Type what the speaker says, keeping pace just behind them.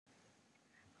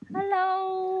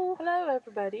Hello,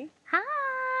 everybody. Hi.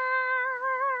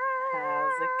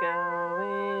 How's it going?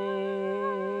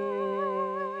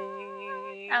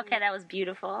 Okay, that was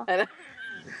beautiful. Harmony.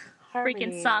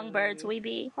 Freaking songbirds we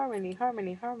be. Harmony.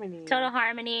 Total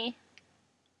harmony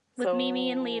with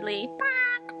Mimi and Lily.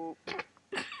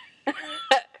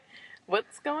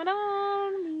 What's going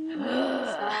on?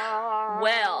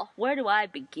 Well, where do I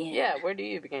begin? Yeah, where do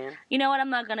you begin? You know what? I'm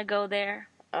not going to go there.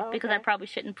 Oh, okay. Because I probably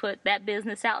shouldn't put that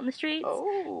business out in the streets.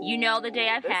 Oh, you know the day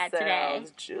I've had today.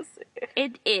 Sounds juicy.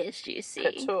 It is juicy.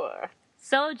 Couture.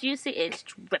 So juicy, it's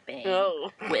dripping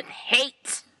with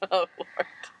hate. Oh, Lord.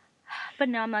 But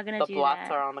no, I'm not going to do that. The blots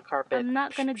are on the carpet. I'm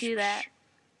not going to do that.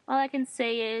 All I can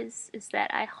say is that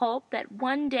I hope that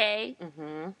one day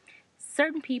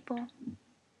certain people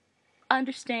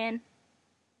understand.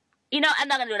 You know, I'm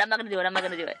not going to do it. I'm not going to do it. I'm not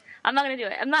going to do it. I'm not going to do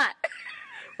it. I'm not.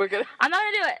 I'm not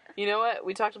going to do it. You know what?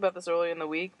 We talked about this earlier in the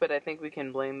week, but I think we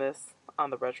can blame this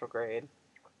on the retrograde.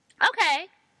 Okay.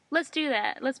 Let's do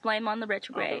that. Let's blame on the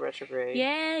retrograde. On the retrograde.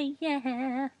 Yeah.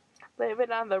 Blame it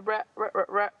on the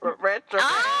retrograde.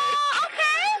 Oh,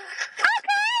 okay.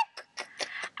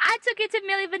 I took it to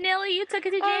Milli Vanilli. You took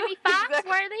it to Jamie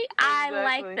Foxworthy. I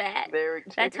like that.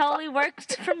 That totally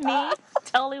works for me.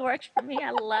 Totally works for me.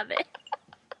 I love it.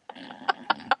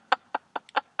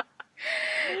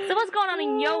 So what's going on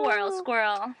in your world,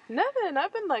 Squirrel? Nothing.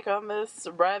 I've been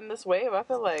riding this wave. I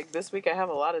feel like this week I have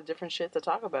a lot of different shit to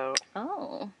talk about.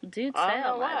 Oh, do tell. I don't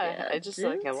know why. I just a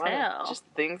lot of just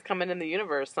things coming in the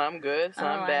universe. Some good,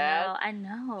 some bad. I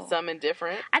know. Some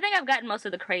indifferent. I think I've gotten most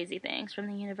of the crazy things from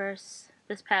the universe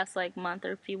this past month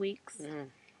or a few weeks.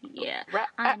 Yeah,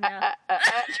 I know.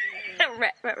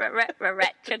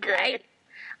 Retrograde.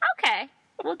 Okay,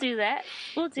 we'll do that.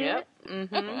 We'll do it.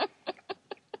 Mm-hmm.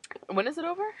 When is it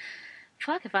over?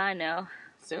 Fuck if I know.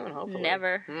 Soon, hopefully.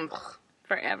 Never.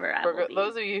 Forever, For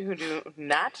those of you who do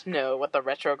not know what the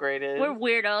retrograde is. We're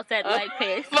weirdos that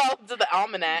piss. Fall to the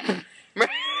almanac.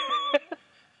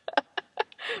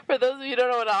 For those of you who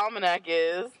don't know what an almanac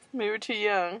is, maybe we're too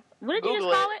young. What did you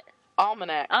just call it?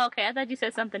 Almanac. Oh, okay, I thought you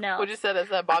said something else. What you said? Is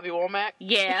that Bobby Womack?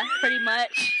 Yeah, pretty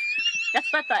much. That's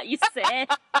what I thought you said.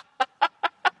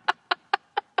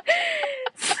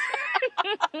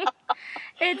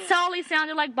 It totally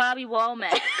sounded like Bobby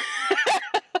Womack.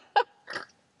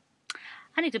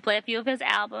 I need to play a few of his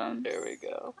albums. There we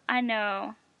go. I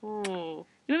know. You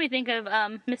made me think of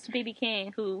Mr. B.B.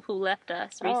 King, who left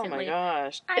us recently. Oh my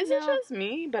gosh. Is it just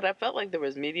me? But I felt like there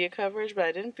was media coverage, but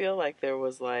I didn't feel like there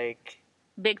was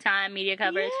big time media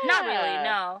coverage. Yeah. Not really,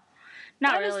 no.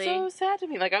 Not really. That was so sad to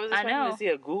me. I was expecting to see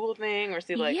a Google thing or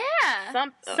see something.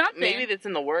 Maybe that's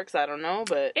in the works. I don't know,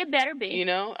 but it better be. You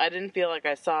know, I didn't feel like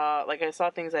I saw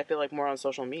things. I feel like more on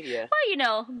social media. Well, you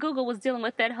know, Google was dealing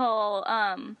with that whole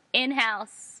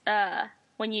in-house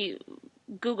when you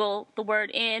Google the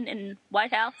word in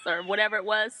White House or whatever it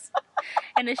was,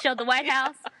 and it showed the White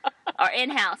House or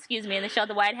in-house, excuse me, and it showed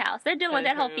the White House. They're dealing with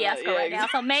that whole fiasco right now,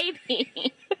 so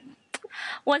maybe.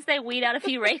 Once they weed out a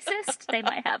few racists, they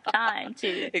might have time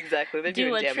to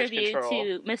do a tribute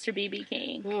to Mr. B.B.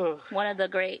 King, one of the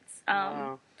greats.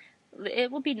 Wow.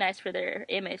 It would be nice for their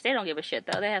image. They don't give a shit,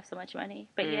 though. They have so much money.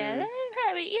 But that'd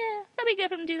be good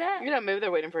for them to do that. You know, maybe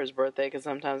they're waiting for his birthday, because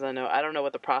sometimes I don't know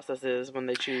what the process is when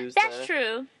they choose. That's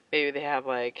true. Maybe they have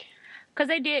because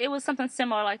it was something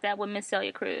similar like that with Miss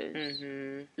Celia Cruz.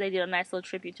 Mm-hmm. They did a nice little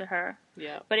tribute to her.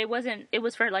 Yeah. But it was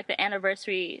for the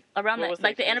anniversary, around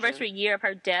the anniversary year of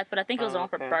her death, but I think it was on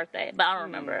her birthday, but I don't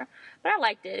remember. But I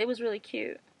liked it. It was really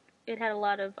cute. It had a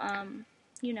lot of,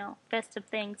 festive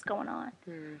things going on.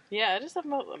 Yeah, I just have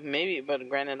but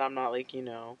granted, I'm not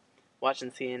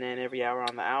watching CNN every hour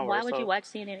on the hour. Why would you watch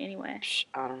CNN anyway?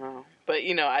 I don't know. But,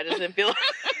 I just didn't feel like...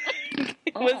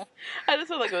 I just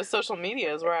feel like it was social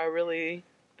media is where I really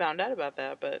found out about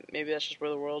that, but maybe that's just where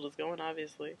the world is going,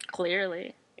 obviously.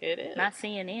 Clearly. It is. Not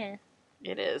CNN.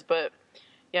 It is, but,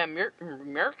 yeah,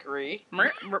 Mercury.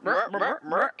 Merc's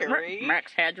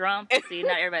head drum. See,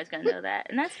 not everybody's going to know that,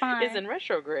 and that's fine. Is in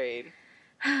retrograde,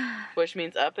 which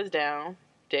means up is down,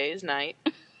 day is night.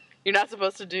 You're not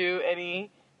supposed to do any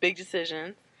big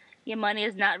decisions. Your money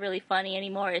is not really funny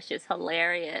anymore. It's just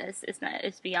hilarious.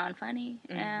 It's beyond funny.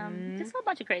 Just a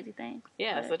bunch of crazy things.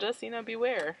 Yeah, so just,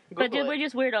 beware. We're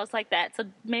just weirdos like that, so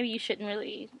maybe you shouldn't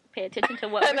really pay attention to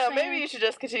what we're saying. Maybe you should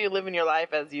just continue living your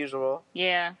life as usual.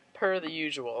 Yeah. Per the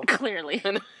usual. Clearly.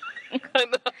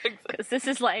 Because this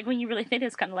is when you really think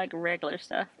it's kind of like regular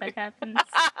stuff that happens.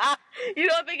 You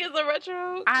don't think it's a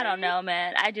retro? I don't know,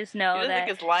 man. I just know that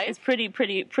think it's life? It's pretty,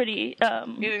 it's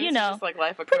just like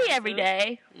life pretty every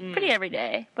day. Pretty every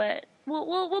day. But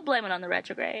we'll blame it on the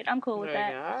retrograde. I'm cool with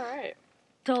that. All right.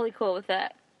 Totally cool with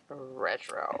that.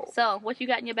 retro. So, what you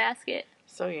got in your basket?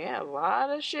 So yeah, a lot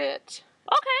of shit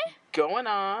Okay. going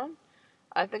on.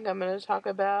 I think I'm going to talk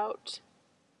about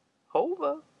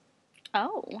Hova.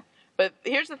 Oh. But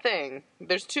here's the thing.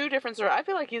 There's two different stories. I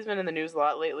feel like he's been in the news a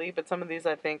lot lately, but some of these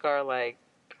I think are like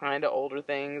kind of older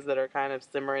things that are kind of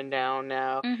simmering down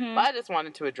now. Mm-hmm. But I just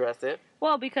wanted to address it.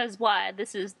 Well, because why?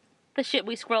 This is the shit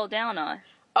we scroll down on.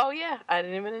 Oh yeah, I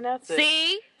didn't even announce it.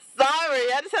 See? Sorry,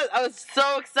 I was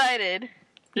so excited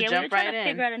to Yeah, jump we were trying right to in.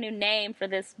 figure out a new name for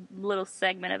this little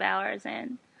segment of ours,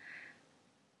 and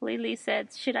Lily said,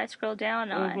 "Should I scroll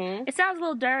down on?" Mhm. It sounds a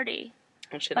little dirty.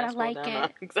 What shit But I I scroll like down it.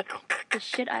 on? Exactly. The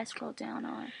shit I scroll down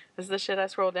on. This is the shit I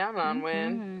scroll down on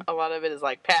when Mhm. a lot of it is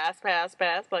like pass.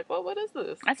 Like, well, what is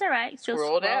this? That's all right. Still Scroll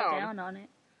scroll down. down on it.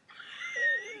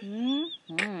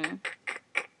 Mm-hmm.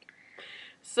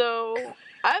 So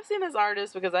I've seen this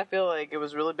artist because I feel like it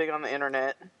was really big on the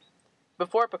internet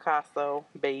before Picasso,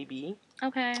 baby.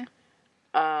 Okay.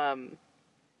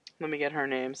 Let me get her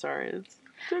name. Sorry, it's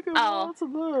taking a Oh. while to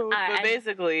load. Alright. But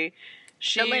basically,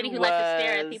 she lady who was, liked to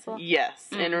stare at people? Yes,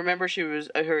 and Mm. remember she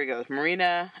was. Here we go.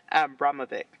 Marina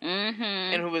Abramovic, Mm-hmm.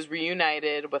 and who was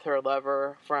reunited with her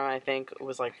lover from I think it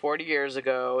was like 40 years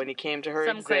ago, and he came to her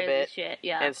Some crazy exhibit shit,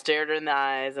 yeah. and stared her in the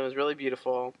eyes and was really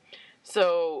beautiful.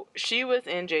 So she was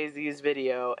in Jay-Z's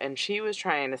video, and she was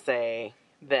trying to say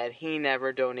that he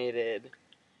never donated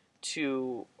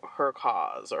to her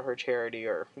cause or her charity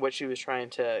or what she was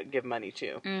trying to give money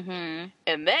to. Mm-hmm.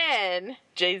 And then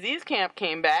Jay-Z's camp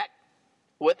came back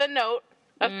with a note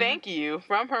of thank you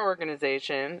from her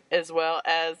organization, as well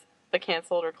as a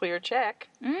canceled or cleared check.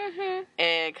 Mm-hmm.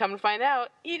 And come to find out,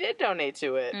 he did donate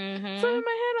to it. Mm-hmm. So in my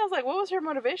head, I was like, what was her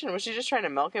motivation? Was she just trying to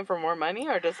milk him for more money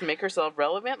or just make herself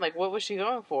relevant? Like, what was she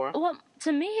going for? Well,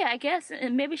 to me, I guess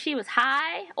maybe she was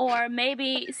high, or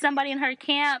maybe somebody in her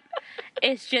camp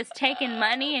is just taking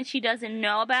money and she doesn't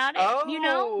know about it. You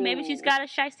know, maybe she's got a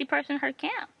shiesty person in her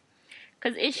camp.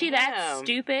 Because is she that Damn.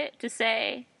 stupid to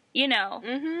say, you know,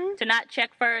 Mm-hmm. to not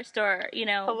check first, or you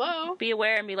know, Hello? be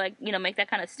aware and be like, you know, make that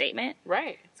kind of statement?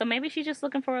 Right. So maybe she's just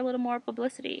looking for a little more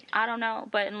publicity. I don't know,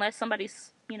 but unless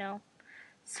somebody's, you know,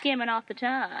 skimming off the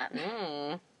top.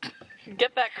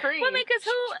 Get that cream. Well, because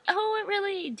who would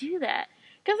really do that?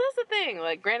 Because that's the thing.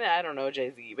 Like, granted, I don't know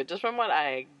Jay-Z, but just from what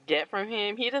I get from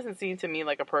him, he doesn't seem to me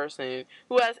like a person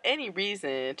who has any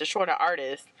reason to short an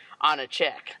artist on a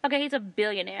check. Okay, he's a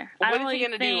billionaire. I What don't is he really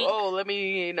going to do? think- Oh, let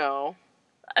me,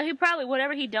 He probably,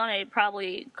 whatever he donated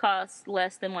probably cost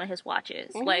less than one of his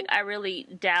watches. Mhm. Like, I really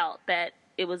doubt that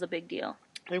it was a big deal.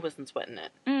 he wasn't sweating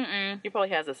it. Mm-mm. He probably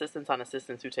has assistants on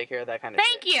assistants who take care of that kind of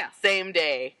Thank shit. you. Same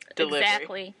day delivery.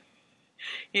 Exactly.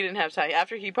 He didn't have time.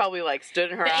 After he probably, like, stood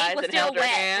in her The eyes ink was and still held her wet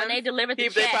hands, when they delivered the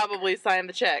they check. probably signed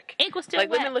the check. Ink was still Like,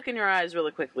 wet. let me look in your eyes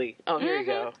really quickly. Oh, here you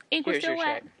go. Ink was Here's still your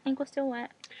wet. check. Ink was still wet.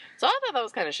 So I thought that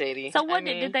was kind of shady. So what I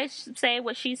mean, did they say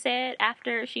what she said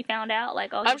after she found out?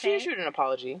 Like, oh, she issued an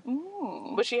apology.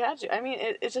 Ooh. But she had to. I mean,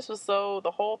 it just was so,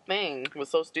 the whole thing was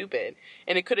so stupid.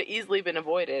 And it could have easily been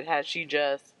avoided had she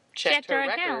just checked her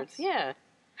records. accounts. Yeah.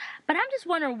 But I'm just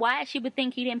wondering why she would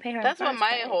think he didn't pay her. That's in the what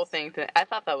first my place. whole thing, I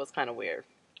thought that was kind of weird.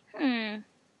 I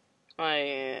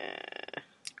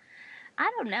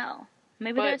don't know.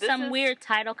 Maybe But there's this some is- weird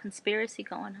title conspiracy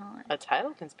going on. A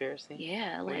title conspiracy?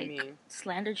 Yeah, What do you like mean?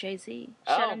 slander Jay-Z,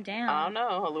 Oh, shut him down. I don't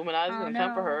know. Illuminati's I going don't to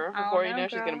come for know. her. I don't Before you know, know,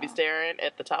 she's going to be girl. staring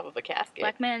at the top of a casket.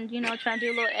 Black men, you know, trying to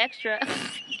do a little extra.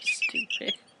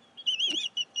 Stupid.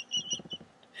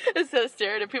 Instead of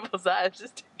staring at people's eyes,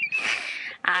 just...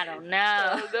 I don't know.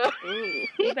 I don't know. Ooh,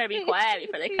 you better be quiet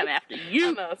before they come after I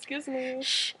you. know. Excuse me.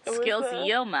 Shh, It was, skills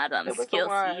yo, madam. It was Skills the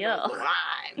wine. It yo. was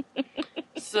the wine.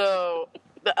 So,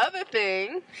 the other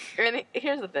thing, and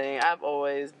here's the thing, I've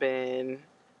always been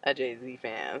a Jay-Z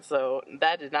fan, so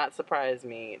that did not surprise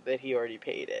me that he already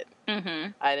paid it.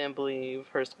 Mm-hmm. I didn't believe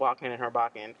her squawking and her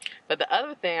balking. But the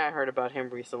other thing I heard about him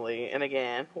recently, and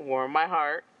again, warmed my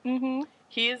heart, Mm-hmm.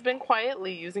 he has been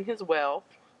quietly using his wealth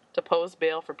to post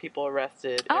bail for people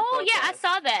arrested. in Oh, yeah, I protests.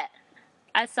 saw that.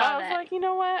 I saw I was that. like, you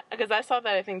know what? Because I saw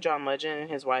that I think John Legend and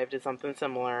his wife did something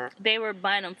similar. They were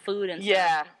buying them food and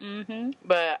Yeah. stuff. Mm-hmm.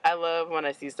 But I love when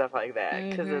I see stuff like that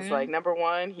because it's Mhm. like, number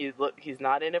one, he's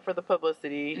not in it for the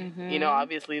publicity. Mhm. You know,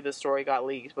 obviously the story got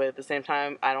leaked, but at the same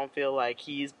time, I don't feel like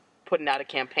he's putting out a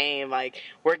campaign like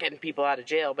we're getting people out of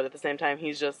jail. But at the same time,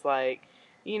 he's just like,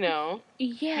 you know,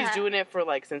 Yeah. he's doing it for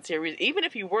like sincere reasons. Even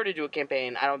if he were to do a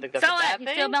campaign, I don't think that's so a what? bad He's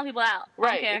thing. still bailing people out. I don't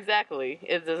Right, care. exactly.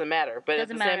 It doesn't matter. But Doesn't at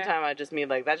the same matter. time, I just mean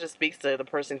like that just speaks to the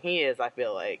person he is. I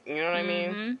feel like, you know what I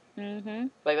mean? Mm-hmm. Mm-hmm.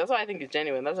 Like that's why I think he's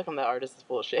genuine. That's like when the artist is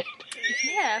full of shit.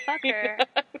 Yeah, fuck her.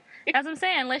 That's what I'm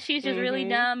saying. Unless she's just really Mhm.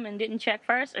 dumb and didn't check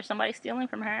first, or somebody's stealing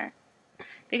from her.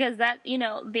 because that,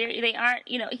 they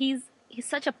aren't, he's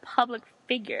such a public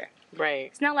figure. Right.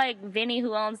 It's not like Vinny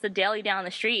who owns the deli down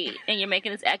the street and you're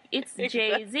making this it's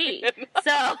Jay-Z.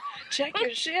 So check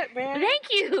your shit, man. Thank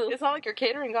you. It's not like your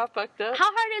catering got fucked up. How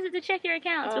hard is it to check your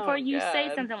accounts before you say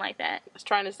something like that? I was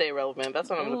trying to stay relevant. That's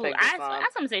what I'm going to pick this on. That's what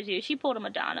I'm going to say to you. She pulled a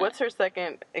Madonna. What's her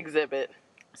second exhibit?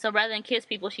 So rather than kiss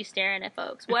people, she's staring at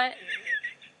folks. What?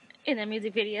 In their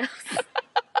music videos.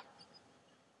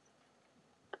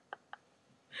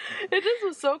 It just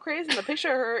was so crazy. The picture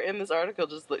of her in this article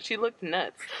she looked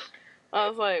nuts. I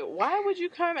was like, why would you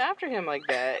come after him like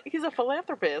that? He's a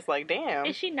philanthropist. Like, damn.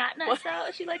 Is she not nuts though?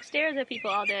 She stares at people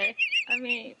all day. I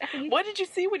mean, what did you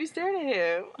see when you stared at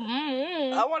him?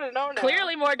 Mm-hmm. I want to know now.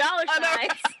 Clearly more dollar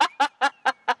signs.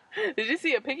 Did you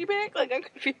see a piggy bank? Like, I'm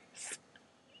confused.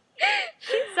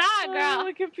 She saw it, girl.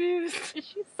 I'm confused.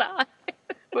 She saw it.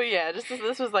 But yeah,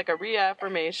 this was like a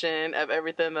reaffirmation of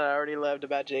everything that I already loved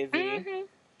about Jay-Z. Mm-hmm.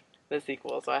 The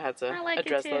sequel, so I had to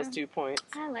address those 2 points.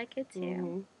 I like it too.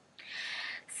 Mm-hmm.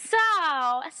 So,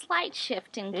 a slight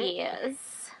shift in gears.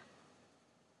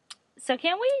 So,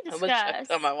 can we discuss...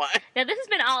 on my wine. Now, this has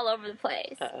been all over the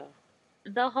place. Uh-oh.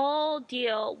 The whole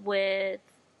deal with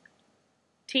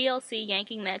TLC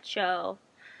yanking that show,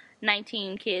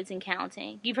 19 Kids and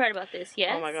Counting. You've heard about this,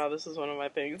 yes? Oh my god, this is one of my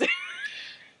things.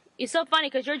 It's so funny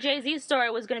because your Jay-Z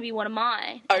story was going to be one of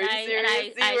mine. Are you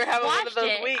serious? See, we're having one of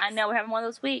those weeks. I know, we're having one of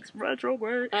those weeks.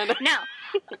 Retrograde. Now,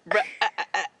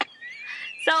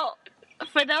 so,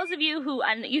 for those of you who,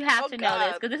 you have to know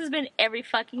this, because this has been every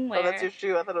fucking where. Oh, that's your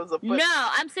shoe. I thought it was a foot. No,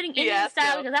 I'm sitting Indian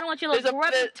style because I don't want your little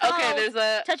grubby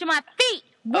toes touching my feet.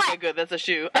 What? Okay, good. That's a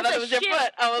shoe. That's I thought it was your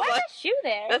foot. I was Why like, is a shoe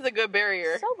there? That's a good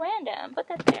barrier. So random. Put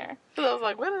that there. So I was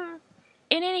like, what?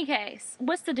 In any case,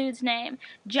 what's the dude's name?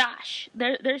 Josh.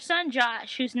 Their son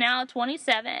Josh, who's now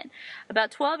 27.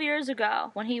 About 12 years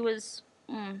ago, when he was,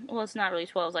 well, it's not really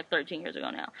 12, it's like 13 years ago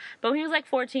now. But when he was like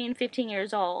 14, 15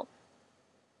 years old,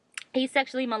 he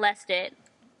sexually molested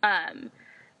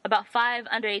about 5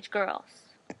 underage girls.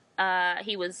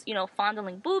 He was,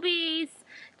 fondling boobies,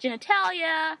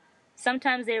 genitalia.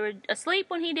 Sometimes they were asleep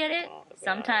when he did it.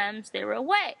 Sometimes they were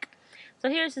awake. So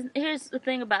here's the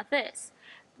thing about this.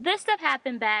 This stuff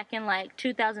happened back in like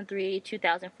 2003,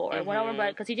 2004. It went over,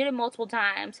 because he did it multiple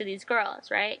times to these girls,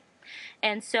 right?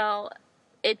 And so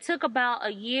it took about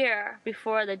a year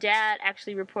before the dad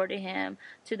actually reported him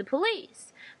to the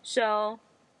police. So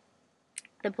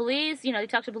the police, they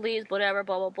talked to the police, whatever,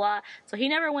 blah, blah, blah. So he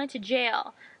never went to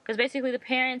jail. Because basically the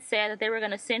parents said that they were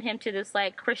going to send him to this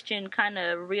like Christian kind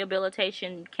of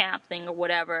rehabilitation camp thing or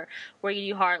whatever, where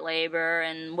you do hard labor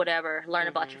and whatever, learn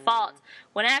about your faults.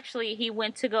 When actually he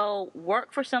went to go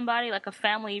work for somebody, like a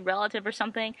family relative or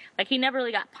something, like he never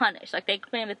really got punished. Like they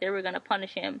claimed that they were going to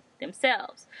punish him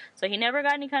themselves. So he never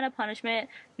got any kind of punishment,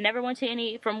 never went to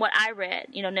any, from what I read,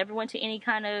 never went to any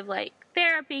kind of like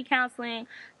therapy, counseling,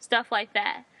 stuff like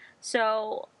that.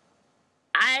 So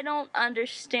I don't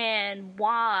understand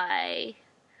why,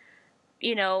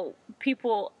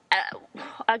 people,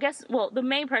 I guess, well, the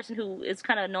main person who is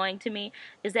kind of annoying to me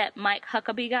is that Mike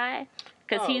Huckabee guy.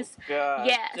 Because God.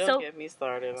 Yeah. Don't get me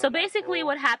started. So basically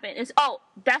what happened is,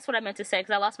 that's what I meant to say,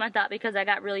 because I lost my thought because I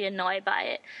got really annoyed by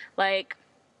it. Like,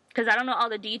 because I don't know all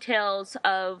the details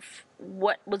of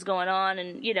what was going on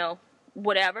and,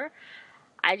 whatever.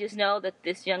 I just know that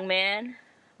this young man,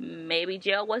 maybe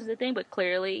jail wasn't the thing, but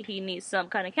clearly he needs some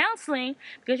kind of counseling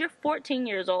because you're 14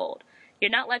 years old. You're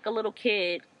not like a little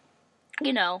kid,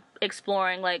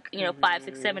 exploring like, 5,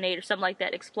 6, 7, 8 or something like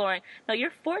that, exploring. No,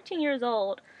 you're 14 years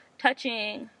old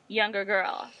touching younger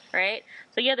girls, right?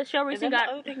 So yeah, the show recently got.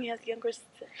 The other thing, he has younger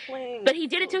siblings. But he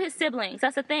did it to his siblings.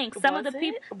 That's the thing. Some of the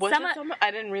people.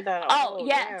 I didn't read that. Oh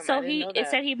yeah. Damn, so it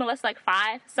said he molested like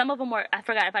 5. Some of them were. I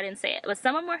forgot if I didn't say it, but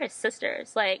some of them were his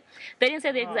sisters. Like they didn't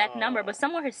say the exact number, but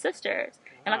some were his sisters.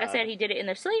 And like I said, he did it in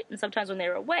their sleep and sometimes when they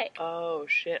were awake. Oh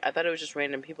shit! I thought it was just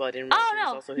random people. I didn't realize it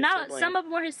was also his siblings. Some of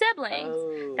them were his siblings.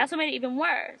 Oh. That's what made it even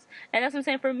worse. And that's what I'm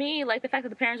saying. For me, like the fact that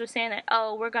the parents were saying that,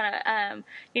 we're gonna,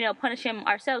 punish him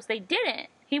ourselves. They didn't.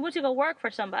 He went to go work for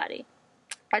somebody.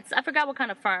 I forgot what kind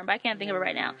of firm, but I can't think of it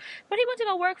right now. But he went to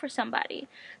go work for somebody.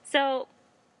 So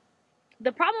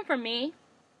the problem for me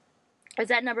is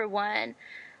that number one,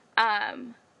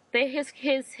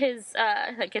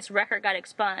 his record got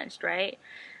expunged, right?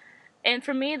 And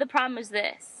for me, the problem is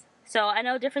this. So I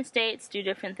know different states do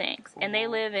different things, and they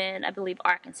live in, I believe,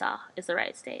 Arkansas is the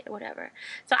right state or whatever.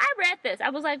 So I read this. I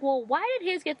was like, well, why did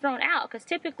his get thrown out? Because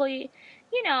typically,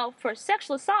 for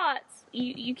sexual assaults,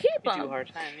 you keep them. You do hard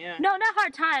time, yeah. No, not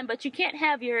hard time, but you can't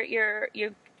have your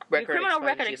your criminal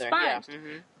record either. expunged. Yeah.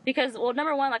 Mm-hmm. Because, well,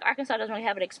 number one, like, Arkansas doesn't really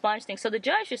have an expunge thing, so the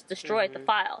judge just destroyed the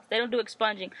files. They don't do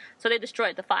expunging, so they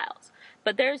destroyed the files.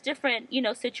 But there's different,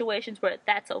 situations where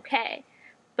that's okay.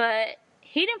 But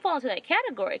he didn't fall into that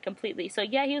category completely. So,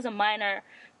 yeah, he was a minor,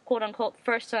 quote-unquote,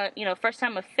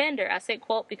 first-time offender. I say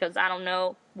quote because I don't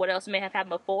know what else may have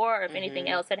happened before or if anything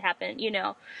else had happened,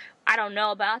 I don't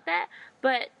know about that.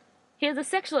 But he was a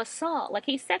sexual assault. Like,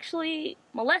 he sexually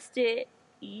molested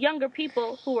younger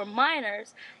people who were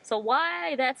minors. So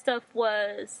why that stuff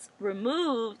was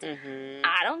removed,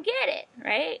 I don't get it,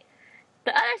 right?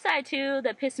 The other side, too,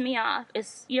 that pissed me off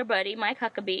is your buddy, Mike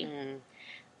Huckabee.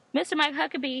 Mr. Mike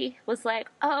Huckabee was like,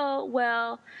 oh,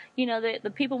 well,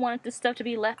 the people wanted this stuff to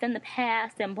be left in the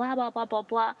past and blah, blah, blah, blah,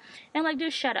 blah. And, like,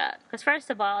 dude, shut up. Because, first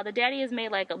of all, the daddy has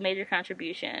made, like, major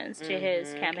contributions to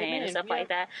his campaign and stuff like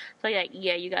that. So, like,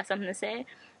 yeah, you got something to say?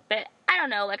 But I don't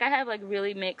know. Like, I have, like,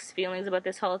 really mixed feelings about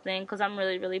this whole thing because I'm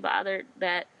really, really bothered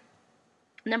that,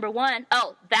 number one,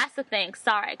 that's the thing.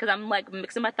 Sorry, because I'm, like,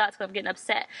 mixing my thoughts because I'm getting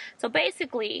upset. So,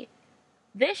 basically,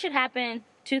 this should happen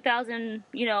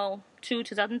 2002,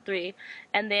 2003,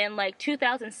 and then, like,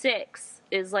 2006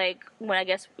 is, like, when I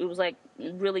guess it was, like,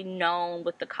 really known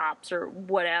with the cops or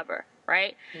whatever,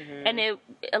 right? And it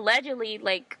allegedly,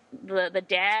 like, the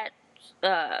dad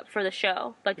for the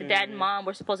show, like, the dad and mom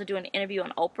were supposed to do an interview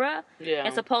on Oprah,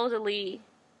 and supposedly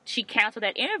she canceled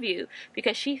that interview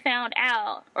because she found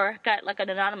out or got, like, an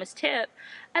anonymous tip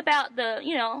about the,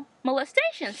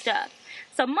 molestation stuff.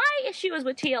 So my issue is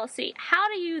with TLC. How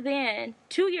do you then,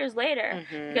 2 years later,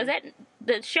 because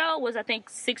the show was, I think,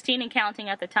 16 and counting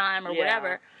at the time or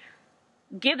whatever,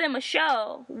 give them a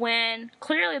show when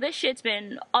clearly this shit's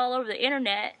been all over the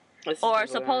internet or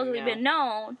supposedly been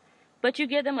known, but you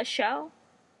give them a show?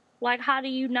 Like, how do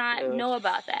you not know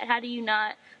about that? How do you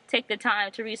not take the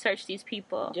time to research these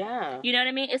people? Yeah. You know what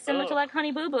I mean? It's similar to, like,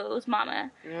 Honey Boo Boo's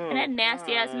mama. And that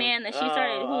nasty-ass man that she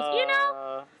started,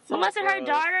 who's, molested her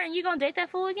daughter, and you gonna date that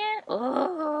fool again?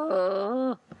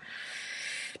 Oh.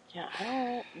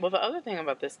 Yeah, Well, the other thing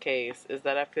about this case is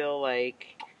that I feel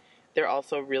like they're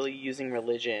also really using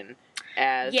religion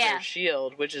as their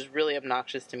shield, which is really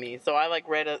obnoxious to me. So I, like,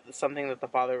 read something that the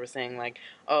father was saying, like,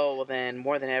 oh, well, then,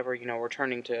 more than ever, we're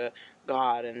turning to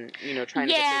God and, trying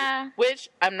to get through. Which,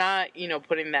 I'm not,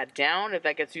 putting that down if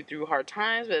that gets you through hard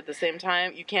times, but at the same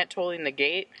time, you can't totally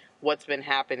negate what's been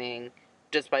happening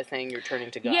just by saying you're turning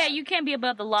to God. Yeah, you can't be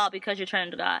above the law because you're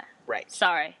turning to God. Right.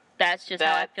 Sorry. That's just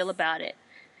how I feel about it.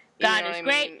 God is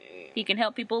great. He can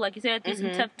help people, like you said, through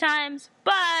some tough times,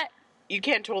 but you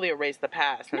can't totally erase the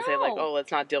past and say, like, oh, let's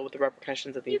not deal with the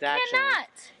repercussions of these actions.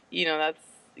 You cannot.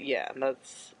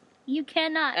 That's... You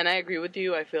cannot. And I agree with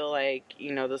you. I feel like,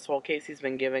 this whole case he's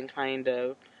been given kind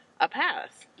of a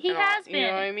pass. He has been. You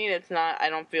know what I mean? It's not, I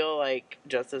don't feel like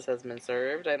justice has been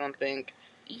served. I don't think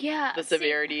the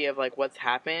severity of, like, what's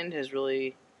happened has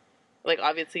really... Like,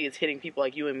 obviously, it's hitting people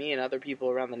like you and me and other people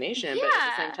around the nation, but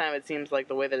at the same time, it seems like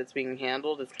the way that it's being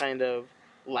handled is kind of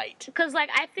light. Because, like,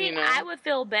 I think I would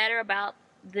feel better about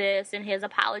this and his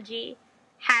apology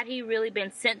had he really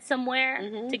been sent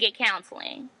somewhere to get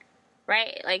counseling,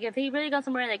 right? Like, if he really gone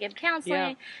somewhere and they give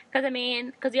counseling, because,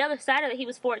 because the other side of it, he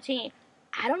was 14.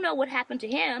 I don't know what happened to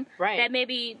him that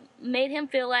maybe made him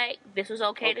feel like this was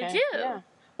okay to do. Yeah.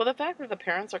 Well, the fact that the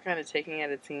parents are kind of taking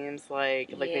it seems like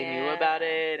they knew about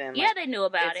it. And they knew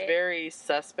about it. It's very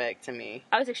suspect to me.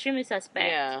 I was extremely suspect.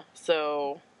 Yeah,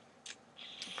 so...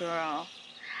 Girl,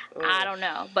 I don't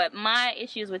know. But my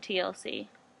issues with TLC,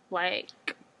 like...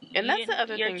 And that's the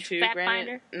other thing, too,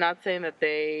 granted, not saying that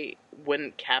they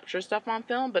wouldn't capture stuff on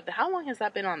film, but how long has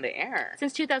that been on the air?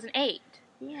 Since 2008.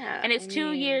 Yeah. And it's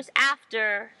 2 years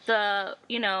after the,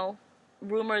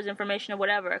 rumors, information, or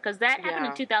wwhatever. Because that happened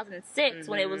in 2006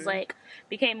 when it was, like,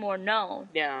 became more known.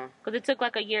 Yeah. Because it took,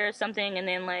 like, a year or something, and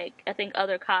then, like, I think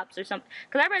other cops or something.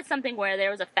 Because I read something where there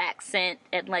was a fax sent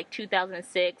at, like,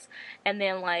 2006, and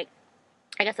then, like,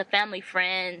 I guess a family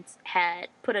friend had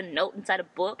put a note inside a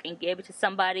book and gave it to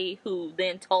somebody who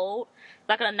then told,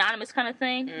 like an anonymous kind of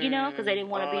thing, because they didn't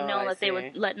want to be known that they were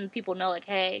letting people know, like,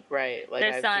 hey, like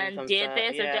their son did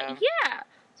this or that. Yeah.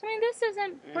 So, this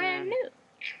isn't brand new.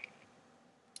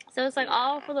 So it's like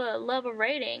all for the love of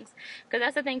ratings. Because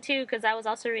that's the thing, too, because I was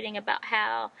also reading about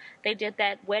how they did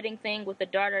that wedding thing with the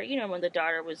daughter. When the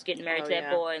daughter was getting married to that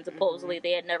boy, and supposedly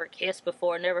they had never kissed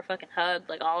before, never fucking hugged,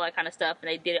 like all that kind of stuff, and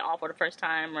they did it all for the first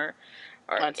time, or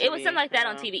it was something like that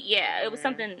on TV. Yeah, it was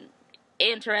something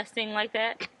interesting like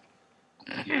that.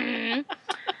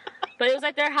 But it was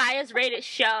like their highest rated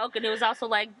show, and it was also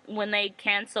like when they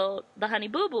canceled the Honey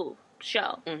Boo Boo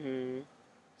show.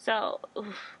 So,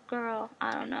 girl,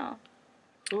 I don't know.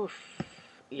 Oof.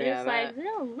 Yeah, It's like,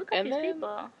 look at and these then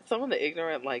people. some of the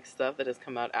ignorant like stuff that has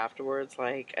come out afterwards.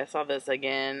 Like I saw this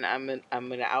again. I'm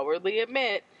gonna outwardly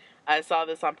admit I saw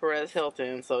this on Perez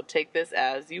Hilton. So take this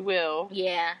as you will.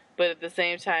 Yeah. But at the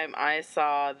same time, I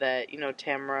saw that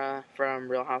Tamara from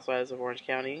Real Housewives of Orange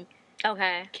County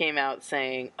Okay. came out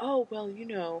saying, "Oh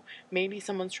well, maybe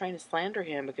someone's trying to slander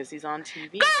him because he's on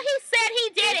TV." Girl, he said he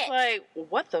did It's it. like,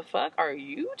 what the fuck are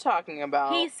you talking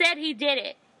about? He said he did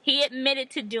it. He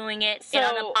admitted to doing it in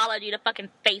an apology to fucking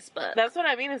Facebook. That's what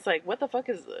I mean. It's like, what the fuck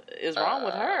is wrong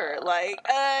with her? Like,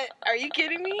 are you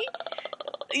kidding me?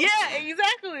 Yeah,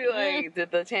 exactly. Like,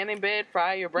 did the tanning bed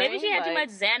fry your brain? Maybe she had too much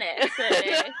Xanax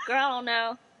today. Girl, I don't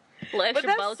know. But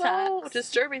that's so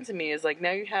disturbing to me. Is like, now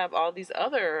you have all these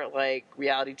other like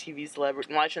reality TV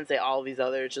celebrities. Well, I shouldn't say all these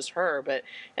other. It's just her. But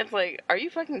it's like, are you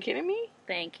fucking kidding me?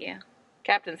 Thank you.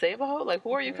 Captain Save-A-Ho? Like,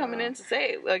 who are you coming in to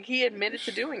say? Like, he admitted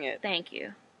to doing it. Thank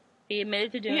you. He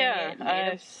admitted to doing it.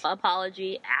 Made an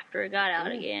apology after it got out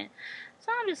again.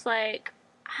 So I'm just like,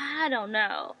 I don't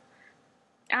know.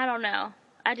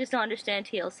 I just don't understand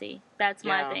TLC. That's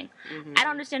my thing. Mm-hmm. I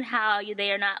don't understand how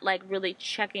they are not like really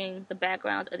checking the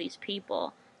background of these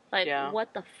people. Like,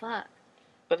 what the fuck?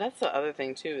 But that's the other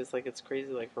thing too. Is like, it's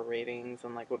crazy. Like, for ratings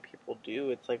and like what people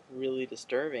do, it's like really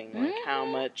disturbing. Like how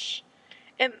much.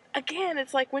 And again,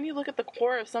 it's like when you look at the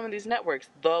core of some of these networks,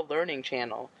 the Learning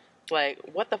Channel. Like,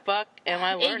 what the fuck am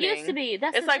I learning? It used to be.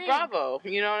 It's like thing. Bravo.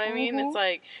 You know what I mean? It's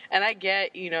like, and I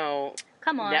get,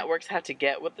 come on, networks have to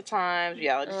get with the times.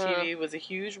 Reality TV was a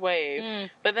huge wave.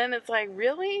 But then it's like,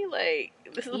 really? Like,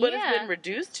 this is what it's been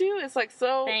reduced to? It's like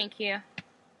so... Thank you.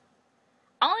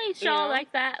 Only show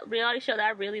like that, reality show that I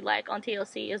really like on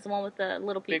TLC is the one with the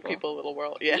little people. Big People, Little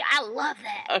World. Yeah. Yeah, I love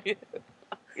that. Oh,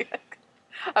 yeah.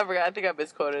 I forgot. I think I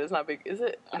misquoted. It's not big. Is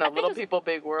it? No, Little People,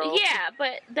 Big World. Yeah,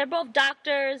 but they're both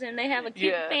doctors and they have a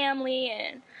cute family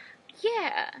and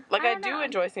Like I do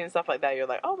enjoy seeing stuff like that. You're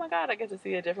like, oh my god, I get to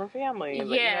see a different family.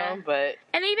 Like, but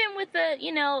and even with the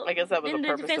I guess that was the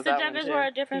purpose of that one too. Were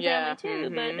a different family too,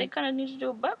 but they kind of need to do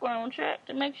a background check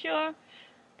to make sure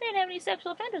they didn't have any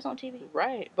sexual offenders on TV.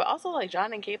 Right, but also like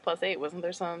John and Kate +8, wasn't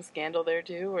there some scandal there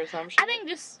too, or some shit? I think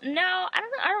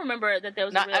I don't remember that there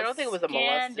was. I don't think it was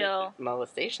a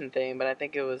molestation thing, but I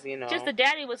think it was just the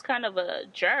daddy was kind of a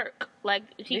jerk. Like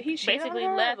he basically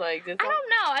left. Like, I don't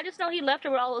know. I just know he left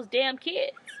her with all those damn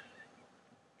kids.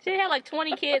 She had like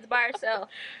 20 kids by herself.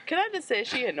 Can I just say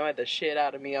she annoyed the shit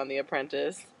out of me on The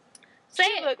Apprentice?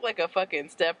 She looked like a fucking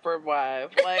Stepford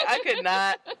wife. Like, I could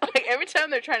not... Like, every time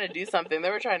they're trying to do something, they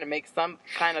were trying to make some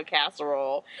kind of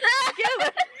casserole.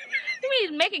 You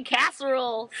mean making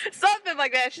casserole? Something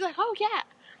like that. She's like, oh, yeah,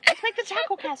 let's make the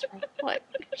taco casserole. Like,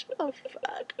 shut the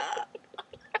fuck up.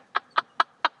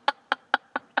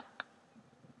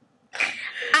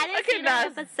 I could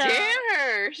not stand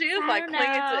her. She was like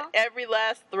clinging to every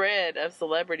last thread of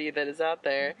celebrity that is out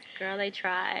there. Girl, they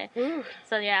try.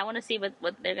 So yeah, I want to see what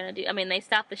they're gonna do. I mean, they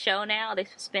stopped the show now. They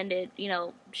suspended,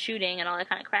 shooting and all that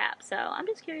kind of crap. So I'm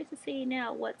just curious to see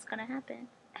now what's gonna happen.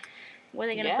 What are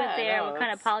they gonna put there? What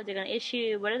kind of apology they're gonna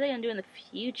issue? What are they gonna do in the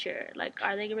future? Like,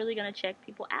 are they really gonna check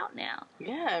people out now?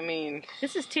 Yeah, I mean,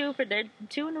 this is two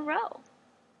in a row.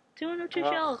 Two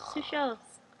shows.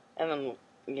 And then.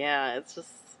 Yeah, it's just,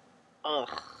 ugh.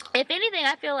 If anything,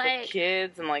 I feel like... The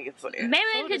kids and, like, it's maybe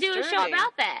they could do a show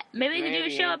about that. Maybe they could do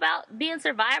a show about being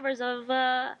survivors of,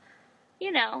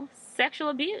 sexual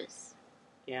abuse.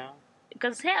 Yeah.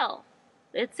 Because, hell,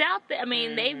 it's out there. I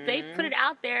mean, they put it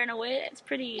out there in a way that's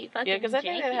pretty fucking Yeah, because I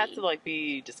think it has to, like,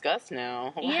 be discussed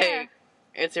now. Yeah. Like,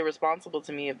 it's irresponsible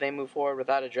to me if they move forward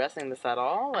without addressing this at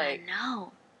all. Like, I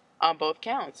know. On both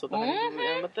counts with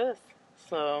and with this.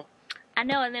 So... I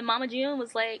know, and then Mama June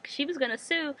was like, she was going to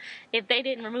sue if they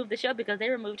didn't remove the show because they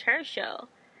removed her show.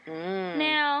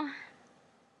 Now,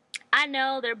 I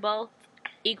know they're both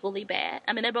equally bad.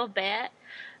 I mean, they're both bad.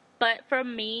 But for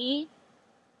me,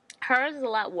 hers is a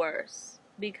lot worse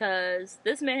because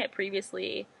this man had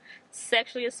previously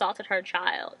sexually assaulted her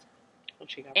child.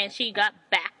 And she got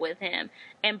back with him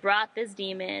and brought this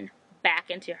demon back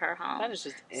into her home. That is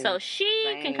just insane. So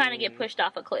she can kind of get pushed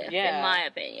off a cliff, in my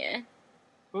opinion.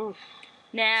 Oof.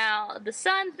 Now, the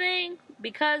son thing,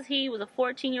 because he was a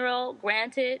 14-year-old,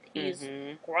 granted, he's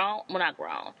grown. Well, not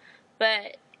grown.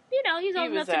 But, he's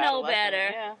old enough to know better.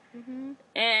 Yeah.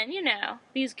 And,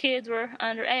 these kids were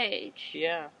underage.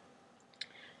 Yeah.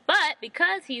 But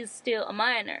because he's still a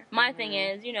minor, my thing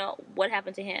is, what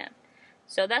happened to him?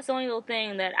 So that's the only little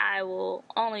thing that I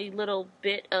don't even know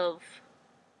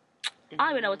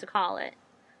what to call it.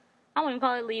 I won't even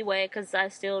call it leeway because I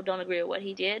still don't agree with what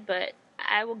he did, but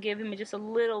I will give him just a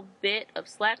little bit of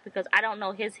slack because I don't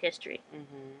know his history.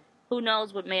 who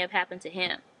knows what may have happened to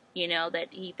him, you know, that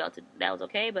he felt that was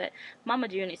okay, but Mama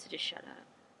Dear needs to just shut up.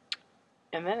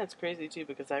 And then it's crazy, too,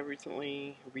 because I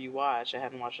recently rewatched, I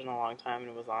hadn't watched it in a long time, and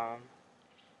it was on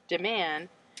demand,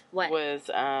 What? was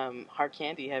Hard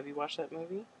Candy. Have you watched that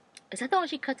movie? Is that the one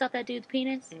she cuts off that dude's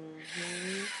penis?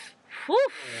 Mm-hmm. Whew.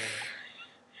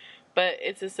 But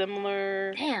it's a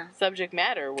similar subject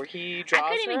matter where he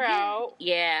draws her out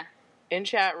in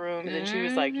chat rooms, and she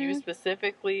was like, you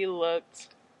specifically looked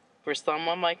for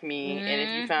someone like me, and if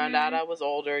you found out I was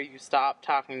older, you stopped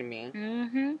talking to me.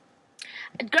 Mm-hmm.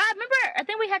 God, remember, I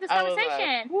think we had this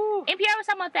conversation. NPR was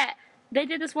talking about that. They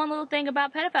did this one little thing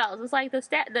about pedophiles. It's like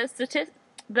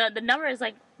the number is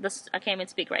like, I can't even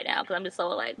speak right now because I'm just so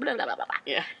like, blah, blah, blah, blah.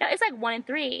 Yeah. No, it's like 1 in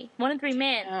 3. 1 in 3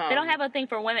 men. They don't have a thing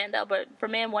for women, though, but for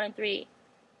men, 1 in 3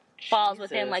 falls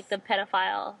within, like, the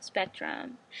pedophile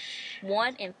spectrum.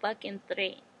 1 in fucking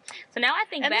 3. So now I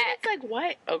think back. And it's like,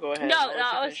 what? Oh, go ahead. No,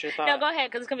 go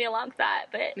ahead, because it's going to be a long thought.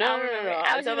 But No.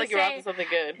 I sound like you're off to something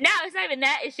good. No, it's not even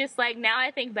that. It's just, like, now I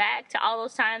think back to all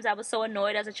those times I was so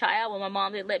annoyed as a child when my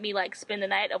mom didn't let me, like, spend the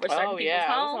night over certain people's homes.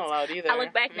 I wasn't allowed either. I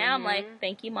look back now, I'm like,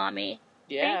 thank you, Mommy.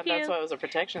 Yeah, that's why it was a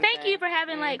protection Thank you for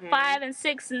having like 5 and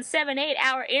 6 and 7, 8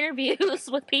 hour interviews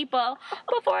with people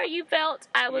before you felt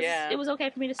it was okay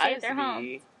for me to stay at their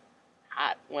home.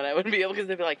 Hot when I wouldn't be able because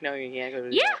they'd be like, no, you can't go to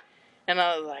the and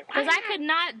I was like, because I could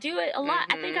not do it a lot.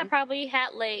 I think I probably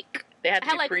had like they had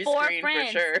to be like 4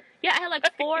 friends. For sure. Yeah, I had like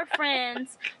 4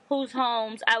 friends whose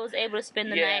homes I was able to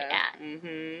spend the night at.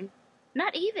 Mm-hmm.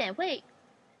 Not even. Wait,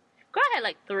 girl, I had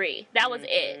like 3. That was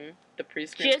it. The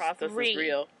pre-screen process 3. is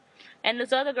real. And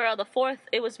this other girl, the 4th,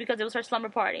 it was because it was her slumber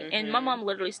party. And my mom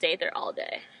literally stayed there all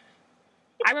day.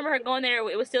 I remember her going there,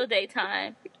 it was still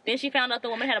daytime. Then she found out the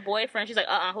woman had a boyfriend. She's like,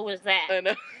 who was that? I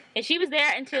know. And she was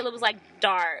there until it was like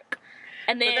dark.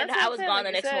 And then I was gone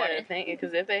the next morning.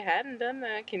 Because if they hadn't done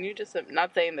that, can you just,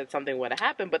 not saying that something would have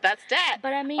happened, but that's that.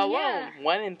 But I mean, alone.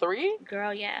 1 in 3?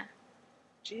 Girl, yeah.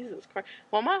 Jesus Christ.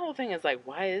 Well, my whole thing is like,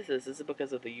 why is this? Is it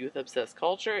because of the youth-obsessed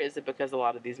culture? Is it because a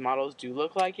lot of these models do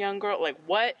look like young girls? Like,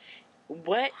 what?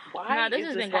 Why no, this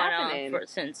has been happening? Going on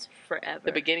since forever.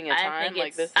 The beginning of time? I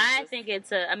think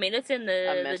it's it's in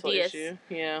the issue.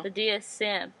 Yeah. The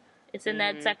DSM. It's in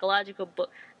that psychological book.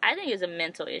 I think it's a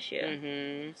mental issue.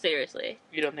 Mm-hmm. Seriously.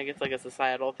 You don't think it's like a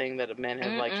societal thing that men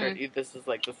have like turned, this is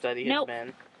like the study has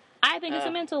been? I think it's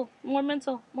more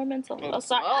mental. Oh,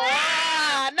 sorry.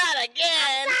 Not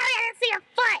again. I'm sorry, I didn't see your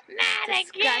foot. Not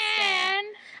again.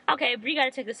 Okay, we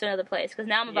gotta take this to another place because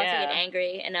now I'm about to get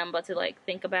angry and I'm about to like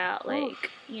think about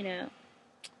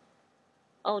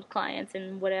old clients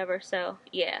and whatever. So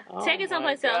yeah, take it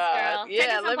someplace else, girl. Yeah, take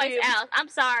it someplace else. I'm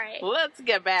sorry. Let's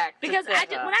get back to because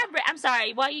I'm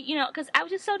sorry. Why because I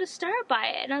was just so disturbed by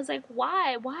it and I was like,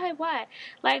 why?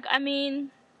 Like I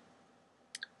mean,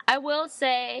 I will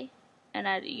say, and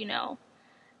I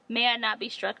may I not be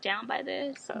struck down by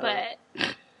this, but.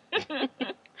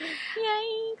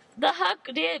 Yikes. The Huck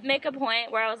did make a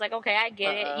point where I was like, okay, I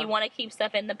get it. You want to keep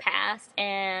stuff in the past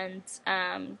and,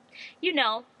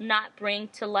 not bring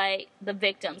to light the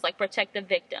victims, like protect the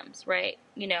victims, right?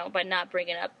 By not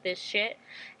bringing up this shit.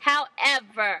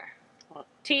 However,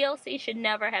 TLC should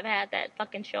never have had that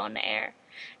fucking show on the air.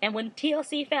 And when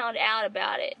TLC found out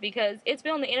about it, because it's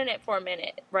been on the internet for a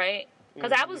minute, right?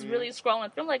 Because I was really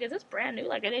scrolling through, like, is this brand new?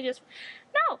 Like, and they just...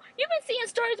 No, you've been seeing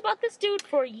stories about this dude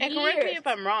for years. And correct me if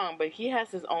I'm wrong, but he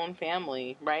has his own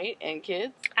family, right? And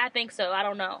kids? I think so. I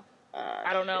don't know.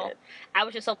 I don't know. I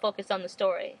was just so focused on the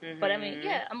story. Mm-hmm. But, I mean,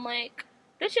 yeah, I'm like,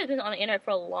 this shit's been on the internet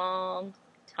for a long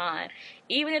time.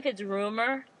 Even if it's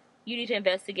rumor, you need to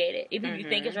investigate it. Even if you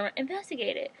think it's rumor,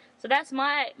 investigate it. So that's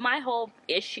my whole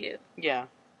issue. Yeah.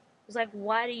 It's like,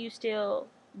 why do you still...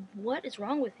 What is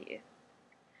wrong with you?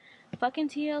 Fucking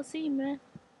TLC, man.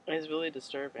 It's really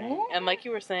disturbing. Yeah. And like you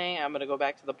were saying, I'm going to go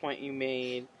back to the point you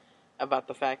made about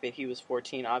the fact that he was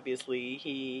 14. Obviously,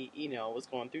 he, was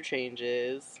going through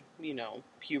changes,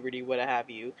 puberty, what have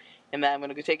you. And then I'm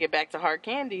going to take it back to Hard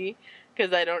Candy,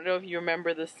 because I don't know if you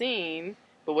remember the scene,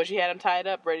 but when she had him tied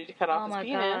up, ready to cut off his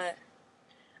penis.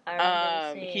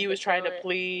 God. He was trying to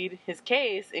plead his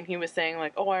case, and he was saying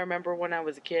like, I remember when I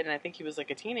was a kid, and I think he was like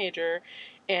a teenager,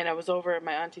 and I was over at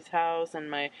my auntie's house, and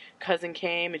my cousin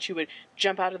came, and she would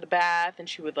jump out of the bath, and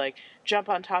she would like jump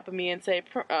on top of me and say,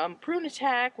 prune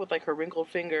attack, with like her wrinkled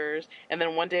fingers, and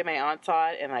then one day my aunt saw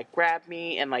it, and like grabbed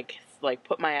me, and like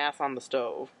put my ass on the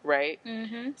stove, right?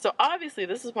 Mm-hmm. So obviously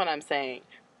this is what I'm saying.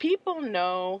 People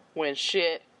know when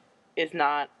shit is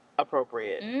not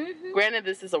appropriate. Mm-hmm. Granted,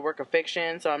 this is a work of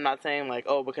fiction, so I'm not saying like,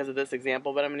 oh, because of this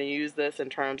example, but I'm going to use this in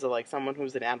terms of like someone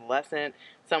who's an adolescent,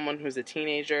 someone who's a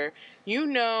teenager. You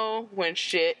know when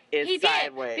shit is He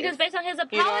sideways. did, because based on his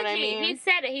apology, You know what I mean? he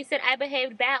said it. He said, I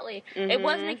behaved badly. It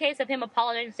wasn't a case of him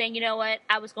apologizing and saying, you know what,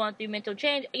 I was going through mental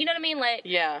change. You know what I mean? Like,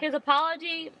 Yeah. his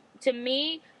apology, to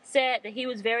me, said that he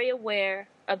was very aware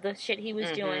of the shit he was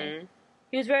doing.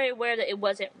 He was very aware that it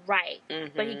wasn't right,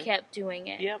 but he kept doing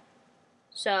it. Yep.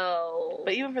 So...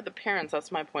 But even for the parents,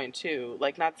 that's my point, too.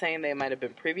 Like, not saying they might have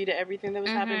been privy to everything that was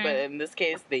happening, but in this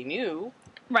case, they knew.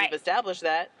 Right. We've established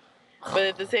that. But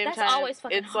at the same time, that's always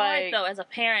fucking it's hard, like... though, as a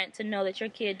parent, to know that your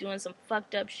kid doing some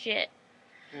fucked up shit.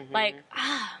 Like,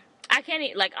 I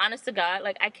can't, like, honest to God,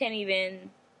 like, I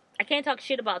can't talk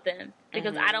shit about them.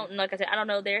 Because I don't, like I said, I don't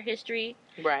know their history.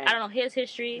 Right. I don't know his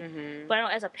history. But I know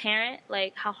as a parent,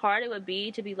 like, how hard it would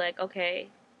be to be like, okay,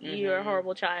 you're a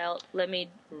horrible child. Let me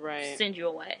send you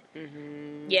away.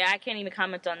 Yeah, I can't even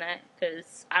comment on that.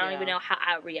 Because I don't even know how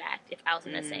I would react if I was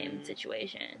in the same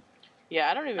situation. Yeah,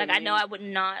 I don't even... Like, I know I would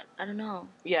not... I don't know.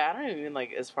 Yeah, I don't even mean,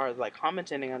 like, as far as, like,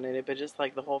 commenting on it, but just,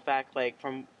 like, the whole fact, like,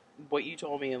 from what you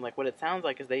told me and, like, what it sounds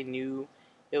like is they knew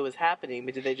it was happening,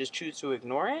 but did they just choose to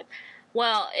ignore it?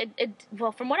 Well,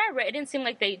 well, from what I read, it didn't seem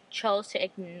like they chose to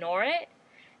ignore it.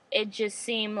 It just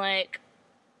seemed like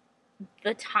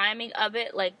the timing of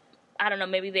it, like, I don't know,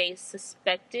 maybe they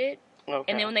suspected.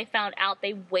 Okay. And then when they found out,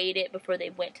 they waited before they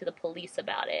went to the police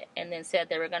about it and then said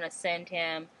they were going to send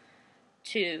him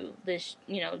to this,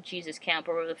 you know, Jesus camp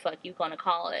or whatever the fuck you gonna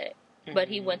call it. But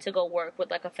he went to go work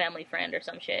with, like, a family friend or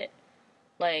some shit.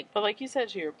 Like, but like you said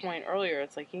to your point earlier,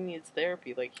 it's like he needs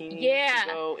therapy. Like, he needs to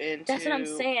go into... That's what I'm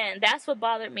saying. That's what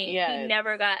bothered me. Yeah, he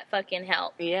never got fucking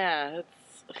help. Yeah,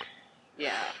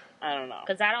 I don't know.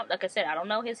 Because I don't, like I said, I don't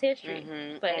know his history.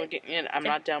 But I'm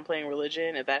not downplaying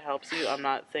religion. If that helps you, I'm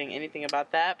not saying anything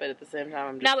about that. But at the same time,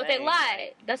 I'm just saying. No, but they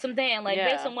lied. That's what I'm saying. Like,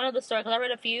 based on one of the stories, because I read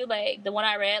a few, like, the one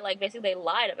I read, like, basically they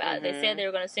lied about it. They said they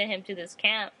were going to send him to this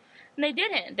camp. And they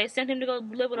didn't. They sent him to go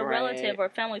live with a relative or a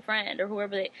family friend or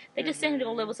whoever. They just sent him to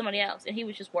go live with somebody else. And he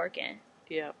was just working.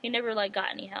 Yeah. He never, like,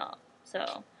 got any help.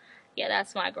 So... yeah,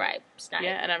 that's my gripe. Snipe.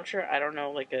 Yeah, and I'm sure, I don't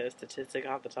know, like, a statistic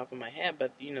off the top of my head,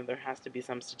 but, you know, there has to be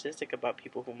some statistic about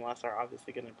people who molest are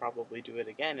obviously going to probably do it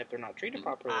again if they're not treated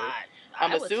properly.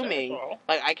 I'm assuming.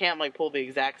 Like, I can't, like, pull the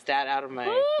exact stat out of my,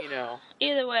 you know...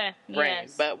 either way, brain.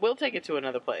 Yes. But we'll take it to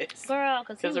another place. Girl,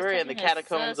 because we're in the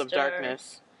catacombs of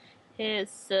darkness. His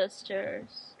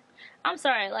sisters. I'm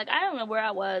sorry, like, I don't know where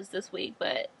I was this week,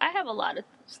 but I have a lot of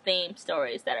theme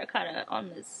stories that are kind of on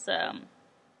this,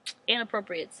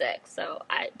 inappropriate sex, so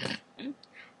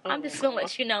I'm just gonna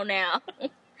let you know now.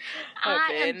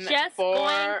 I am just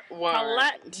going to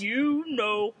let you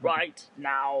know right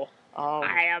now.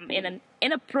 I am in an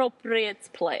inappropriate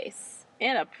place.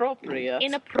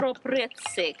 Inappropriate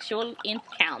sexual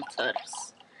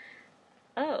encounters.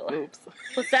 Oh. Oops.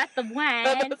 Was that the wine?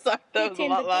 That was a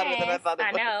lot louder than I thought it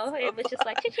was. I know. It was just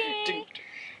like, cha-ching.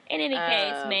 In any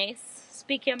case, Mace,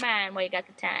 speak your mind while you got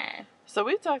the time. So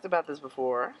we've talked about this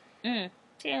before.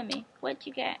 Tell me, what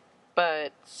you got?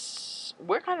 But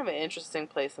we're kind of an interesting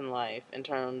place in life in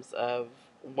terms of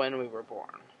when we were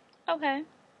born. Okay.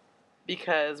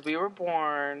 Because we were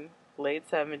born late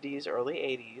 70s, early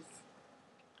 80s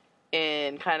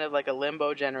in kind of like a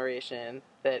limbo generation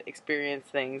that experienced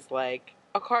things like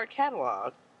a card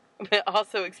catalog. That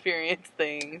also experienced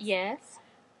things... yes.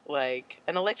 Like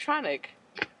an electronic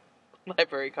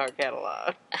library card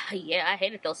catalog. Yeah, I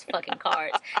hated those fucking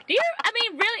cards.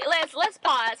 Really, let's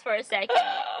pause for a second.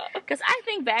 Because I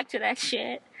think back to that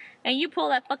shit, and you pull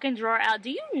that fucking drawer out.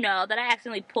 Do you know that I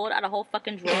accidentally pulled out a whole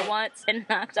fucking drawer once and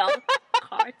knocked all the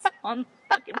cards on the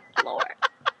fucking floor?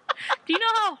 Do you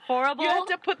know how horrible? You had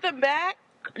to put them back?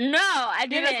 No, I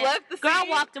didn't. You just left the Girl scene?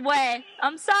 walked away.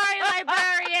 I'm sorry,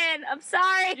 librarian. I'm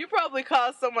sorry. You probably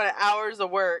cost someone hours of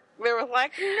work. They were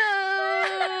like,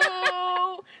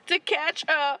 no, to catch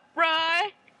a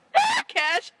fry, to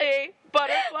catch a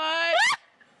butterfly.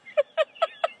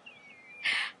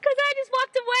 Because I just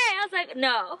walked away. I was like,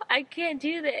 no, I can't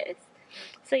do this.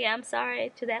 So yeah, I'm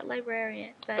sorry to that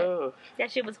librarian. But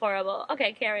that shit was horrible.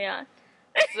 Okay, carry on.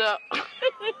 So,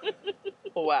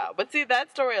 wow. But see, that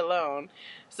story alone.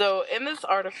 So, in this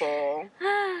article,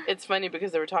 it's funny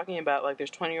because they were talking about, like,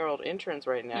 there's 20-year-old interns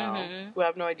right now who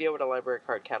have no idea what a library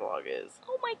card catalog is.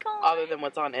 Oh, my God. Other than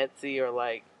what's on Etsy or,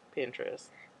 like, Pinterest.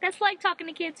 That's like talking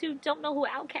to kids who don't know who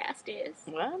Outkast is.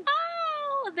 What?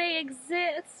 Oh, they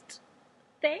exist.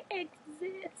 They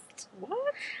exist.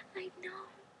 What? I know.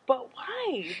 But why?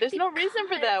 Why? There's no reason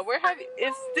for that.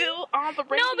 It's still on the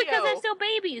radio. No, because they're still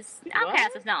babies. What?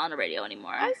 Outkast is not on the radio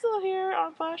anymore. I still hear it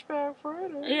on Flashback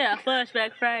Friday. Yeah,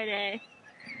 Flashback Friday.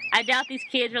 I doubt these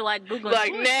kids are like Googling. Like,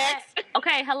 "Who is next. that?"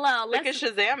 Okay, hello. Look at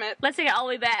Shazam it. Let's take it all the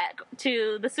way back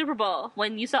to the Super Bowl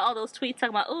when you saw all those tweets talking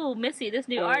about, "Ooh, Missy, this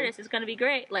new artist is gonna be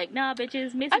great." Like, nah,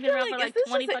 bitches, Missy's I been feel around like, for like is this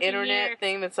 20 just an fucking internet years.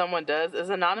 thing that someone does? Is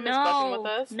Anonymous fucking with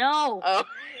us? No, Oh.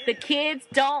 the kids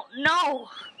don't know.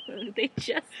 They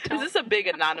just don't. Is this a big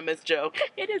Anonymous joke?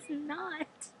 It is not.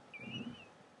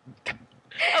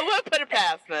 I would put it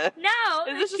past that. No,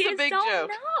 Is the this just a kids big don't joke?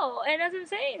 know, and that's what I'm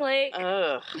saying. Like,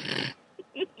 Ugh.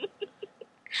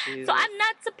 Jesus. so I'm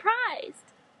not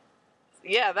surprised.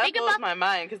 Yeah, that Think blows about- my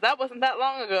mind because that wasn't that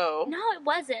long ago. No, it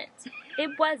wasn't.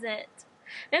 It wasn't.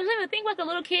 There's even think about the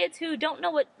little kids who don't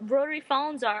know what rotary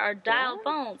phones are or dial What?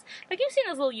 phones. Like, you've seen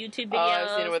those little YouTube videos.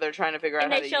 Oh, I've seen where they're trying to figure out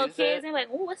and how they to show use kids it. and they're like,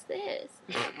 "Oh, what's this?"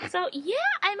 So yeah,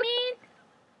 I mean,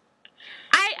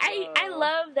 I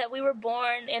love that we were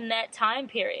born in that time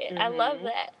period. I love Mhm.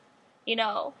 that. You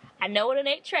know, I know what an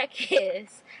 8-track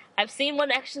is. I've seen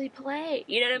one actually play.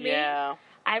 You know what I mean? Yeah.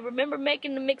 I remember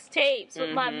making the mixtapes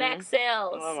with my Mhm.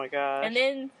 Maxells. Oh my gosh. And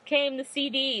then came the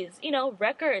CDs, you know,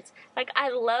 records. Like, I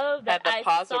love that. Had the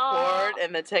pause saw... record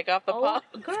and then take off the pause.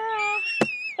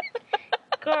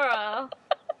 Girl.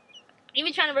 You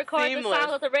be trying to record Seamless the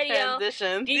songs with the radio.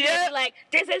 transitions. DJ Yeah. be like,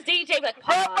 "This is DJ." Be like,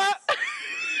 pause.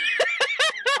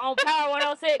 On Power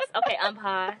 106. Okay,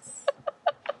 unpause.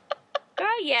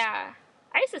 Girl, yeah.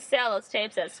 I used to sell those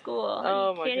tapes at school. Are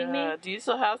Oh you my kidding god. me? Do you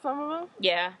still have some of them?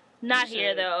 Yeah. Not You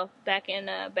here should. though. Back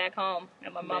home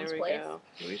at my mom's there we place. go.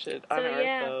 We should So, unearth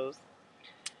yeah. those.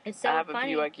 It's so I have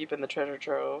funny. a few I keep in the treasure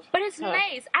trove. But it's Huh.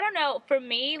 nice. I don't know. For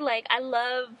me, like, I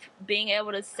love being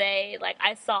able to say, like,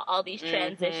 I saw all these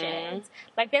transitions.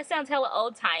 Like, that sounds hella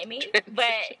old timey, but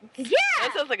yeah,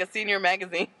 That sounds like a senior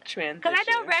magazine transition. because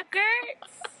I know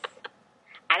records,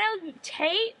 I know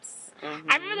tapes.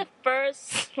 Mhm. I remember the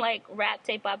first like rap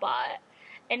tape I bought,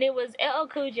 and it was LL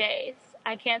Cool J's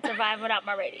 "I Can't Survive Without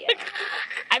My Radio."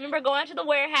 I remember going to the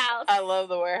warehouse. I love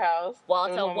the warehouse. Wall It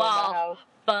was to one with my wall. house.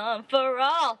 Fun for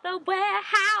all, the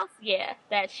warehouse. Yeah,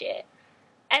 that shit.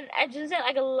 And I just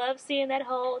like, I love seeing that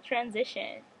whole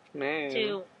transition Man.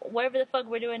 to whatever the fuck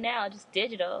we're doing now, just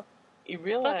digital. You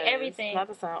realize, everything. not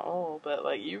to sound old, but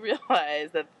like you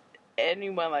realize that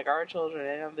anyone, like our children,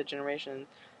 any of the generations,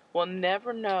 will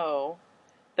never know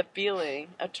the feeling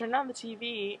of turning on the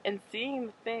TV and seeing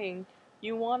the thing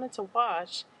you wanted to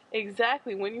watch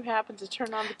exactly when you happened to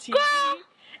turn on the TV. Girl!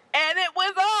 And it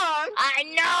was on. I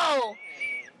know.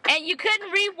 And you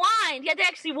couldn't rewind. You had to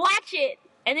actually watch it.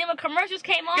 And then when commercials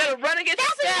came on, You gotta run and get that's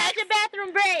your when you got snacks. your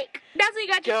bathroom break. That's when you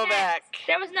got your Go snacks. back.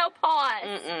 There was no pause.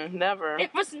 Mm-mm, never. There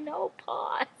was no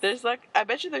pause. There's like, I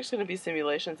bet you there's gonna be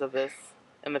simulations of this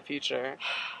in the future.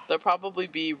 There'll probably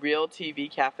be real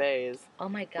TV cafes Oh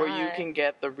my god. where you can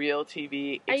get the real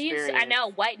TV experience. I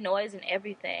know, white noise and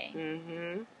everything.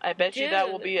 Mm-hmm. I bet you that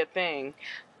will Dude. be a thing.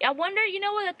 I wonder, you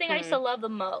know what the thing I used to love the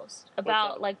most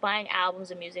about that? like buying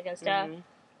albums and music and stuff Mhm.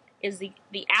 is the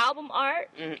album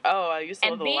art Oh, I used to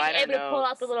and love the being liner able to pull out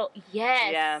notes. the little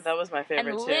Yeah, that was my and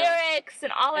favorite the too. lyrics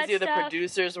and all And that see who the stuff.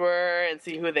 producers were and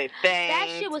see who they thanked. That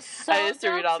shit was so I used to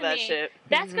read dope all to that me. shit.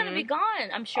 That's gonna Mhm. be gone,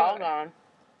 I'm sure. All gone.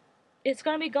 It's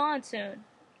gonna be gone soon.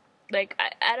 Like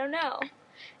I don't know.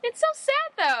 It's so sad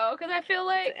though, because I feel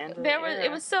like the end of there the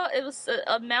was era. it was an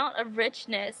amount of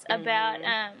richness about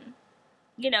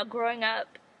you know, growing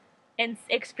up and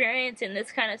experiencing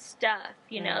this kind of stuff.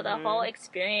 You know, the whole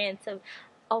experience of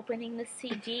opening the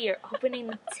CD or opening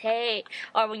the tape,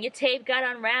 or when your tape got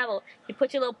unraveled, you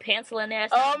put your little pencil in there.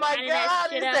 Oh my lining that god,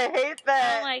 I shit used up. to hate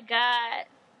that. Oh my god.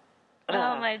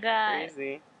 Ah, Oh my god.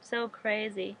 Crazy. So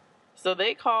crazy. So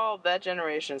they call that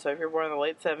generation, so if you're born in the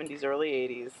late 70s, early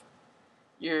 80s,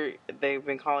 they've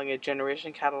been calling it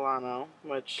Generation Catalano,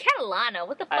 which Catalano?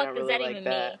 What the I fuck don't does really that like even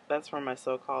that. mean? That's from my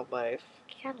so-called life.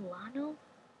 Catalano?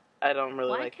 I don't really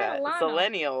Why like Catalano? that.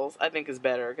 Millennials, I think, is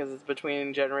better because it's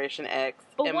between Generation X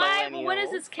But and why? Millennials. But what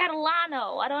is this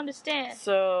Catalano? I don't understand.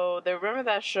 So, they remember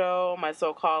that show, My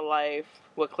So-Called Life,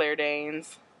 with Claire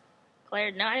Danes?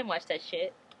 Claire, no, I didn't watch that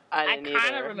shit. I didn't kinda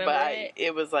either, remember but it.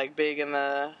 it was like big in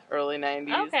the early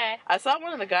 90s. Okay. I saw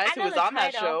one of the guys I who know was the on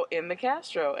that title. show in the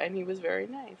Castro, and he was very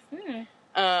nice.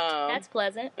 That's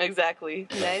pleasant. Exactly.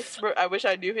 Nice. I wish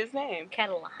I knew his name.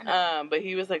 Catalano. But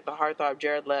he was like the heartthrob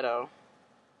Jared Leto.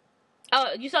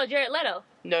 Oh, you saw Jared Leto?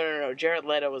 No. Jared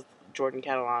Leto was Jordan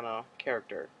Catalano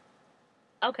character.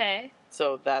 Okay.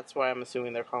 So that's why I'm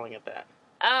assuming they're calling it that.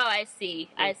 Oh, I see.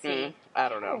 I see. Mhm. I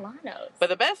don't know. Catalanos. But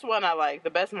the best one I like,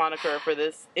 the best moniker for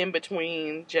this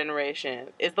in-between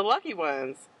generation is the Lucky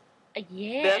Ones.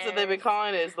 Yeah. That's what they've been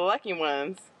calling it, is the lucky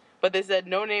ones. But they said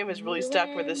no name has really You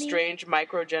stuck for and this me strange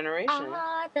micro-generation.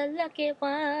 are the lucky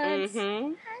ones.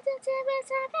 Mm-hmm.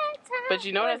 But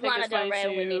you know what I Where's think Lana is Del funny Rey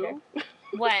when we need her?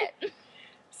 too? What?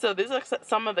 So these are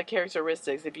some of the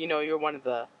characteristics if you know you're one of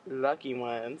the lucky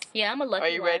ones. Yeah, I'm a lucky Are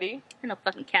you one. ready? I'm no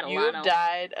fucking You Catalano. have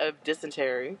died of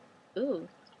dysentery. Ooh.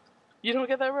 You don't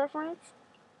get that reference?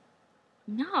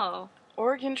 No.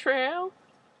 Oregon Trail?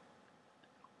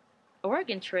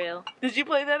 Oregon Trail. Did you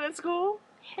play that in school?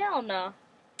 Hell no.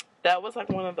 That was like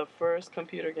one of the first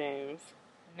computer games.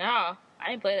 No. I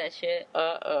didn't play that shit.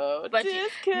 Uh-oh. But but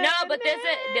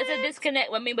there's a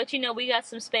disconnect with me. But you know, we got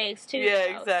some space too.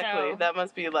 Yeah, now, exactly. so. That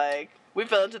must be like, we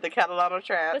fell into the Catalano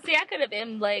trap. But see, I could have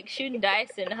been like shooting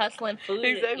dice and hustling food.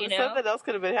 Exactly. You know, Something else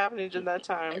could have been happening during that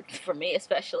time. for me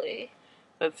especially.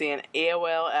 Let's see, an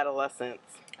AOL adolescence.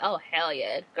 Oh hell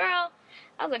yeah, girl!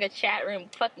 I was like a chat room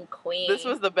fucking queen. This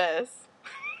was the best.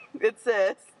 It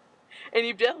says, and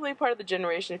you're definitely part of the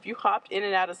generation if you hopped in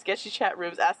and out of sketchy chat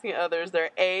rooms asking others their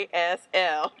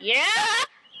ASL. Yeah.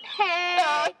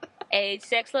 Hey. Age,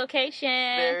 sex, location.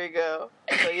 There you go.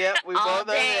 So yep, we All both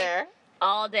are day. there.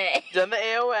 All day. Done the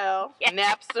AOL, Yeah.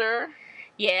 Napster.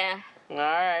 Yeah. All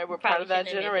right, we're part of that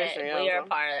Probably shouldn't admit generation. that. We are Yelza.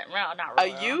 part of that. No, not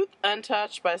A really. youth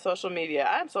untouched by social media.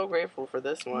 I'm so grateful for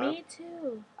this one. Me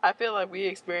too. I feel like we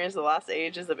experienced the last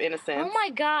ages of innocence. Oh my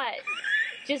god.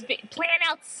 Just playing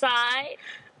outside.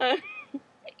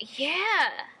 Yeah.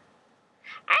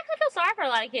 I actually feel sorry for a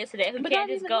lot of kids today who But can't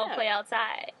not just even go that. play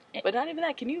outside. But not even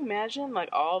that. Can you imagine, like,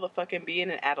 all the fucking being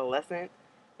an adolescent,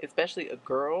 especially a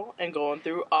girl, and going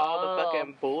through all the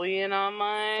fucking bullying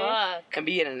online Fuck. and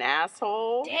being an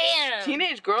asshole? Damn.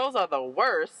 Teenage girls are the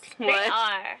worst. They Like,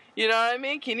 are. you know what I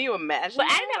mean? Can you imagine? But I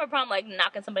that? didn't have a problem like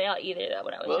knocking somebody out either though,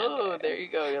 when I was Whoa, younger. there you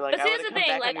go. You're like, But see, I here's would've the come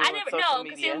thing, back like on you I on never social no,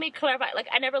 because media. let me clarify, like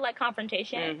I never liked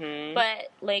confrontation, Mm-hmm.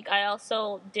 but like I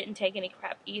also didn't take any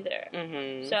crap either.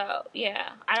 Mm-hmm. So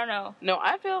yeah, I don't know. No,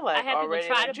 I feel like I had already,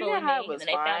 people try like, to junior bully high me, was and then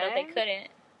they found out they fine. couldn't.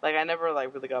 Like, I never,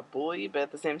 like, really got bullied, but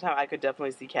at the same time, I could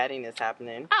definitely see cattiness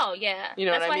happening. Oh yeah, You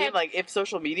know That's what why I mean? have- Like, if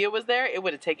social media was there, it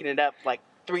would have taken it up, like,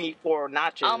 3-4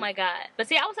 notches. Oh my god! But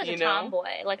see, I was such You a know?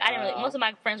 tomboy. Like I didn't. Really, Oh. most of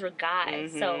my friends were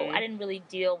guys, so Mhm. I didn't really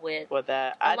deal with. With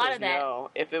that, A I lot just of that. know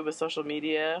if it was social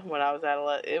media when I was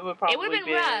adolescent, it would probably It would have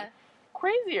be been rough.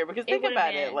 crazier. Because It think would've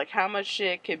about been. it, like how much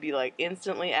shit could be like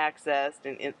instantly accessed,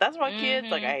 and that's why kids,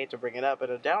 like, Mhm. I hate to bring it up, but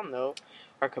a down note,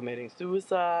 are committing No,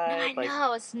 suicide. I like,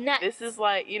 know it's nuts. this is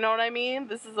like, you know what I mean?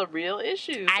 This is a real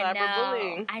issue. I know.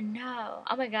 Cyberbullying. I know.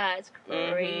 Oh my god, it's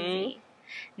Mm-hmm. crazy.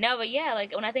 No, but yeah,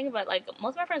 like when I think about like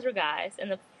most of my friends were guys, and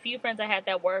the few friends I had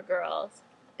that were girls,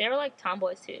 they were like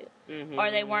tomboys too, Mhm.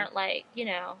 or they weren't like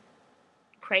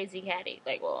crazy catty,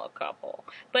 like well a couple,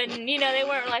 but they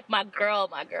weren't like my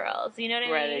girls. You know what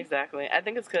I Right, mean? exactly. I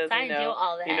think it's because So I didn't do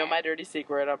all that. you know my dirty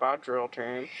secret about drill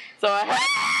term. So I had,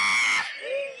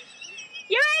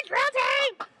 You're a drill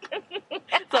team.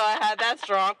 so I had that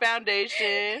strong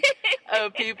foundation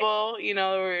of people,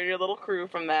 were your little crew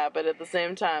from that. But at the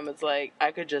same time, it's like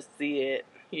I could just see it,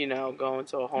 going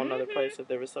to a whole nother Mhm. place if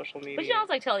there was social media. But I was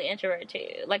like totally introvert too.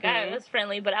 Like I Mhm. was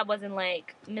friendly, but I wasn't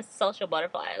like Miss Social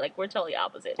Butterfly. Like we're totally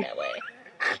opposite that way.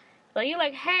 Like you're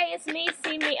like, hey, it's me,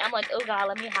 see me. I'm like, oh god,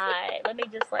 let me hide. Let me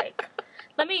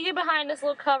get behind this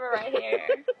little cover right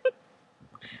here.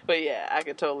 But yeah, I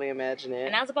could totally imagine it.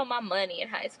 And I was about my money in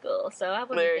high school, so I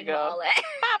wasn't There you thinking about go. all that.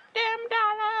 Pop them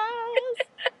dollars.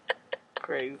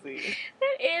 Crazy.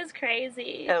 That is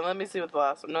crazy. And let me see what the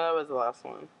last one. No, that was the last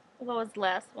one. What was the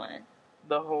last one?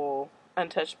 The whole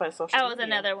untouched by social Oh, media. it was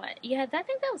another one. Yeah, I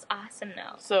think that was awesome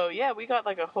though. So yeah, we got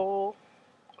like a whole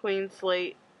clean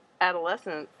slate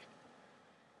adolescence,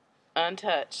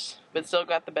 untouched, but still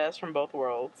got the best from both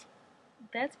worlds.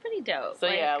 That's pretty dope. So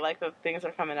yeah, I like that things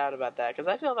are coming out about that because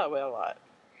I feel that way a lot.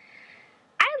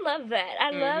 I love that. I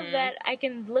love Mhm. that I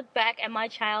can look back at my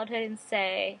childhood and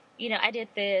say, I did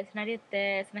this and I did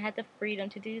this and I had the freedom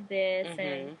to do this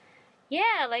and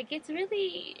yeah, like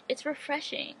it's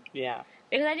refreshing. Yeah.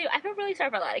 Because I feel really sorry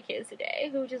for a lot of kids today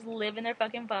who just live in their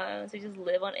fucking phones, who just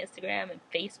live on Instagram and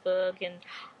Facebook and,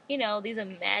 these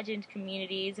imagined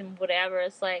communities and whatever.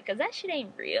 It's like, because that shit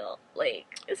ain't real. Like,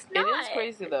 it's not. It is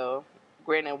crazy though.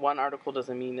 Granted, one article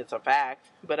doesn't mean it's a fact,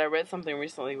 but I read something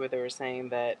recently where they were saying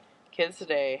that kids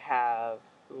today have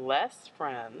less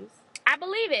friends, I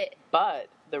believe it. but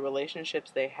the relationships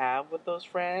they have with those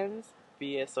friends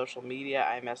via social media,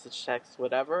 iMessage, text,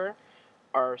 whatever,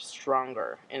 are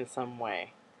stronger in some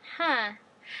way. Huh. I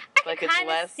Like can it's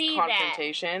kinda less see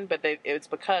confrontation, but it's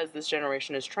because this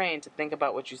generation is trained to think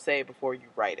about what you say before you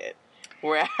write it.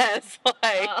 Whereas, like,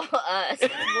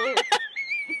 that.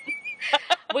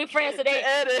 We friends today.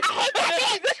 I hate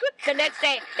that bitch. The next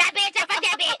day, that bitch, I fuck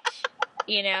that bitch.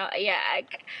 You know, yeah. I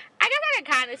guess I can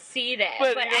kind of see that. But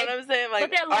you know what I'm saying?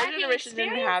 Like, our generation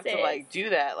didn't have to, like, do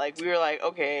that. Like, we were like,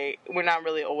 okay, we're not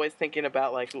really always thinking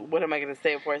about, like, what am I going to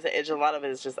say before I say it? A lot of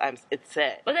it is just, it's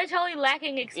set. But they're totally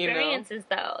lacking experiences,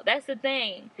 though. That's the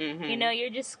thing. Mm-hmm. You know, you're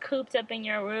just cooped up in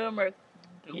your room or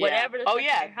whatever the fuck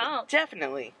your home.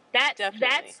 Definitely.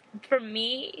 That's for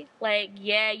me, like,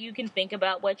 yeah, you can think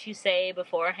about what you say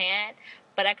beforehand,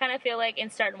 but I kind of feel like in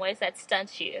certain ways that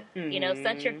stunts you. Mm-hmm. You know,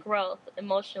 stunts your growth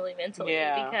emotionally, mentally.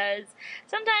 Yeah. Because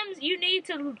sometimes you need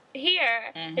to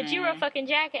hear that you were a fucking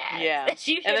jackass. Yeah.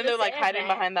 And then they're like hiding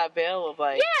behind that veil of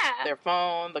like their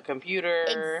phone, the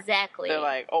computer. Exactly. They're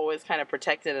like always kind of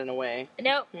protected in a way.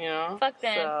 Nope. You know? Fuck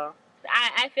them. So.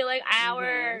 I feel like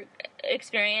our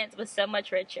experience was so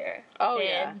much richer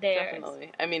than theirs.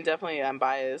 Definitely. I mean, definitely I'm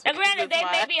biased. Now, granted, they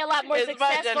may be a lot more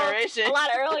successful a lot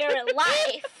earlier in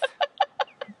life,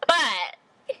 but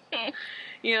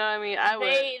you know what I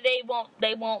mean?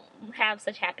 They won't have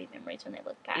such happy memories when they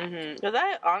look back. Because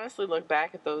I honestly look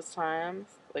back at those times,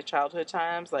 like childhood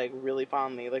times, like really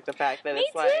fondly. Like the fact that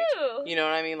it's like, you know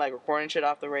what I mean? Like recording shit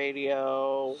off the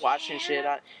radio, watching shit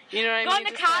on, you know what I mean? Going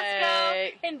to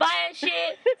Costco and buying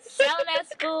shit, selling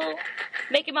at school,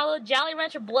 making my little Jolly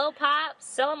Rancher blow pops,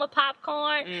 selling my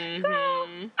popcorn. Girl,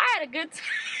 I had a good time.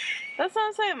 That's what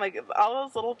I'm saying. Like, all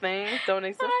those little things don't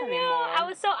exist anymore. I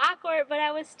was so awkward, but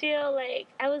I was still, like,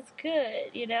 I was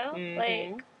good, you know?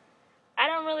 Like, I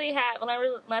don't really have, when I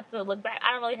really have to look back,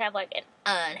 I don't really have, like, an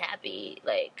unhappy,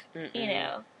 like, you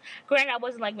know. Granted, I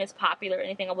wasn't, like, Miss Popular or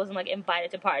anything. I wasn't, like,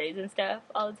 invited to parties and stuff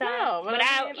all the time. No, but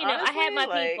I mean, you know, honestly, I had my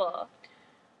like, people.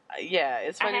 Yeah,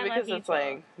 it's funny because it's,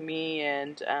 like, me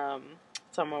and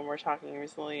someone were talking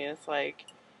recently, and it's, like,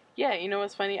 yeah, you know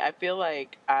what's funny? I feel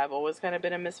like I've always kind of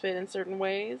been a misfit in certain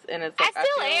ways, and it's like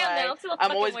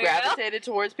I'm always gravitated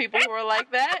towards people who are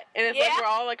like that, and it's like we're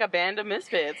all like a band of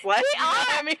misfits. Like, we are. You know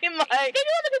what I mean? Like, think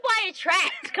of the people I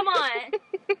attract. Come on,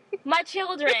 my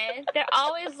children. They're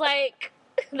always like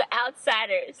the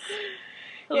outsiders.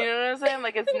 You know what I'm saying?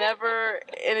 Like, it's never,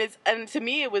 and to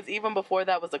me, it was even before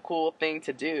that was a cool thing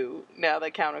to do. Now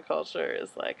that counterculture is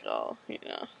like, oh, you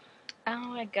know. Oh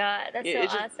my god, that's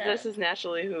so awesome. This is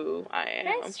naturally who I am.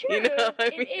 That's true. You know what I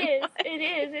mean? It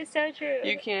is. It's so true.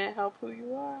 You can't help who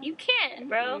you are. You can't,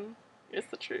 bro. It's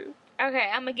the truth. Okay,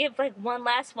 I'm gonna give like one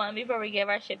last one before we give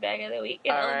our shit bag of the week.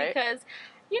 Only because,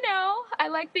 you know, I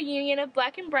like the union of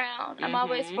black and brown. I'm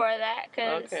always for that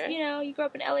because, you know, you grew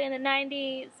up in LA in the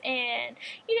 90s and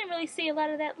you didn't really see a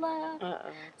lot of that love.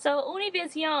 So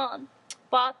Univision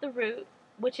bought The Root,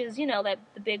 which is, you know, that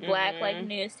the big black like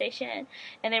news station,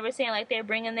 and they were saying like they're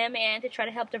bringing them in to try to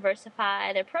help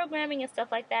diversify their programming and stuff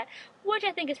like that, which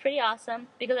I think is pretty awesome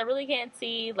because I really can't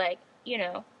see like, you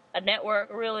know, a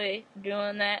network really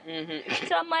doing that.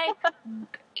 So I'm like,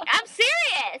 I'm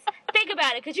serious. Think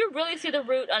about it. Could you really see The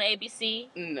Root on ABC?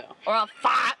 No. Or on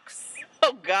Fox?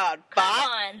 Oh God, Fox.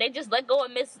 Come on, they just let go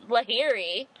of Miss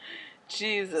Lahiri.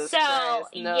 Jesus Christ.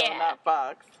 No, not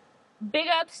Fox. Big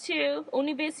ups to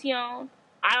Univision.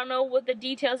 I don't know what the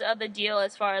details of the deal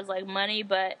as far as, like, money,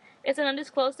 but it's an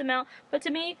undisclosed amount. But to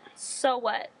me, so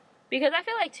what? Because I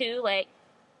feel like, too, like,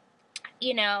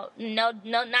 you know, no,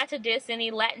 not to diss any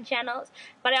Latin channels,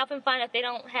 but I often find that they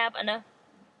don't have enough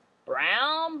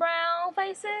brown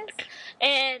faces.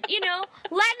 And, you know,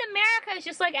 Latin America is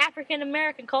just like African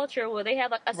American culture where they have,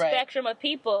 like, a spectrum of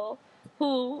people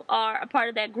who are a part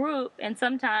of that group, and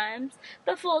sometimes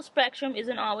the full spectrum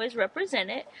isn't always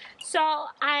represented. So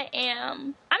I'm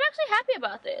actually happy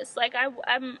about this. Like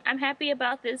I'm happy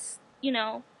about this, you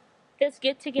know, this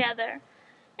get together.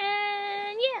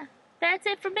 And yeah, that's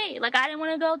it for me. Like, I didn't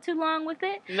want to go too long with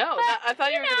it. No, I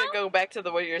thought you were going to go back to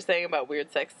what you were saying about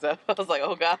weird sex stuff. I was like,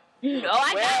 oh, God. No,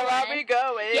 where are we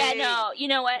going? Yeah, no. You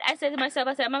know what? I said to myself,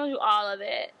 I'm going to do all of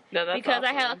it. No, that's because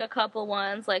awesome. I had, like, a couple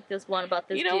ones, like this one about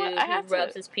this dude who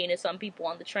rubs his penis on people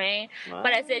on the train. What?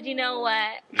 But I said, you know what?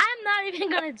 I'm not even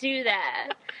going to do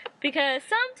that. Because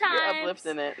sometimes you're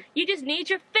uplifting it. You just need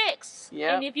your fix.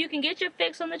 Yep. And if you can get your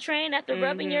fix on the train after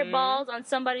rubbing your balls on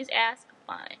somebody's ass,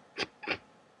 fine.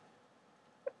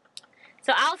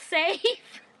 So I'll save.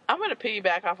 I'm going to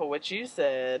piggyback off of what you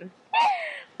said.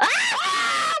 Why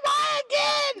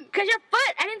again? Because your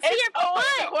foot. I didn't see your foot.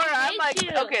 I'm like,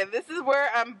 you. Okay, this is where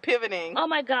I'm pivoting. Oh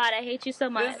my God, I hate you so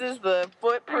much. This is the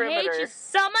foot perimeter. I hate you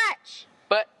so much.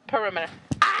 Foot perimeter.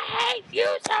 I hate you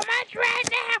so much right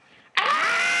now.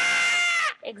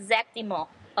 Exactimo.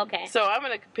 Okay. So I'm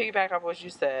going to piggyback off what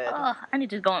you said. Oh, I need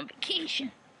to go on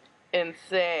vacation. And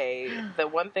say the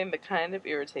one thing that kind of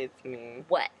irritates me.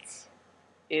 What?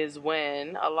 is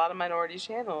when a lot of minority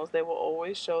channels, they will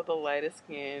always show the lightest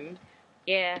skinned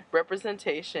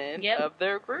representation of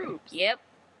their groups. Yep.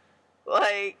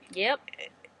 Like,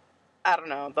 I don't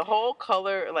know. The whole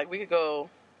color, like, we could go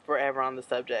forever on the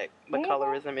subject, the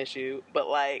colorism issue, but,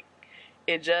 like,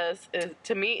 it just is,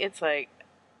 to me, it's like,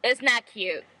 it's not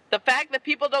cute. The fact that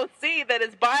people don't see that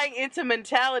it's buying into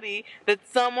mentality that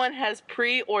someone has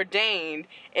preordained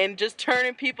and just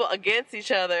turning people against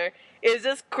each other is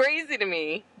just crazy to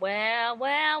me. Well,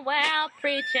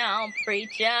 preach on,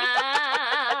 preacher.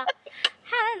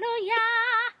 Hallelujah.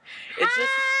 It's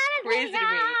just crazy to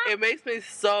me. It makes me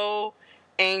so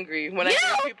angry when I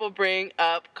hear people bring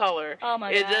up color. Oh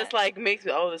my God. It God. just like makes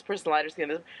me, this person lighter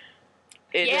skin.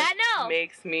 It just I know.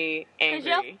 Makes me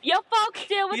angry. Your folks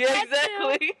deal with that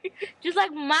exactly. too. Just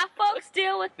like my folks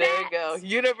deal with there that. There you go.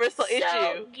 Universal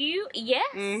issue. Yes.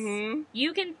 Mm-hmm.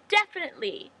 You can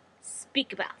definitely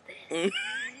speak about this. I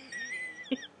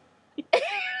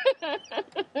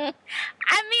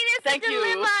mean, it's Thank you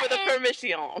for the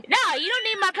permission. No, you don't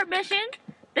need my permission.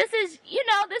 This is your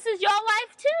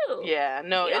life too. Yeah,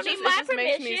 no, it just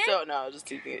makes me so,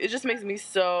 it just makes me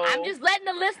so... I'm just letting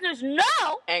the listeners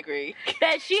know... angry.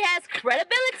 ...that she has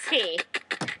credibility.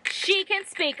 She can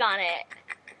speak on it.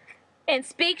 And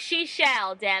speak she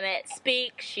shall, damn it.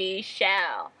 Speak she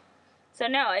shall. So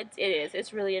no, it is.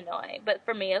 It's really annoying. But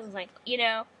for me, I was like,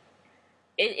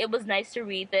 it was nice to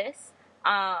read this.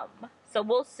 So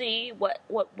we'll see what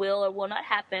will or will not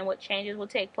happen, what changes will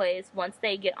take place once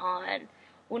they get on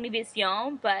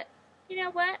Univision, but you know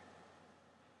what?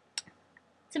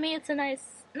 To me, it's a nice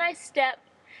step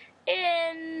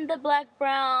in the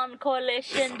Black-Brown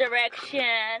coalition direction.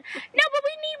 No, but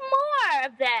we need more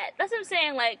of that. That's what I'm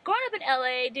saying. Like, growing up in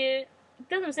LA, dude,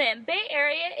 that's what I'm saying. Bay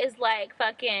Area is like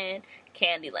fucking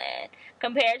Candyland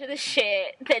compared to the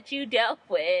shit that you dealt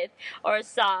with or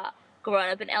saw growing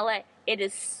up in LA. It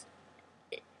is...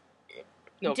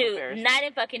 No dude, comparison. night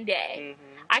and fucking day.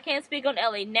 Mm-hmm. I can't speak on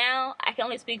LA now. I can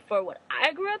only speak for when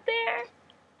I grew up there.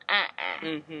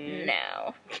 Mm-hmm.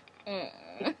 No.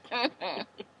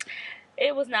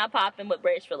 It was not popping with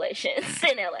race relations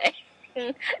in LA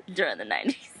during the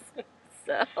 90s.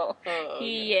 So,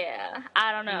 yeah.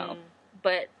 I don't know.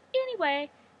 But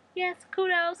anyway, yes,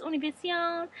 kudos,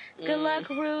 Univision. Good luck,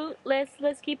 Root.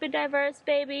 Let's keep it diverse,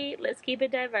 baby. Let's keep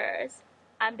it diverse.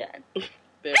 I'm done. There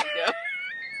we go.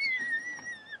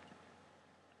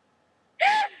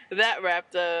 That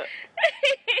wrapped up.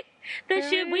 The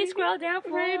shit we scroll down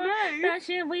for. Nice. The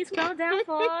shit we scroll down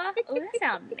for. Oh, that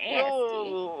sounds nasty.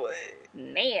 Oh.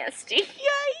 Nasty.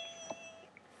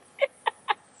 Yay!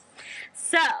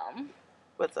 So.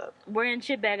 What's up? We're in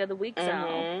shitbag of the week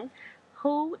zone.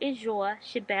 Who is your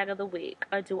shitbag of the week?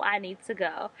 Or do I need to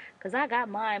go? Because I got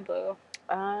mine, boo.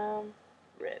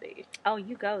 Ready. Oh,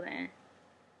 you go then.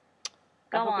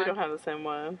 Go on. We don't have the same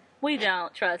one. We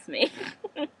don't, trust me.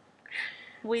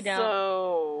 We don't.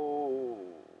 So,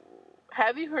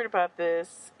 have you heard about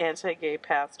this anti-gay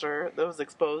pastor that was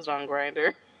exposed on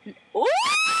Grindr? Ooh!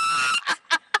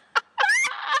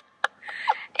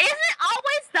 Isn't it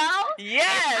always though?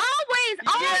 Yes!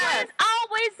 It's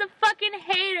always the fucking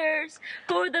haters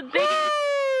who are the biggest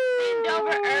bend over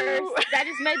earth. I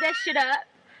just made that shit up.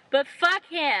 But fuck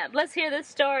him. Let's hear this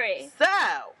story. So,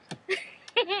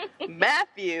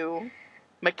 Matthew,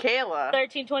 Michaela.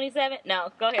 1327?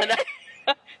 No, go ahead.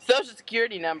 Social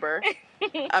security number.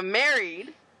 A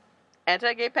married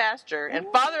anti-gay pastor and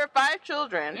father of 5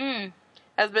 children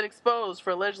has been exposed for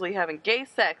allegedly having gay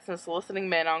sex and soliciting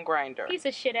men on Grindr. He's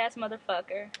a shit-ass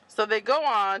motherfucker. So they go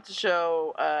on to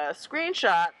show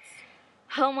screenshots.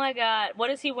 Oh my god, what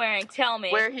is he wearing? Tell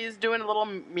me. Where he's doing a little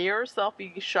mirror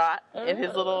selfie shot in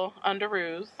his little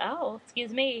underoos. Oh,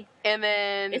 excuse me. And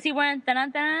then... Is he wearing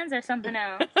than-tans or something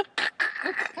else?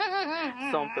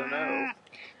 Something else.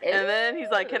 And then he's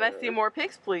like, can I see more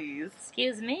pics, please?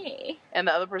 Excuse me. And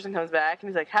the other person comes back, and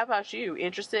he's like, how about you?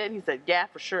 Interested? And he said, yeah,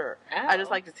 for sure. Oh. I just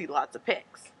like to see lots of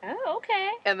pics. Oh, okay.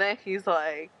 And then he's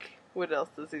like, what else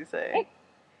does he say?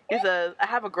 He says, I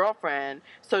have a girlfriend,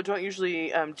 so don't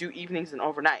usually do evenings and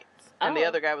overnights. And the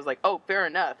other guy was like, oh, fair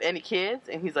enough. Any kids?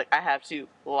 And he's like, I have 2.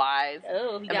 Lies.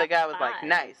 Oh, and the guy was like,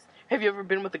 nice. Have you ever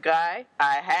been with a guy?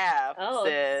 I have,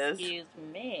 says. Excuse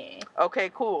me.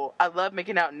 Okay, cool. I love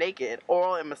making out naked,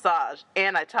 oral and massage,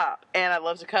 and I top, and I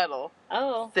love to cuddle.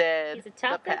 Oh, said he's a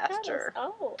top the pastor.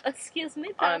 Oh, excuse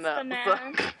me, pastor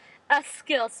man.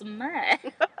 Excuse me.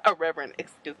 A reverend,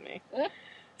 excuse me.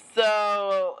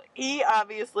 So, he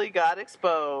obviously got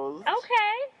exposed.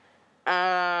 Okay.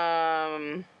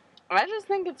 I just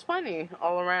think it's funny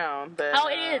all around. That, Oh,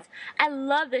 it is. I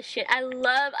love this shit. I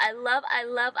love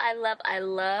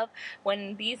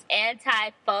when these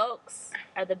anti-folks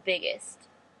are the biggest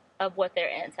of what they're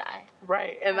anti.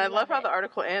 Right. And I love how it. the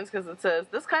article ends because it says,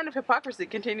 this kind of hypocrisy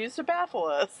continues to baffle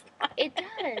us. It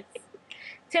does.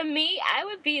 To me, I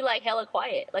would be like hella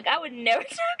quiet. Like, I would never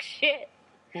talk shit.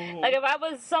 Mm-hmm. Like, if I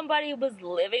was somebody who was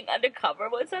living undercover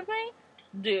with something,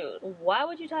 dude, why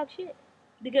would you talk shit?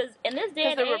 Because in this day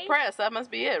and age... Because they're repressed. That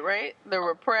must be it, right? They're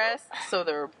repressed, so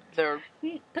they're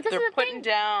putting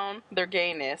down their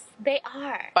gayness. They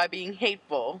are. By being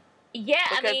hateful. Yeah,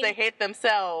 because they hate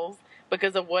themselves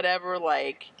because of whatever,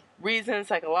 like, reason,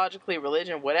 psychologically,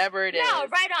 religion, whatever it is. No,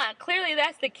 right on. Clearly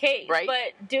that's the case. Right?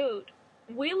 But, dude,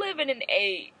 we live in an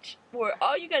age where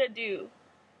all you gotta do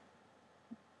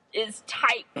is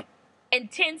type,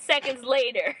 and 10 seconds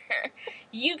later,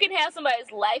 you can have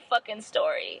somebody's life fucking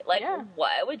story. Like,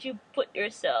 why would you put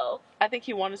yourself... I think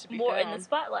he wanted to be more found in the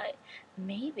spotlight.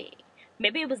 Maybe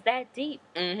it was that deep.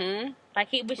 Mm-hmm. Like,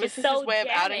 he was just so so his way of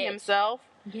outing himself.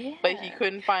 Yeah. But he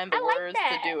couldn't find the words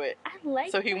to do it. I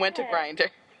like So he went to Grindr.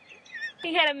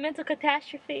 He had a mental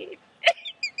catastrophe.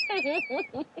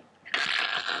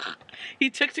 He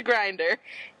took to Grindr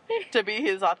to be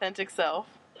his authentic self.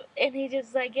 And he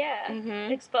just, like,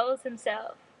 exposed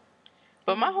himself.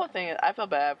 But my whole thing is, I feel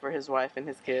bad for his wife and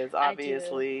his kids.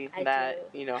 Obviously, I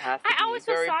that, do. You know, has to I be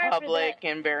very public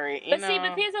and very, you know. But see,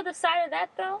 but here's the other side of that,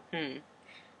 though.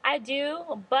 I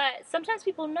do, but sometimes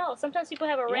people know. Sometimes people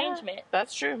have arrangement. Yeah,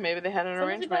 that's true. Maybe they had an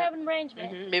arrangement. People have an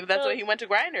arrangement. Mm-hmm. Maybe that's why he went to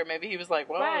Grindr. Maybe he was like,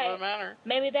 well, it doesn't matter.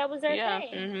 Maybe that was their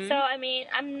thing. Mm-hmm. So, I mean,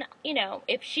 I'm not, you know,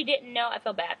 if she didn't know, I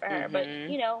feel bad for her. But,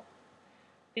 you know,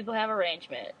 people have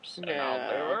arrangements. Yeah.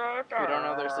 We don't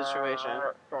know their situation.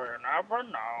 You never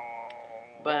know.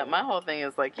 But my whole thing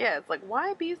is like, it's like,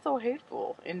 why be so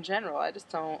hateful in general? I just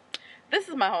don't. This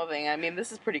is my whole thing. I mean,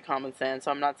 this is pretty common sense,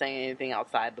 so I'm not saying anything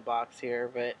outside the box here,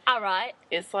 but... Alright.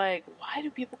 It's like, why do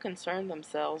people concern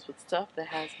themselves with stuff that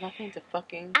has nothing to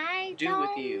fucking do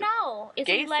with you? I don't know.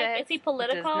 Is he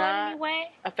political in any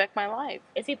way? Affect my life.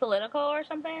 Is he political or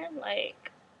something? Like,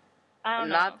 I don't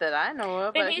know. Not that I know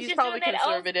of, but he's probably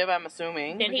conservative, I'm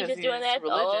assuming. Then he's just doing that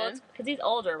religion. Because he's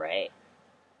older, right?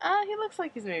 He looks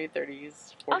like he's maybe 30s,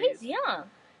 40s. Oh, he's young.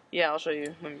 Yeah, I'll show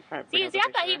you. Let me I thought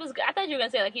I thought you were gonna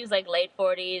say like he was like late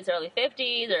 40s, early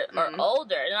 50s, or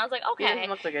older, and I was like, okay, he doesn't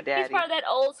look like a daddy. He's part of that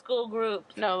old school group.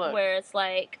 No, look, where it's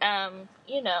like,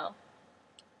 you know,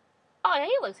 oh yeah,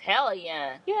 he looks hella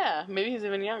young. Yeah, maybe he's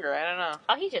even younger. I don't know.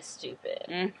 Oh, he's just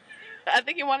stupid. I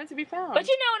think he wanted to be found. But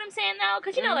you know what I'm saying, though?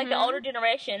 Because, you know, like, the older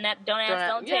generation, that don't ask,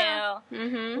 don't tell.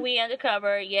 We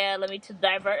undercover. Yeah, let me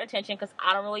divert attention because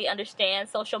I don't really understand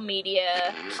social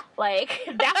media. Like,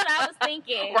 that's what I was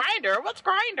thinking. Grindr? What's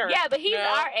Grindr? Yeah, but he's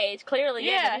our age, clearly.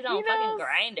 Yeah, he's on fucking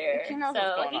Grindr. He knows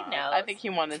so he knows. I think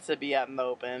he wanted to be out in the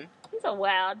open. He's a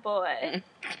wild boy.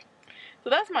 So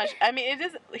that's my... I mean, it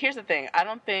is... Here's the thing. I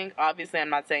don't think... Obviously,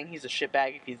 I'm not saying he's a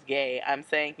shitbag if he's gay. I'm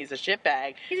saying he's a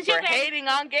shitbag for hating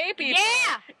on gay people.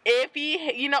 Yeah! If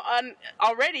he... You know,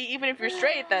 already, even if you're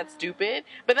straight, that's stupid.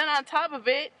 But then on top of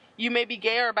it, you may be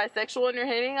gay or bisexual and you're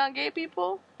hating on gay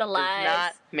people. The lies does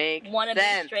not make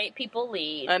wannabe straight people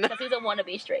lead. Because he's a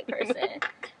wannabe straight person.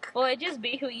 Boy, just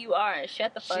be who you are and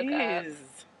shut the fuck up.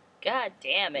 God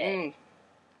damn it.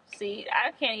 See,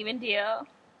 I can't even deal.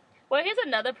 Well, here's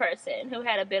another person who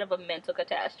had a bit of a mental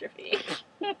catastrophe.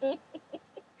 Okay.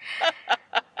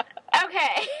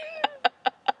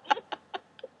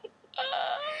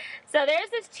 So there's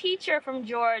this teacher from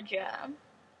Georgia.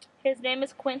 His name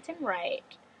is Quentin Wright.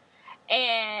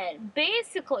 And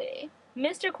basically,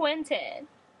 Mr. Quentin,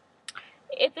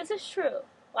 if this is true,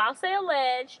 well, I'll say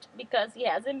alleged because he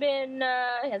hasn't gone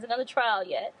to trial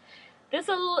yet.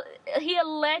 He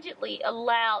allegedly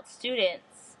allowed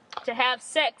students to have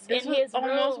sex in his room.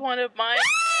 Almost one of my...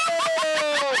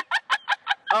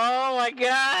 Oh my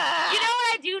god! You know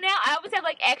what I do now? I always have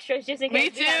like extras just in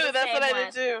case. Me too. That's what I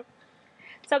did too.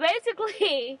 So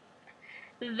basically,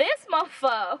 this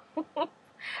mofo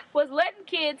was letting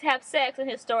kids have sex in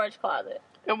his storage closet.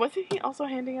 And wasn't he also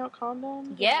handing out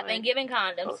condoms? Yep, and giving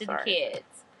condoms to the kids.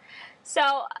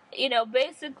 So, you know,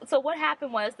 so what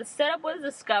happened was the setup was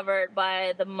discovered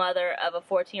by the mother of a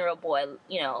 14-year-old boy,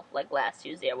 you know, like last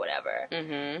Tuesday or whatever.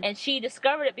 Mm-hmm. And she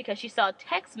discovered it because she saw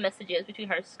text messages between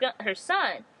her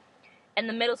son and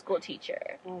the middle school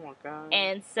teacher. Oh, my God.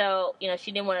 And so, you know,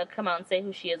 she didn't want to come out and say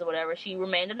who she is or whatever. She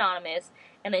remained anonymous.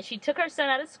 And then she took her son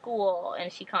out of school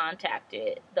and she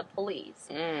contacted the police.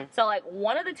 So, like,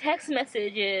 one of the text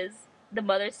messages, the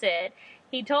mother said,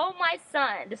 he told my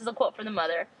son, this is a quote from the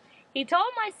mother, he told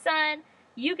my son,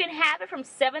 you can have it from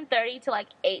 7:30 to like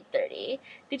 8:30.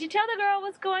 Did you tell the girl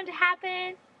what's going to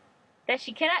happen? That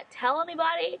she cannot tell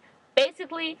anybody?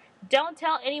 Basically, don't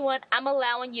tell anyone I'm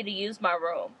allowing you to use my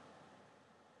room.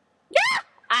 Yeah,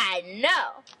 I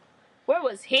know. Where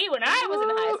was he when I was in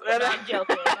high school? No, I'm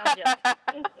joking.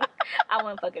 I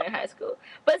wasn't fucking in high school.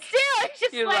 But still, it's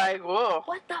just You're like, whoa.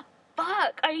 what the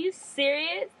fuck? Are you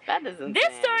serious? That is insane.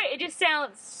 This story, it just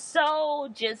sounds so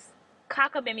just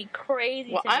cockamamie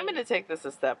crazy Well, to me. I'm going to take this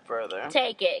a step further.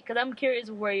 Take it, because I'm curious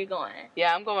where you're going.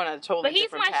 Yeah, I'm going on a totally But he's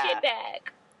different my path.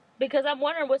 shitbag. Because I'm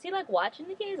wondering, was he like watching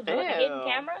the kids? Was it like a hidden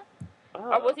camera?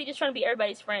 Oh. Or was he just trying to be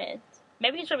everybody's friend?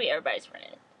 Maybe he's trying to be everybody's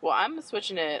friend. Well, I'm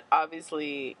switching it.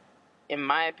 Obviously, in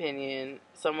my opinion,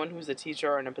 someone who's a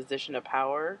teacher or in a position of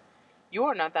power, you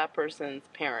are not that person's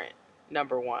parent,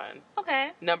 number one. Okay.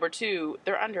 Number two,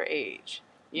 they're underage.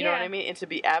 You know what I mean? And to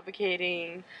be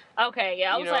advocating. Okay,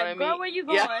 yeah. I was like, girl, where you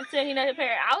going? Yeah. Saying you're not a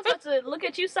parent. I was about to look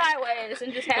at you sideways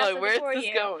and just have something where's for this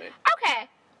you. going? Okay.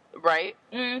 Right?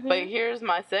 Mm-hmm. But here's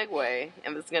my segue,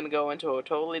 and this is going to go into a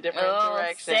totally different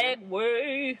direction.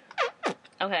 Segue.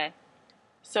 Okay.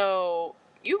 So,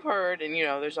 you've heard, and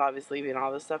there's obviously been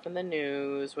all this stuff in the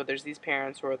news where there's these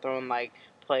parents who are throwing, like,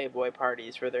 Playboy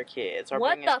parties for their kids. Or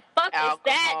What bringing the fuck is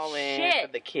alcohol that in shit?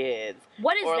 for the kids.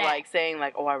 What is or, that? like, saying,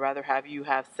 like, oh, I'd rather have you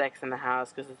have sex in the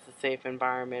house because it's a safe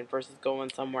environment versus going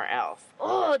somewhere else.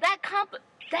 Oh, that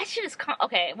shit is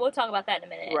okay, we'll talk about that in a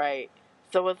minute. Right.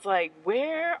 So it's like,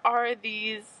 where are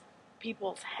these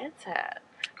people's heads at?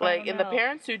 Like, and the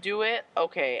parents who do it,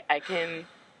 okay, I can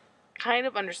kind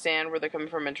of understand where they're coming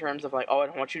from in terms of like, oh, I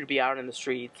don't want you to be out in the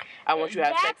streets. I want you to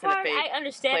have sex in the face. I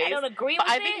understand. Place. I don't agree with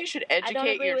but it. I think you should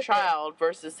educate your child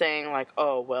versus saying like,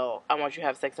 oh, well, I want you to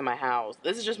have sex in my house.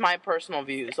 This is just my personal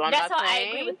view. So I'm not saying. I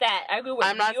agree with that. I agree with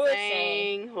I'm not you're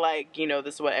saying like,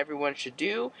 this is what everyone should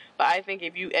do. But I think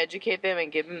if you educate them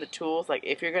and give them the tools, like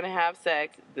if you're gonna have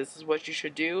sex, this is what you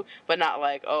should do. But not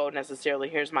like, oh, necessarily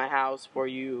here's my house for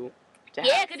you.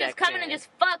 Yeah, could just come in and just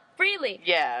fuck freely.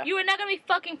 Yeah. You are not going to be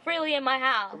fucking freely in my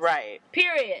house. Right.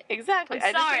 Period. Exactly.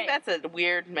 I'm just sorry. think that's a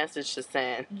weird message to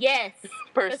send. Yes.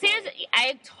 Personally.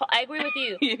 I agree with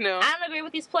you. I don't agree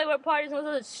with these Playboy parties and all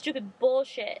this other stupid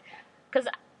bullshit. Because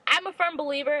I'm a firm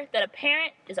believer that a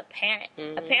parent is a parent.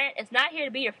 Mm-hmm. A parent is not here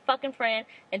to be your fucking friend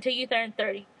until you turn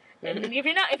 30. Mm-hmm. And if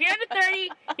you're under 30,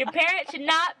 your parent should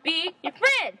not be your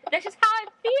friend. That's just how I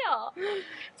feel.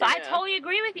 So I totally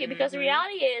agree with you because the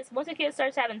reality is, once a kid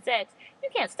starts having sex, you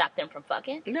can't stop them from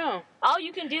fucking. No. All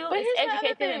you can do is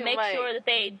educate them and make sure that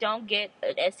they don't get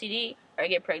an STD or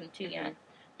get pregnant too young.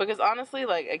 Because honestly,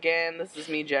 like, again, this is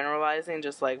me generalizing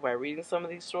just, like, by reading some of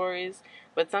these stories.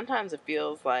 But sometimes it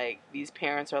feels like these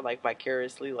parents are, like,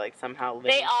 vicariously, like, somehow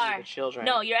living through the children.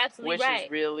 No, you're absolutely right. Which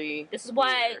is really This is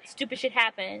why stupid shit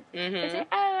happens. Mm-hmm. They say,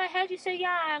 oh, I had you so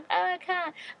young. Oh, I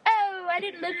can't. Oh, I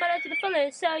didn't live my life to the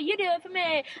fullest, so you do it for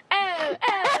me. Oh.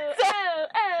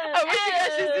 I wish you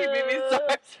guys should see Mimi's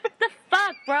stars. The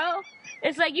fuck, bro?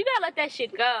 It's like, you gotta let that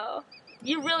shit go.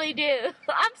 You really do.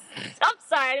 I'm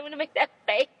sorry, I didn't want to make that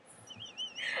face.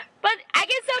 But I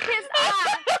get so pissed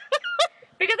off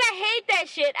because I hate that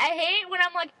shit. I hate when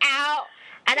I'm like out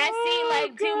and I see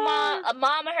like a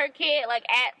mom and her kid like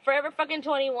at Forever fucking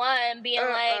 21 being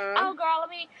like, oh girl,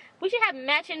 we should have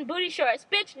matching booty shorts.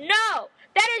 Bitch, no,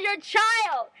 that is your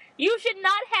child. You should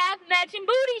not have matching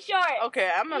booty shorts.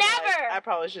 Okay, never. I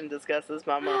probably shouldn't discuss this,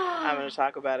 Mama. I'm gonna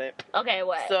talk about it. Okay,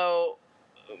 what? So,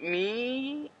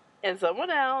 me and someone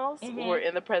else were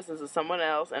in the presence of someone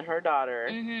else and her daughter,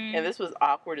 and this was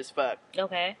awkward as fuck.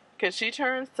 Okay. Because she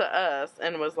turns to us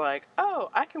and was like, oh,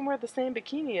 I can wear the same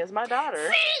bikini as my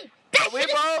daughter. See? And we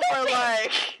both were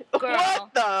like, girl,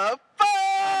 what the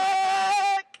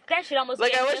fuck? That shit almost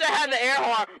like, I wish I had the air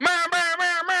horn.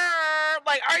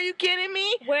 Like, are you kidding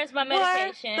me? Where's my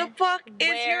medication? What the fuck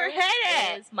is your head at?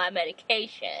 Where is my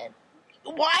medication?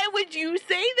 Why would you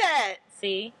say that?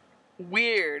 See?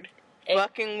 Weird.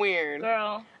 Fucking weird.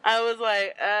 Girl. I was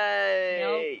like,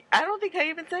 nope. I don't think I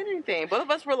even said anything. Both of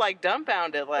us were like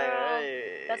dumbfounded. Like, girl,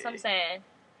 that's what I'm saying.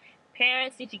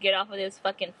 Parents need to get off of this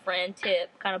fucking friend tip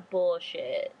kind of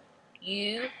bullshit.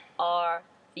 You are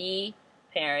the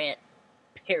parent,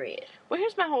 period. Well,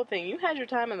 here's my whole thing. You had your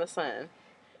time in the sun.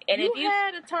 And you if you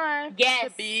had a time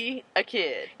to be a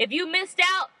kid. If you missed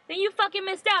out, then you fucking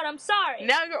missed out. I'm sorry.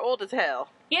 Now you're old as hell.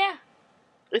 Yeah.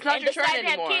 It's not your turn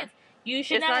anymore. Have kids, you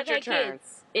should not have had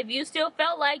kids. If you still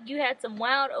felt like you had some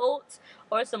wild oats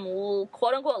or some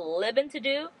quote-unquote living to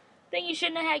do, then you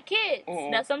shouldn't have had kids.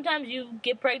 Mm-hmm. Now, sometimes you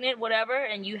get pregnant, whatever,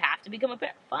 and you have to become a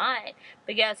parent. Fine.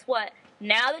 But guess what?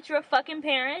 Now that you're a fucking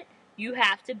parent, you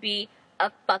have to be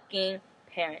a fucking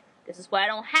parent. This is why I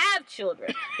don't have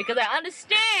children. Because I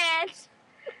understand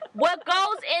what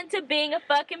goes into being a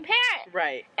fucking parent.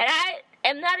 Right. And I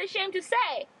am not ashamed to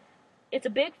say it's a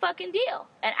big fucking deal.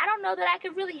 And I don't know that I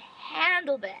could really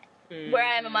handle that where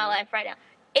I am in my life right now.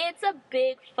 It's a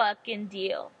big fucking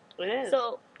deal. It is.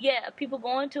 So, yeah, people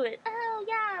go into it, oh,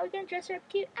 yeah, we're going to dress her up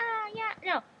cute. Oh, yeah.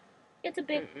 No, it's a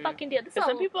big fucking deal.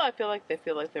 Some people, I feel like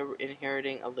they're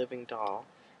inheriting a living doll.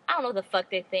 I don't know what the fuck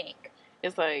they think.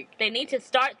 It's like... They need to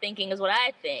start thinking is what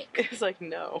I think. It's like,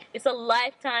 no. It's a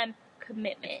lifetime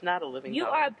commitment. It's not a living doll. You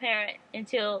are a parent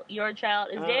until your child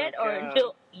is dead or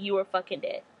until you are fucking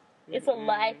dead. It's a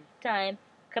lifetime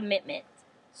commitment.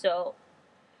 So...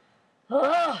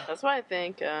 That's why I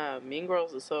think Mean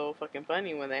Girls is so fucking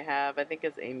funny when they have, I think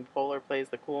it's Amy Poehler plays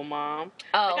the cool mom.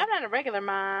 Oh. Like, I'm not a regular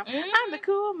mom. I'm the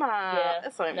cool mom. Yeah.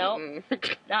 It's like, nope.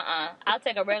 I'll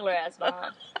take a regular ass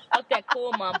mom. Fuck that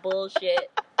cool mom bullshit.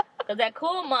 Because that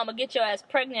cool mom will get your ass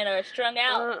pregnant or strung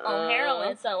out on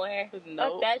heroin somewhere.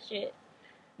 Nope. Fuck that shit.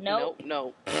 Nope.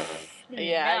 Nope.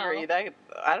 Yeah, I agree.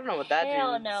 I don't know what that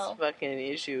dude's no. fucking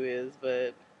issue is,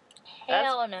 but...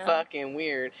 Hell That's fucking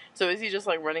weird. So is he just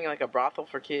like running like a brothel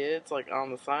for kids, like on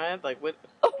the side, like what?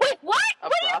 Oh, wait, what?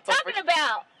 What are you talking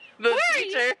about? The Where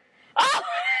teacher. Are you? Oh,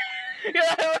 girl,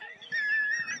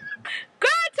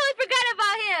 I totally forgot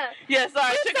about him. Yeah,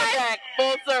 sorry, took it back,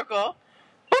 full circle.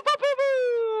 Boo, boo, boo,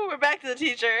 boo. We're back to the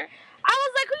teacher. I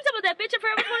was like, who you talking about? That bitch in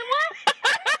Forever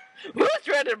 21? Who's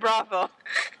rented brothel?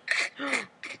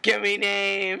 Give me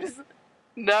names.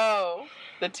 No,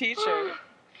 the teacher.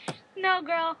 No,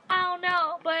 girl, I don't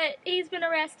know, but he's been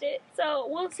arrested, so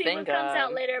we'll see what comes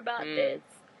out later about this.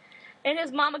 And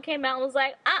his mama came out and was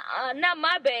like, not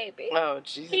my baby. Oh,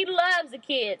 Jesus. He loves the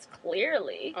kids,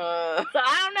 clearly. So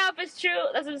I don't know if it's true.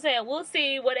 That's what I'm saying. We'll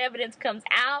see what evidence comes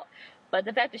out. But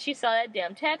the fact that she saw that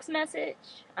damn text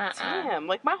message, Damn,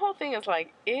 like, my whole thing is,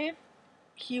 like, if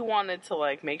he wanted to,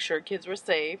 like, make sure kids were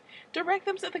safe, direct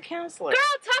them to the counselor.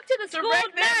 Girl, talk to the school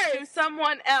direct nurse. Them to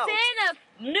someone else. Send a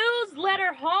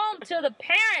newsletter home to the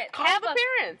parents. Call the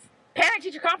parents.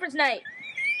 Parent-teacher conference night.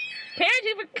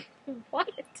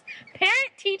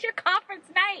 Parent-teacher conference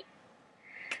night.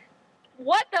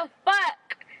 What the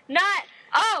fuck? Not,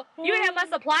 you have my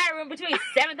supply room between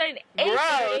 7:30 and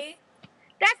 8:30.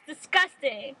 That's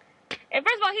disgusting. And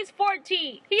first of all, he's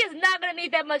 14. He is not going to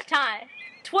need that much time.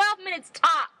 12 minutes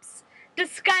tops.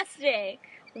 Disgusting.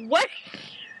 What?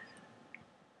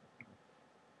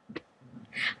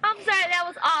 I'm sorry, that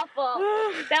was awful.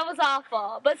 That was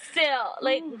awful. But still,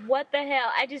 like, what the hell?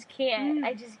 I just can't.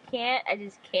 I can't.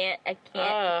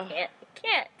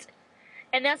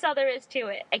 And that's all there is to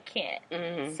it. I can't.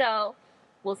 Mm-hmm. So,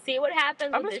 we'll see what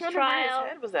happens with this trial. Where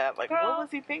his head was at. Like, girl, what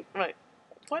was he thinking? Like,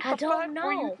 what I the don't fuck know.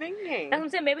 were you thinking? That's what I'm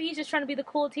saying. Maybe he's just trying to be the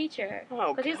cool teacher.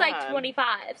 Oh, because he's like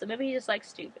 25, so maybe he's just like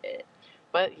stupid.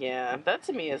 But yeah, that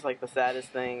to me is like the saddest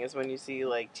thing is when you see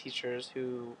like teachers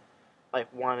who like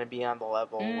want to be on the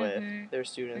level with their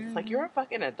students. It's like, you're a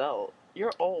fucking adult.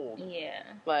 You're old. Yeah.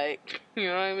 Like, you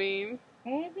know what I mean?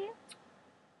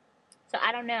 So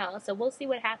I don't know. So we'll see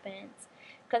what happens.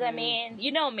 Because I mean,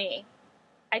 you know me.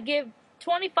 I give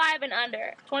 25 and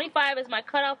under. 25 is my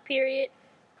cutoff period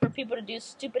for people to do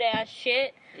stupid ass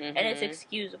shit, and it's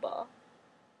excusable.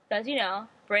 Because, you know,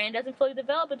 brain doesn't fully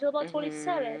develop until about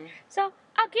 27. So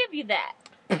I'll give you that.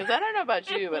 Because I don't know about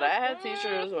you, but I had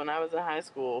teachers when I was in high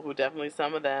school who definitely,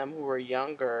 some of them who were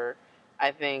younger,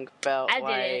 I think felt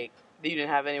like you didn't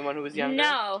have anyone who was younger.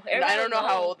 No. I don't know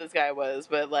how old this guy was,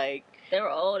 but like, they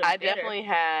were old. I definitely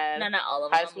had not all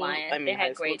of them. high school, they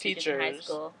had great teachers in high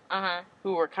school.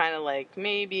 Who were kind of like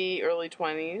maybe early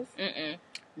 20s.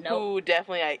 Nope. Who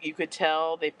definitely, you could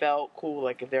tell they felt cool,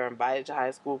 like if they were invited to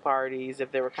high school parties,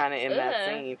 if they were kind of in that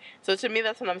scene. So to me,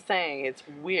 that's what I'm saying. It's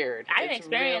weird. I didn't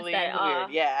experience really that at all.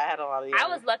 Weird. Yeah, I had a lot of. I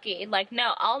was lucky. Like,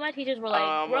 no, all my teachers were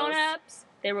like grown-ups.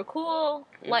 They were cool.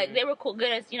 Like, they were cool.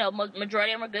 Good as, you know,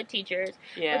 majority of them were good teachers.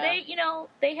 Yeah. But they, you know,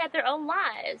 they had their own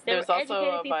lives. They There's were also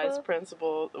a people. vice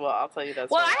principal. Well, I'll tell you that.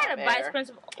 Well, I had a vice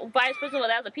principal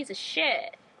that was a piece of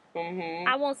shit. Mm-hmm.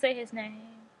 I won't say his name.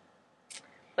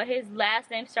 But his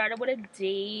last name started with a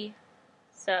D.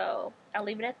 So, I'll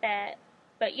leave it at that.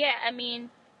 But yeah, I mean,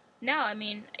 I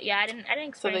didn't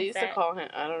experience that. So they used to call him,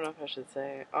 I don't know if I should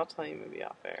say, I'll tell you maybe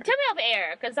off air. Tell me off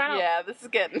air, because I don't. Yeah, this is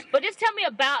getting. But just tell me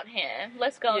about him.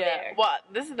 Let's go there. Well,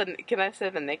 this is can I say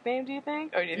the nickname, do you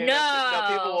think? Or do you think no,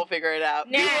 people will figure it out.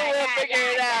 People will figure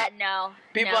it out. No.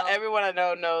 Everyone I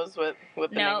know knows what the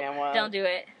nickname was. Don't do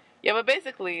it. Yeah, but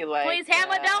basically, like. Please,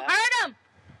 Hamlet, don't hurt him!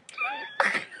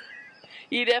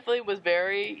 He definitely was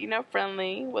very,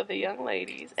 friendly with the young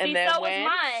ladies. See, and then so went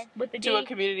was mine with the to a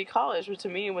community college, which to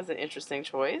me was an interesting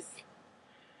choice.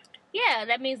 Yeah,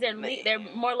 that means they're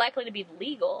more likely to be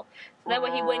legal. So that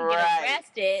way he wouldn't get Right.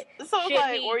 arrested. So Should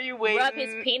like, he were you waiting rub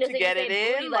his penis to get against it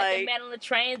their booty in? like the man on the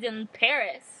trains in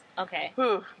Paris? Okay.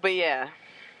 Whew, but yeah,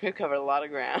 we covered a lot of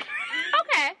ground.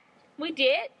 Okay. We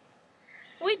did.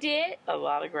 A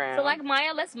lot of ground. So like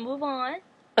Maya, let's move on.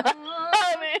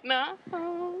 No.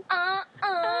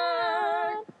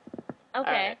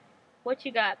 Okay. Right. What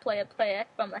you got, player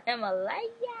from the Himalaya?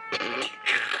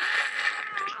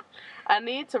 I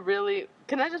need to really.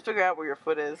 Can I just figure out where your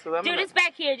foot is? Dude, it's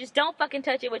back here. Just don't fucking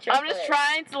touch it with your foot. I'm just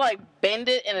trying to like bend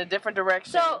it in a different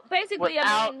direction. So basically,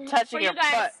 without touching for you your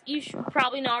guys, butt. you should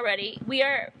probably know already. We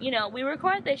are, we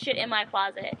record this shit in my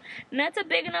closet, and that's a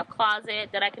big enough closet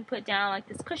that I can put down like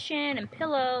this cushion and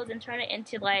pillows and turn it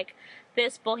into like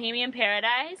this bohemian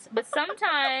paradise. But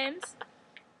sometimes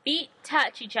feet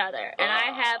touch each other, and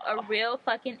I have a real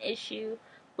fucking issue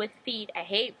with feet. I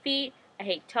hate feet. I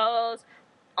hate toes.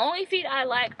 Only feet I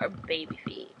like are baby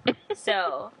feet.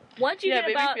 So once you yeah, get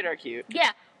baby about feet are cute.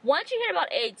 yeah, once you hit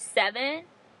about age 7,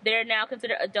 they're now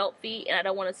considered adult feet, and I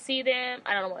don't want to see them.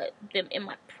 I don't want them in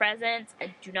my presence.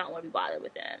 I do not want to be bothered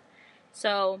with them.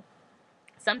 So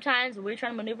sometimes when we're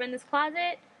trying to maneuver in this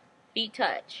closet, feet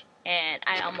touch, and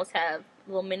I almost have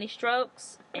little mini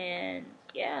strokes, and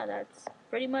yeah, that's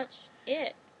pretty much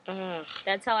it. Ugh.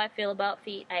 That's how I feel about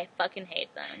feet. I fucking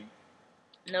hate them.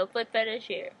 No foot fetish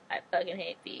here. I fucking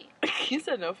hate feet. You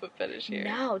said no foot fetish here.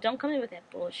 No, don't come in with that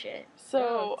bullshit.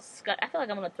 So, I feel like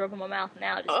I'm gonna throw up in my mouth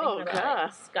now. Just Oh, thinking about God. it.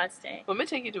 Disgusting. let me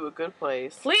take you to a good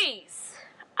place. Please.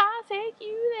 I'll take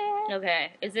you there.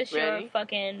 Okay, is this Ready? your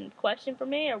fucking question for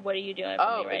me, or what are you doing for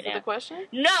Oh, me right is it now? the question?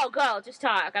 No, go. Just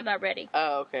talk. I'm not ready.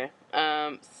 Oh, okay.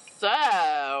 So,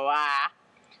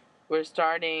 we're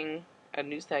starting a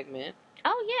new segment.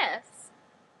 Oh yes.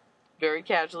 Very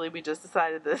casually, we just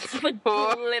decided this For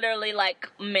literally like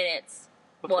minutes.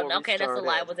 before Well, okay, we that's a lie. It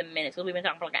started. wasn't minutes because we've been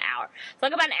talking for like an hour. It's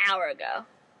like about an hour ago.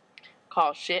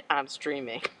 Called Shit I'm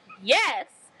Streaming. Yes.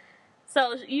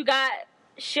 So you got.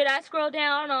 Should I scroll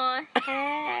down on?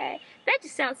 Hey, that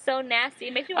just sounds so nasty.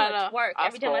 It makes me want to twerk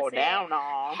every time I scroll say down it.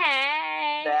 on.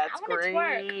 Hey, That's I want to green.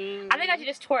 twerk. I think I should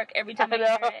just twerk every time I I know.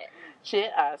 hear it.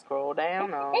 Shit I scroll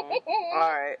down on.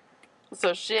 Alright.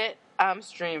 So, shit I'm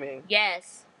streaming.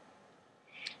 Yes.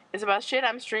 It's about shit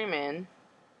I'm streaming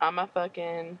on my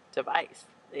fucking device.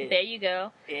 There you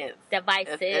go. It's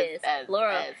Devices.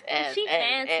 Plural. She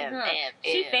fancy, huh?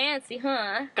 She fancy. fancy,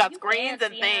 huh? Got You screens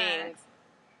and fancy, huh? things.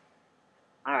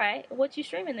 All right. What you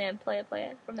streaming then, player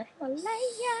from the Himalaya?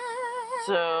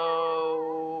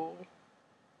 So,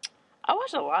 I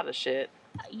watch a lot of shit.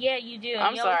 Yeah, you do.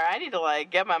 I'm sorry. I need to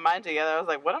like get my mind together. I was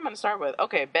like, what am I gonna start with?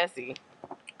 Okay, Bessie.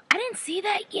 I didn't see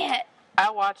that yet. I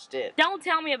watched it. Don't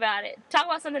tell me about it. Talk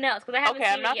about something else because I haven't Okay,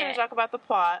 seen I'm not it yet. gonna talk about the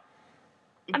plot.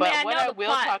 I But mean, I what know I the will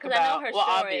plot, talk 'cause I know about, her well,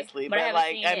 story, obviously, but I but haven't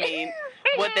like, seen I it. mean,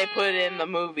 what they put in the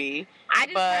movie. I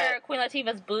just but- heard Queen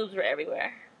Latifah's boobs were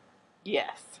everywhere.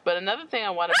 Yes. But another thing I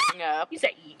want to bring up. You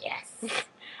said yes.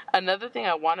 Another thing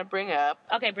I want to bring up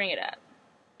Okay, bring it up.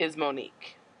 is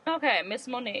Monique, Okay, Miss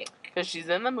Monique. because she's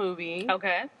in the movie,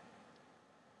 Okay.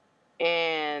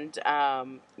 and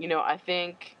I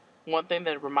think one thing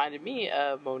that reminded me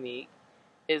of Monique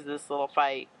is this little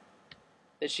fight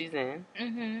that she's in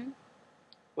Mm-hmm.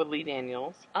 with Lee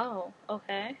Daniels. Oh,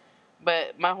 okay.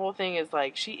 But my whole thing is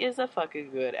like, she is a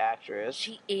fucking good actress.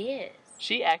 She is.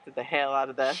 She acted the hell out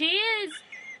of that. She is.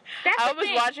 That's I the was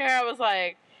thing. watching her. I was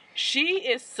like, she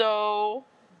is so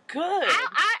good.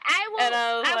 I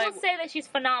I will say that she's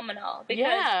phenomenal. Because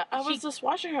Yeah, I she- was just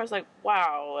watching her. I was like,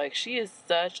 wow, like she is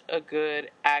such a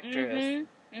good actress.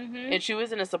 Mm-hmm. Mm-hmm. And she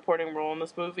was in a supporting role in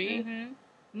this movie. Mm-hmm.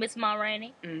 Miss Ma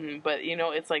Rainey. But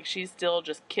it's like she still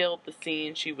just killed the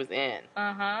scene she was in.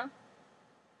 Uh-huh.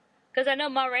 Because I know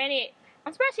Ma Rainey,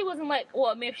 I'm surprised she wasn't like, well,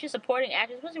 I mean, if she's a supporting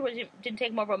actress, she didn't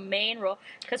take more of a main role.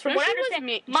 Because from No, what I she was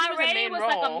understand, she Ma was a Rainey main was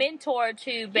like a role. mentor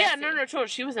to Bessie. Yeah, no, sure.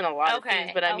 She was in a lot of Okay,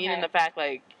 things, but I mean, okay. in the fact,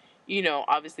 like,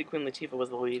 obviously Queen Latifah was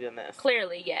the lead in this.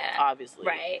 Clearly, yeah. Obviously.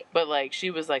 Right. But, like,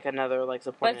 she was, like, another, like,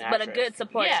 supporting But a actress. good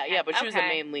supporting Yeah, but she was the okay.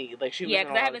 main lead. Like, she was Yeah, in a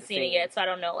because I lot haven't of the seen it scenes. yet, so I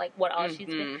don't know, like, what all she's been.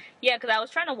 Mhm. Yeah, because I was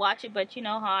trying to watch it, but you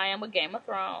know how I am with Game of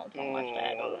Thrones. Don't watch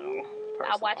that.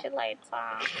 I'll watch it later.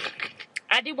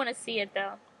 I do want to see it,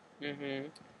 though. Mm-hmm.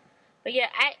 But yeah,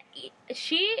 I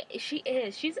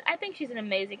think she's an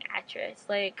amazing actress.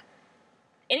 Like,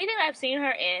 anything that I've seen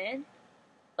her in,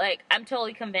 like, I'm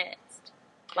totally convinced.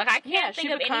 Like, I can't she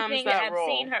think of becomes anything that that I've role.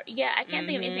 seen her. Yeah, I can't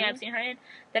think of anything Mhm. I've seen her in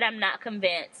that I'm not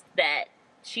convinced that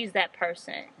she's that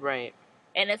person. Right.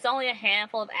 And it's only a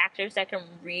handful of actors that can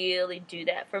really do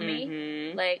that for me.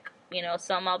 Mm-hmm. Like, you know,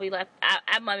 some I'll be like,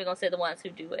 I'm not even going to say the ones who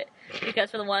do it.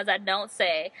 Because for the ones I don't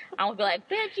say, I'm going to be like,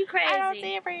 bitch, you crazy. I don't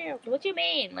see it for you. What you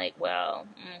mean? Like, well,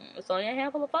 it's only a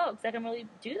handful of folks that can really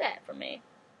do that for me.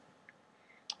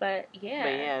 But, yeah. But,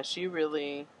 yeah, she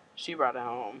brought it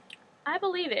home. I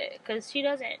believe it, because she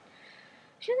doesn't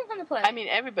come to play. I mean,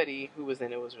 everybody who was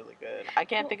in it was really good. I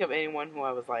can't think of anyone who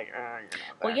I was like, you're not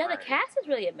that well, yeah, right. the cast is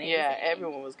really amazing. Yeah,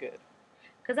 everyone was good.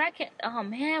 Because oh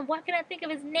man, why can I think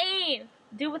of his name?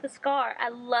 Dude with a scar. I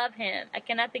love him. I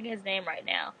cannot think of his name right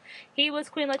now. He was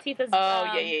Queen Latifah's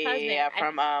husband. Yeah,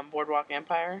 from Boardwalk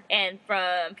Empire. And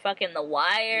from fucking The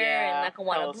Wire and Like I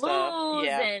Wanna Blues.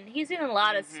 Yeah. And he's in a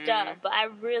lot of stuff, but I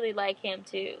really like him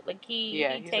too. Like he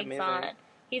takes amazing. On.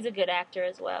 He's a good actor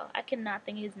as well. I cannot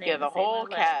think of his name. Yeah, the whole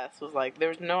cast was like,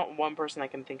 there's not one person I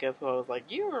can think of who I was like,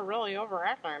 you were really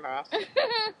overacting us.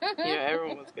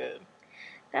 Everyone was good.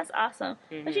 That's awesome.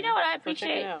 Mm-hmm. But you know what I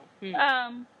appreciate?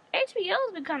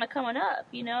 HBO's been kind of coming up,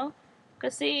 you know?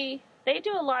 Because, see, they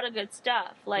do a lot of good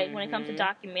stuff. Like, when it comes to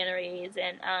documentaries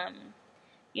and,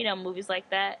 movies like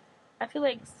that. I feel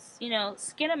like,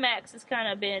 Skinamax has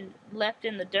kind of been left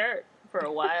in the dirt for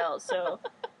a while. So,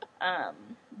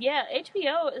 yeah,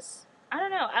 HBO is, I don't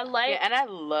know, I like... Yeah, and I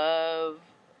love,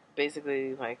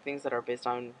 basically, like, things that are based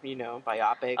on,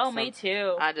 biopics. Oh, me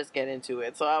too. I just get into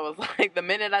it. So I was like, the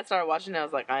minute I started watching it, I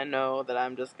was like, I know that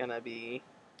I'm just gonna be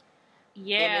in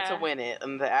it to win it.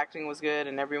 And the acting was good,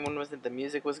 and everyone was, the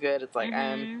music was good. It's like,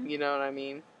 you know what I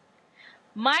mean?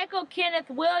 Michael Kenneth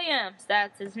Williams,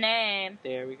 that's his name.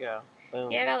 There we go. Boom.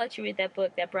 Yeah, I gotta let you read that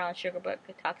book, that Brown Sugar book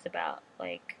that talks about,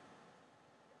 like,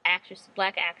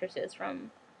 black actresses from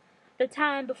the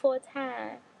time before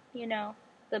time,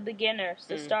 the beginners,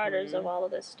 the starters of all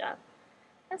of this stuff.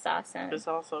 That's awesome. It's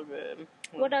also good.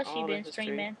 What else you been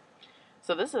streaming?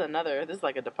 So this is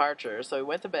like a departure. So we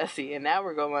went to Bessie, and now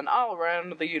we're going all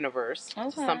around the universe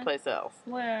to someplace else.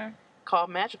 Where?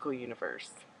 Called Magical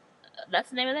Universe.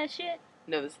 That's the name of that shit?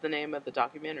 No, this is the name of the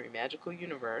documentary, Magical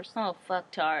Universe. Oh,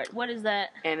 fuck tart. What is that?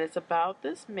 And it's about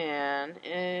this man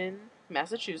in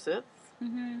Massachusetts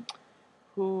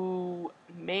who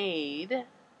made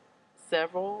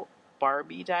several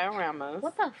Barbie dioramas.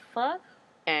 What the fuck?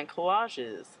 And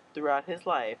collages throughout his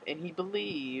life. And he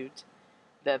believed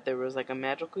that there was like a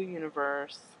magical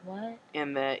universe. What?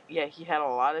 And that, he had a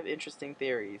lot of interesting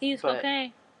theories. He used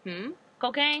cocaine?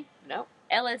 Cocaine? Nope.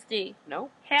 LSD? Nope.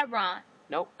 Heroin?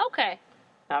 Nope. Okay.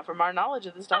 Not from our knowledge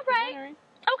of this documentary. All right.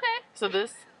 Okay. So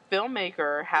this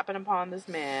filmmaker happened upon this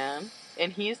man,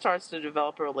 and he starts to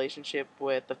develop a relationship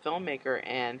with the filmmaker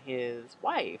and his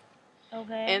wife.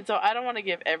 Okay. And so I don't want to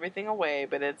give everything away,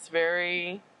 but it's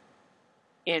very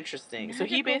interesting. So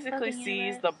he basically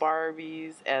sees the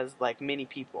Barbies as like mini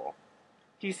people.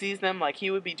 He sees them like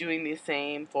he would be doing these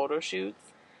same photo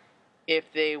shoots if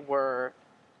they were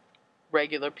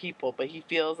regular people, but he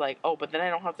feels like, oh, but then I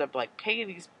don't have to like pay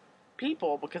these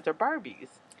people because they're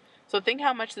Barbies. So think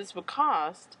how much this would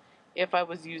cost if I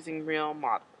was using real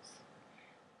models.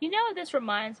 You know what this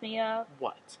reminds me of?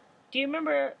 What? Do you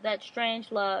remember that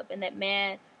strange love and that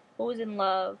man who was in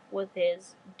love with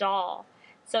his doll?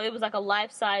 So it was like a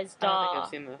life-size doll. I don't think I've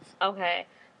seen this. Okay.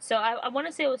 So I want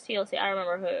to say it was TLC. I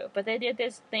remember who. But they did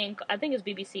this thing. I think it was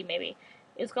BBC maybe.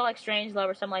 It's called like Strange Love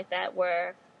or something like that,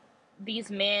 where these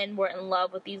men were in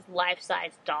love with these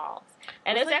life-size dolls.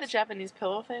 And was it like the Japanese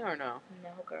pillow thing or no?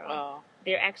 No, girl. Oh.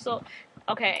 They're actual...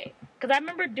 Okay. Because I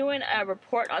remember doing a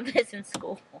report on this in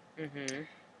school. Mm-hmm.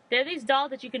 There are these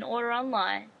dolls that you can order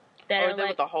online. That are they like,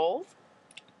 with the holes?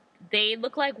 They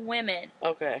look like women.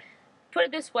 Okay. Put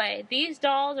it this way. These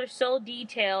dolls are so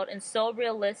detailed and so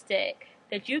realistic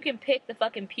that you can pick the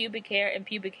fucking pubic hair and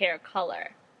pubic hair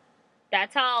color.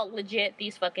 That's how legit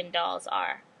these fucking dolls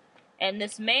are. And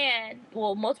this man,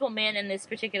 well, multiple men in this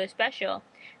particular special,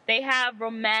 they have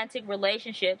romantic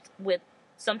relationships with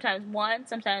sometimes one,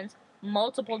 sometimes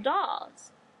multiple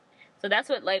dolls. So that's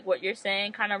what you're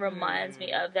saying kind of reminds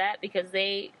me of that, because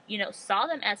they, saw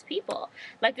them as people.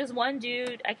 Like this one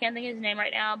dude, I can't think of his name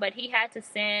right now, but he had to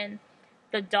send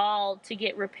the doll to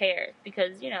get repaired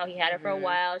because, he had her for a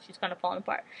while. She was kind of falling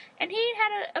apart. And he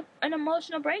had an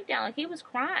emotional breakdown. Like, he was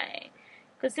crying.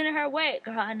 Because sending her away,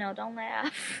 girl, I know, don't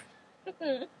laugh.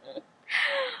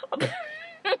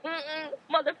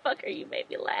 Motherfucker, you made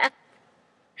me laugh.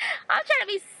 I'm trying to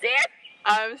be serious.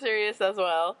 I'm serious as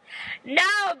well.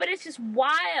 No, but it's just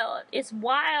wild. It's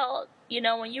wild,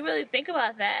 when you really think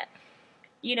about that.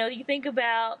 You think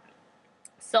about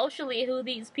socially who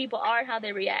these people are and how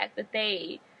they react, that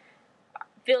they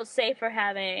feel safer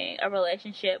having a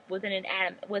relationship with an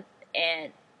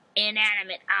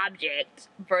inanimate object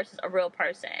versus a real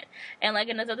person. And like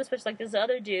in this other special, like this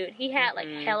other dude, he had like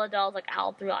hella dolls like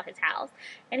all throughout his house,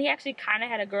 and he actually kind of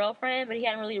had a girlfriend, but he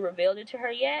hadn't really revealed it to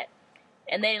her yet.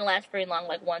 And they didn't last very long,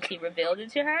 like, once he revealed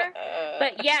it to her.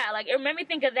 But, yeah, like, it made me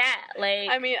think of that. Like,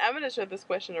 I mean, I'm going to turn this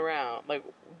question around. Like,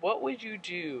 what would you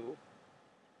do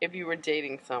if you were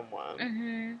dating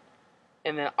someone,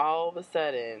 and then all of a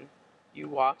sudden, you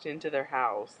walked into their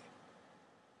house,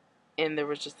 and there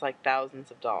was just, like, thousands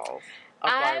of dolls of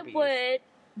Barbies? I would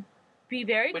be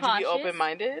very cautious. Would you be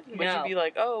open-minded? No. Would you be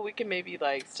like, oh, we can maybe,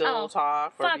 like, still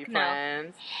talk or be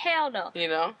friends? Hell no. You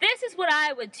know? This is what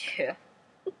I would do.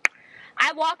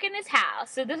 I walk in his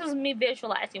house, so this is me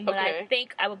visualizing what I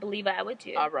think I would believe I would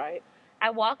do. All right.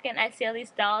 I walk in, I see all these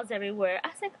dolls everywhere. I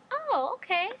was like, oh,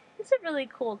 okay, it's a really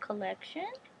cool collection.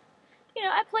 You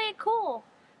know, I play it cool.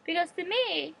 Because to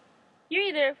me, you're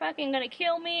either fucking gonna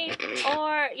kill me,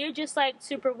 or you're just, like,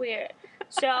 super weird.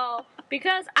 So,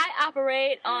 because I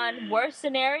operate on worst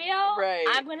scenario,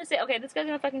 I'm gonna say, okay, this guy's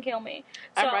gonna fucking kill me.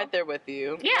 So, I'm right there with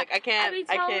you. Yeah, like I can't even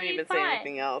fine. say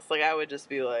anything else. Like I would just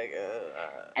be like,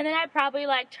 And then I'd probably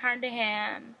like turn to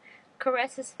him,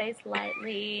 caress his face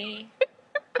lightly,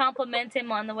 compliment him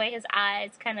on the way his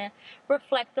eyes kind of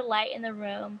reflect the light in the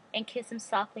room, and kiss him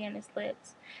softly on his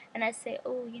lips. And I'd say,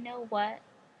 oh, you know what?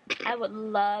 I would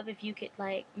love if you could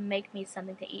like make me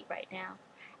something to eat right now.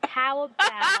 How about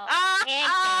pancakes?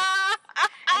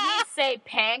 And he'd say,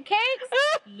 pancakes?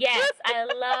 Yes, I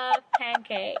love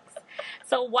pancakes.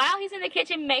 So while he's in the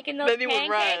kitchen making those pancakes, would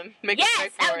run.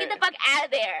 Yes, I would get the fuck out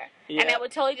of there. Yep. And I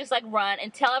would totally just like run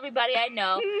and tell everybody I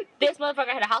know, this motherfucker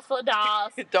had a house full of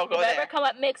dolls. Don't go if there. Ever come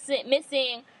up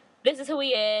missing, this is who he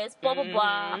is, blah, blah,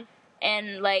 blah.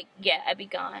 And like, yeah, I'd be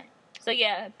gone. So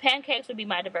yeah, pancakes would be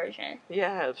my diversion.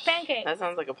 Yeah. Pancakes. That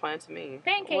sounds like a plan to me.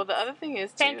 Pancakes. Well, the other thing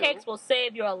is, too, pancakes will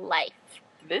save your life.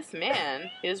 This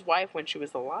man, his wife, when she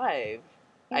was alive,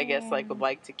 I guess, like, would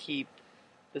like to keep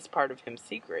this part of him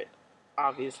secret.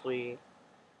 Obviously,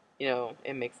 you know,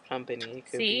 it makes company. It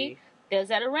could be there's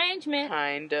that arrangement.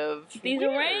 Kind of These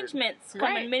weird. arrangements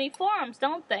come in many forms,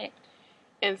 don't they?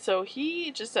 And so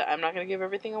he just, I'm not going to give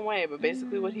everything away, but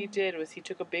basically what he did was he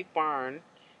took a big barn,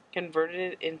 converted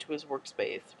it into his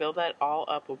workspace, filled that all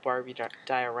up with Barbie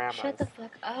dioramas. Shut the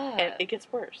fuck up. And it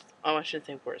gets worse. Oh, I shouldn't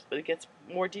say worse, but it gets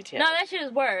more detailed. No, that shit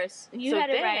is worse. You had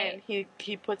it right.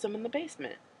 He puts them in the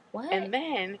basement. What? And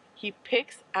then he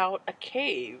picks out a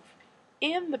cave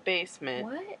in the basement.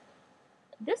 What?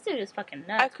 This dude is fucking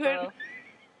nuts, bro.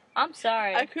 I'm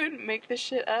sorry. I couldn't make this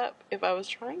shit up if I was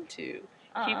trying to.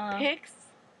 He picks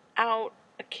out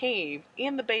a cave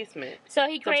in the basement. So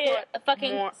he created a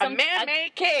fucking a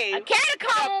man-made cave. A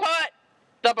catacomb. To put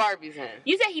the Barbies in.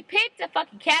 You said he picked a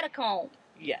fucking catacomb.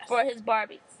 Yes. For his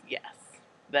Barbies. Yes.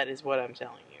 That is what I'm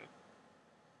telling you.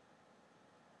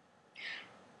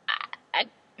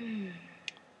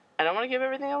 I don't want to give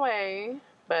everything away,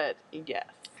 but yes.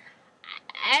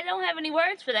 I don't have any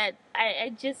words for that.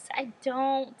 I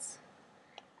don't.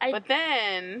 But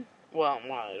then,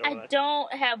 I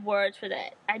don't have words for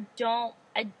that.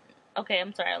 Okay,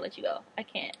 I'm sorry, I'll let you go. I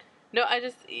can't. No, I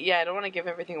don't want to give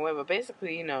everything away, but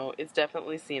basically, you know, it's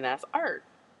definitely seen as art.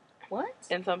 What?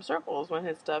 In some circles, when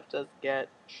his stuff does get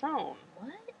shown.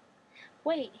 What?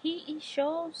 Wait, he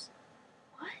shows...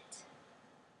 What?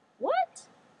 What?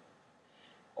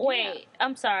 Wait,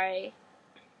 I'm sorry.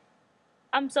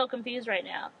 I'm so confused right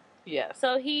now. Yes.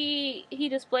 So he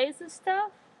displays this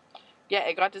stuff? Yeah,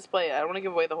 it got displayed. I don't want to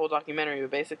give away the whole documentary,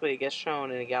 but basically it gets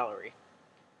shown in a gallery.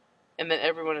 And then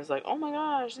everyone is like, oh my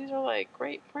gosh, these are like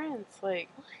great prints. Like,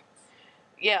 what?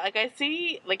 Yeah, like I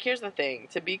see, like here's the thing.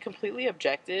 To be completely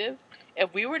objective,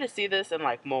 if we were to see this in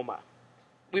like MoMA,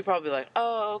 we'd probably be like,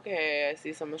 oh, okay, I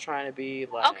see someone's trying to be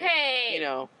like, you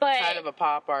know, kind of a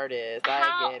pop artist.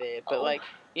 I get it. But like,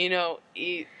 you know,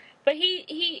 But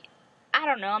he I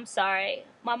don't know, I'm sorry.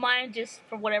 My mind just,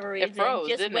 for whatever reason,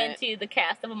 went to the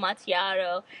cast of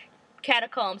Amontillado,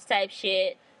 catacombs type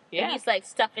shit. Yeah. And he's like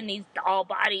stuffing these doll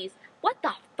bodies. What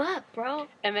the fuck, bro?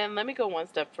 And then let me go one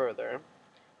step further.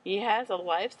 He has a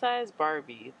life-size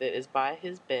Barbie that is by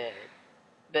his bed.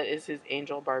 That is his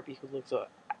angel Barbie who looks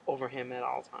over him at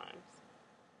all times.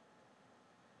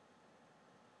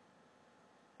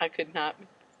 I could not make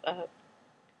this up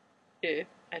if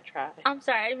I tried. I'm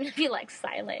sorry, I didn't even feel like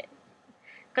silent.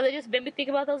 Because I just made me think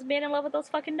about those men in love with those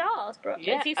fucking dolls, bro.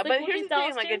 Yeah, but here's the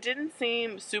thing, like, it didn't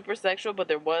seem super sexual, but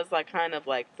there was, like, kind of,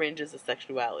 like, fringes of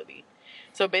sexuality.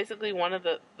 So, basically, one of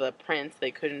the prints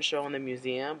they couldn't show in the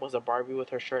museum was a Barbie with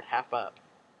her shirt half up.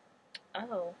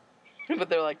 Oh. But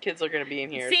they're like, kids are going to be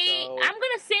in here, See, I'm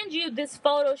going to send you this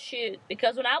photo shoot,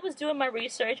 because when I was doing my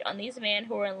research on these men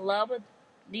who were in love with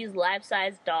these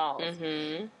life-size dolls.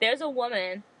 Mm-hmm. There's a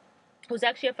woman who's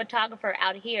actually a photographer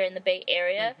out here in the Bay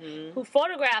Area who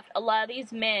photographed a lot of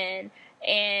these men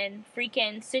in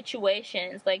freaking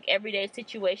situations, like everyday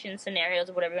situation scenarios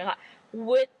or whatever you want to call it,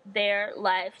 with their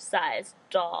life-size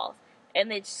dolls.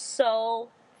 And it's so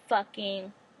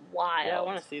fucking wild. Yeah, I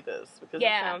want to see this because it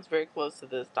sounds very close to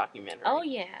this documentary. Oh,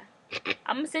 yeah.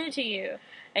 I'm going to send it to you.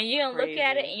 And you're going to look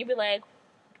at it and you'll be like,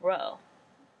 bro.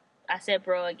 I said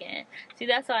bro again. See,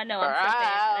 that's how I know I'm tripping.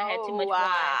 I had too much wine,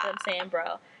 but I'm saying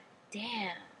bro.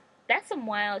 Damn. That's some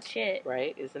wild shit.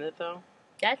 Right? Isn't it, though?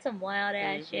 That's some wild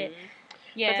ass shit.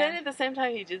 Yeah. But then at the same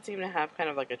time, he did seem to have kind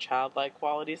of like a childlike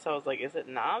quality, so I was like, is it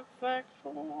not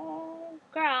sexual?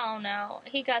 Girl, I don't know.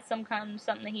 He got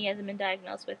something he hasn't been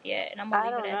diagnosed with yet, and I'm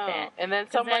gonna leave it at that. And then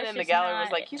someone in the gallery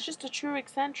was like, he's just a true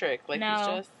eccentric. Like, he's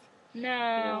just...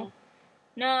 No.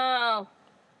 No.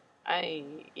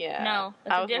 No,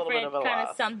 it's a different kind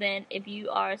of something if you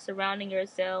are surrounding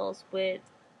yourselves with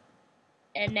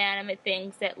inanimate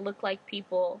things that look like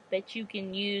people that you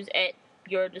can use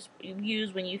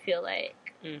use when you feel like.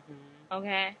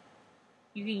 Okay?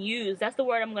 You can use. That's the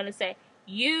word I'm going to say.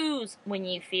 Use when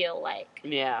you feel like.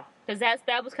 Yeah. Because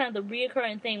that was kind of the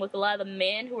reoccurring thing with a lot of the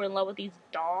men who were in love with these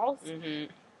dolls.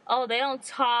 Oh, they don't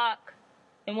talk.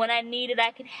 And when I need it,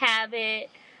 I can have it.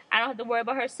 I don't have to worry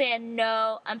about her saying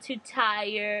no. I'm too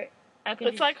tired.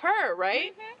 It's like her,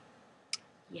 right?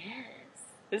 Yes.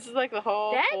 This is like the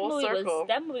whole full circle.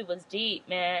 That movie was deep,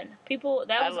 man. That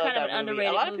was kind of an underrated movie.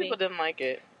 A lot of people didn't like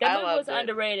it. That movie was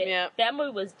underrated. Yep. That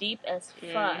movie was deep as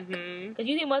fuck. Because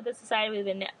you think about the society we've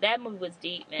been in, that movie was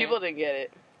deep, man. People didn't get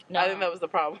it. No. I think that was the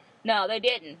problem. No, they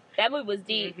didn't. That movie was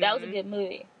deep. That was a good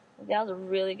movie. That was a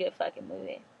really good fucking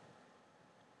movie.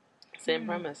 Same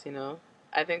premise, you know.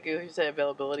 I think you said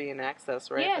availability and access,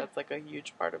 right? Yeah. That's like a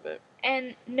huge part of it.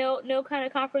 And no kind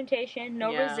of confrontation,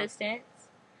 no resistance.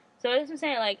 So that's what I'm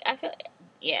saying. Like, I feel,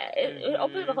 it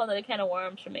opens up a whole other can of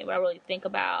worms for me where I really think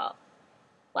about,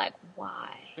 like,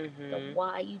 why? The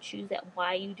why you choose that,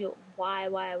 why you do it,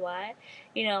 why?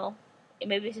 You know,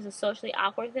 maybe it's just a socially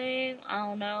awkward thing. I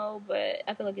don't know, but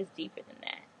I feel like it's deeper than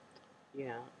that.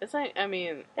 Yeah. It's like, I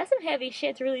mean... That's some heavy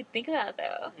shit to really think about,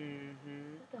 though.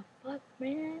 What the fuck,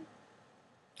 man?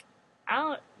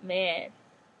 Man.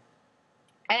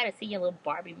 I gotta see your little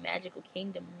Barbie Magical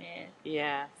Kingdom, man.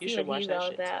 Yeah, you should watch that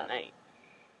shit tonight.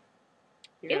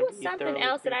 It was something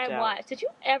else that I watched. Did you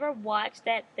ever watch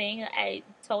that thing I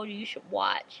told you should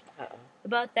watch?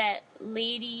 About that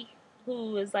lady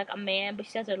who is like a man, but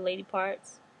she has her lady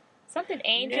parts. Something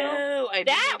Angel. No, I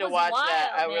need to watch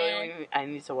that. I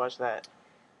need to watch that.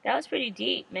 That was pretty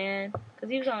deep, man. Because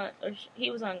he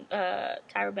was on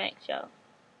Tyra Banks' show.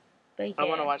 But yeah. I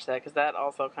want to watch that because that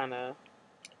also kind of...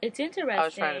 It's interesting. I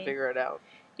was trying to figure it out.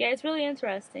 Yeah, it's really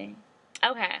interesting.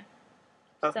 Okay.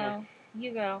 So,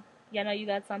 you go. Yeah, I know you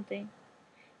got something.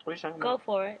 What are you talking about? Go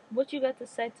for it. What you got to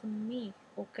say to me,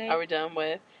 okay? Are we done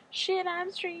with shit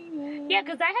I'm streaming? Yeah,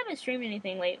 because I haven't streamed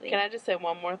anything lately. Can I just say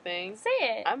one more thing? Say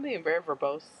it. I'm being very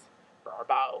verbose.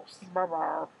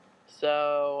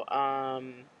 So,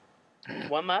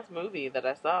 one last movie that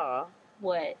I saw.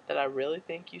 What? That I really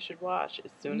think you should watch as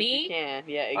soon as you can.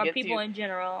 Yeah, it or gets people in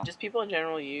general? Just people in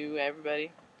general,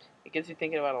 everybody. It gets you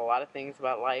thinking about a lot of things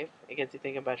about life. It gets you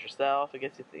thinking about yourself. It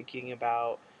gets you thinking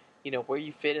about, where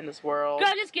you fit in this world.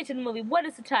 Girl, just get to the movie. What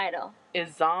is the title?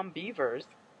 It's Zombievers.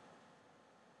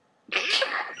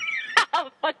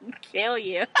 I'll fucking kill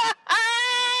you.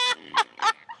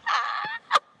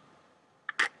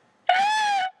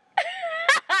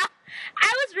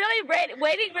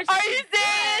 Waiting for. Are you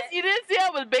serious? You didn't see I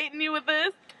was baiting you with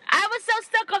this? I was so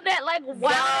stuck on that, like,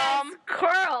 wild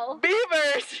curl.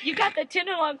 Beavers. You got the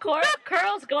tenderloin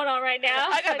curls going on right now.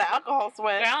 I got the alcohol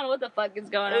sweat. I don't know what the fuck is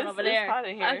going on over there. It's hot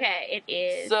in here. Okay, it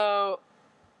is. So,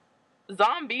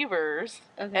 Zombievers,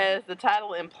 as the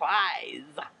title implies,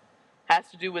 has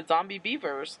to do with zombie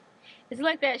beavers. It's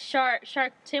like that shark,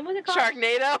 Tim, what's it called?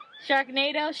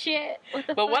 Sharknado shit.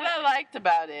 What I liked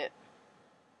about it,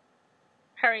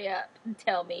 hurry up and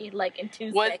tell me, like, in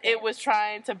 2 seconds. It was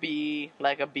trying to be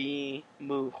like a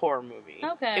horror movie.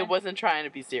 Okay. It wasn't trying to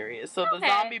be serious. So the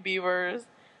zombie beavers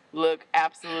look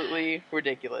absolutely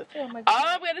ridiculous. Oh my God. All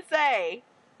I'm going to say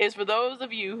is for those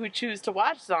of you who choose to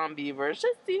watch Zombievers,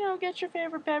 just, get your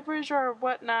favorite beverage or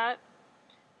whatnot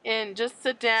and just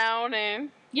sit down and...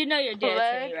 you're dead to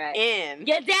me, right?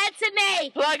 You're dead to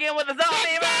me! Plug in with the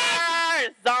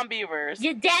Zombievers! Zombievers.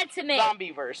 You're dead to me!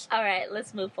 Zombievers. All right,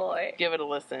 let's move forward. Give it a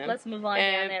listen. Let's move on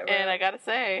down that road. And I gotta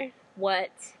say... What?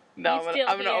 No,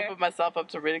 I'm gonna open myself up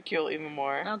to ridicule even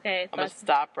more. Okay. I'm gonna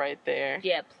stop right there.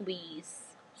 Yeah, please.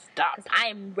 Stop. Because I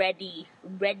am ready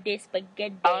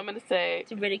spaghetti All I'm gonna say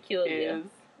to ridicule is you.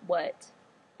 What?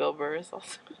 Bill Burr is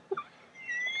also.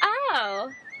 Oh,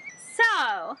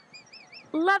 so,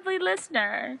 lovely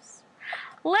listeners,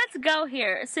 let's go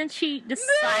here. Since she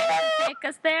decided to take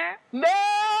us there, No!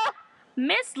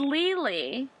 Miss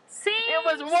Lily seems It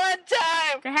was one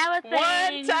time! to have a thing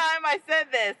One time I said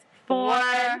this! for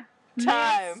One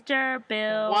time. Mr.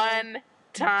 Bill. One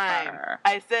time. Burr.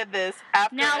 I said this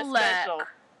after Now a special. look,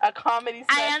 A comedy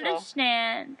special. I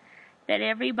understand that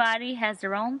everybody has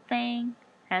their own thing,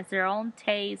 has their own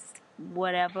taste,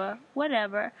 whatever.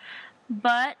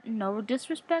 But no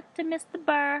disrespect to Mr.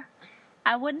 Burr.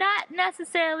 I would not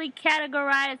necessarily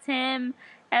categorize him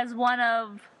as one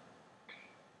of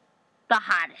the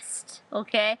hottest,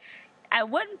 okay? I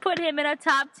wouldn't put him in a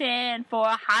top 10 for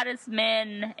hottest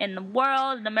men in the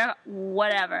world, in America,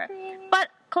 whatever. But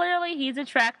clearly he's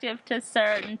attractive to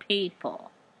certain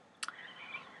people.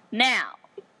 Now,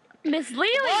 Miss Lily...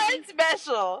 One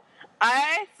special.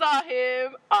 I saw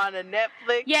him on a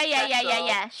Netflix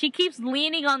Yeah. She keeps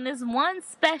leaning on this one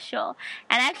special.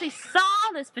 And I actually saw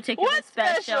this particular What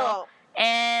special?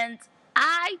 And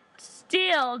I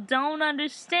still don't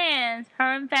understand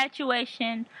her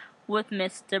infatuation with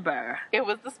Mr. Burr. It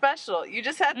was the special. You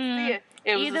just had to see it.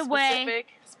 It was Either a way, specific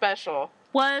special.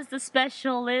 Was the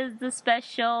special, is the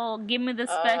special, give me the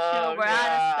special, Oh, we're out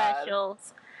of God.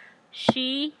 specials.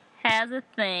 She has a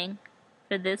thing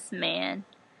for this man.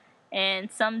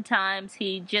 And sometimes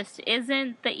he just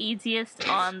isn't the easiest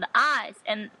on the eyes.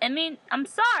 And I mean, I'm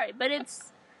sorry, but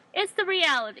it's the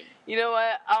reality. You know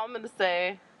what? All I'm going to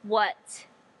say What?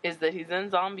 is that he's in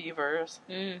Zombieverse.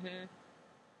 Mm-hmm.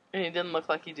 And he didn't look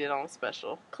like he did on the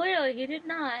special. Clearly, he did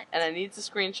not. And I need to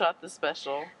screenshot the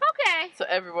special Okay. so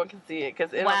everyone can see it.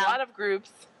 Because in Wow. a lot of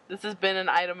groups, this has been an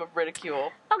item of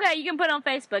ridicule. Okay, you can put it on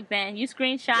Facebook then. You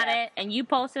screenshot Yes. it and you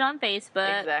post it on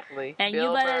Facebook. Exactly. And Bill you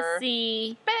let Burr us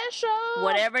see special.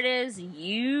 whatever it is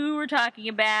you were talking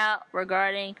about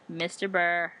regarding Mr.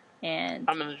 Burr. And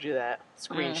I'm going to do that.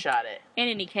 Screenshot it. in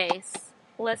any case,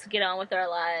 let's get on with our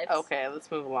lives. Okay, let's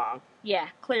move along. Yeah,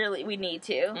 clearly we need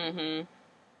to. Mm-hmm.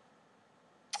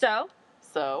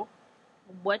 So,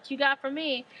 what you got for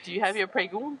me? Do you have your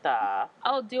pregunta?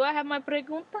 Oh, do I have my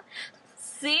pregunta?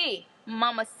 Sí,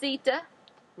 mamacita.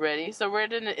 Ready? So we're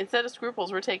doing, instead of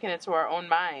scruples, we're taking it to our own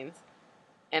minds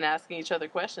and asking each other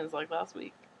questions like last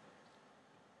week.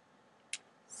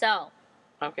 So,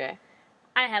 Okay.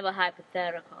 I have a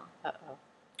hypothetical. Uh-oh.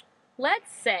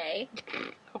 Let's say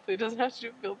Hopefully it doesn't have to do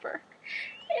with Bill Burr.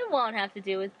 it won't have to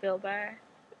do with Bill Burr.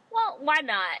 Well, why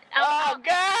not? Oh,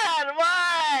 God!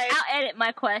 Why? I'll edit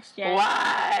my question.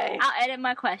 Why? I'll edit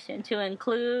my question to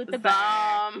include the Burr.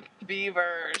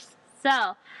 Zombievers.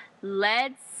 So,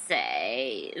 let's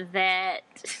say that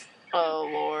Oh,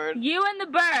 Lord. you and the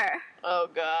Burr Oh,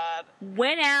 God.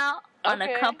 went out on a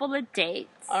Okay. couple of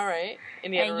dates. All right.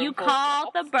 And And you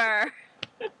called the Burr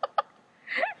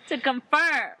to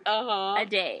confirm Uh-huh. a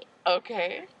date.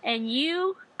 Okay. And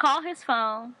you call his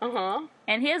phone, Uh-huh.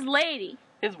 and his lady,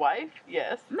 His wife?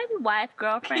 Yes. maybe wife,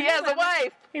 girlfriend. He has a whoever,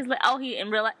 wife. He's like, he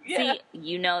in real life. Yeah. See,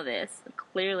 you know this.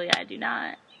 Clearly, I do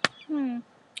not.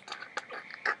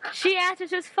 She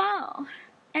answers his phone,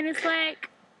 and it's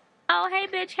like, oh, hey,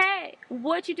 bitch, hey,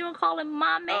 what you doing calling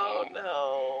my man? Oh,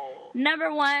 no.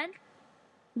 Number one,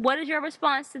 what is your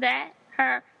response to that?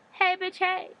 Her, hey, bitch,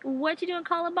 hey, what you doing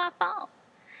calling my phone?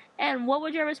 And what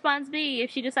would your response be if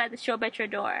she decided to show up at your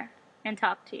door and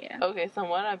talk to you? Okay, so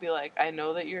one, I'd be like, I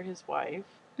know that you're his wife.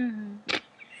 Mm-hmm. But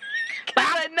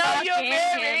I know you're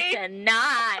married.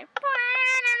 Tonight.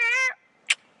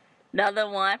 Another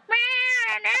one.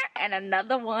 And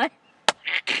another one.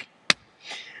 I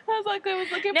was like, I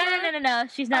was looking No, for... no.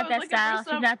 She's I not was that looking for style.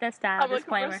 some- She's not that style. I'm looking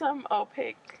Disclaimer. for some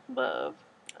opaque love.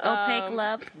 Opaque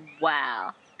love.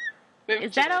 Wow. Maybe Is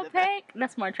we should that edit opaque?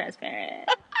 That's more transparent.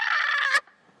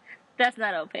 That's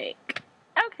not opaque.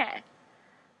 Okay.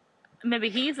 Maybe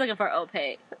he's looking for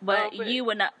opaque, but Opaque. you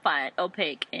would not find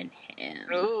opaque in him.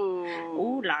 Ooh.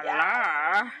 Ooh la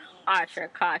la. Archer,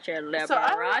 Carcher, So I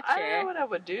don't know Liberace. what I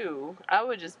would do. I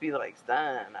would just be like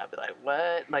stunned. I'd be like,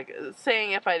 what? Like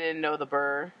saying if I didn't know the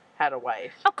Burr had a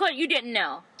wife. Of course, you didn't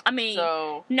know. I mean,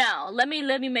 So no. Let me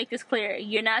make this clear.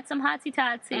 You're not some hotsy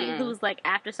totsy Mm-mm. who's like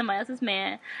after somebody else's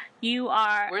man. You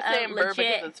are. we're saying Burr legit.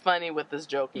 because it's funny with this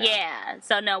joke now. Yeah.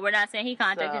 So no, we're not saying he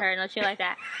contacted So- her, no shit like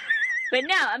that. But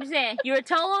no, I'm saying you're a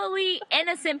totally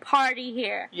innocent party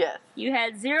here. Yes. You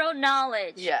had zero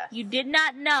knowledge. Yes. You did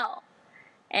not know.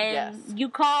 And Yes. you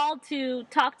called to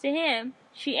talk to him.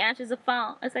 She answers the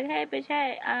phone. It's like, hey, bitch,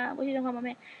 hey, what you doing with my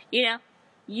man? You know,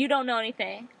 you don't know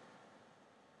anything.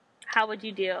 How would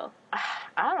you deal?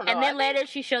 I don't know. And then later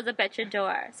she shows up at your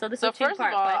door. So this is a first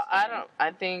two-part of all, question.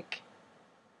 I think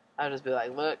I'll just be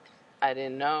like, look, I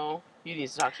didn't know. You need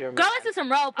to talk to your Go man. into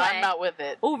some role play. I'm not with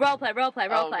it. Ooh, role play. Oh,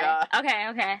 God.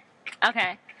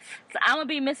 Okay. So I'm gonna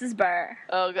be Mrs. Burr.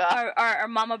 Oh, God. Or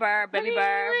Mama Burr, Baby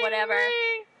Burr, whatever.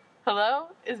 Hello?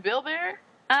 Is Bill there?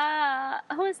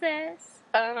 Who is this?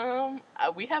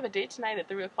 We have a date tonight at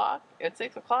 3 o'clock. At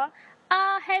 6 o'clock.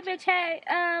 Hey, bitch, hey.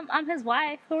 I'm his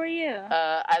wife. Who are you?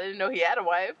 I didn't know he had a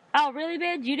wife. Oh, really,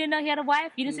 bitch? You didn't know he had a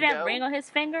wife? You didn't see that No. ring on his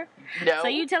finger? No. So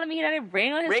you telling me he had a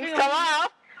ring on his Rings finger? come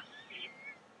off.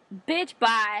 Bitch,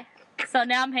 bye. So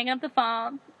now I'm hanging up the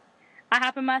phone. I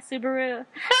hop in my Subaru. And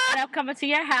I'm coming to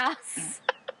your house.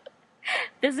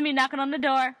 This is me knocking on the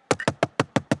door.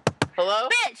 Hello?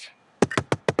 Bitch!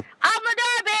 Open the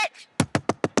door, bitch!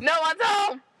 No one's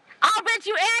home. Oh, bitch,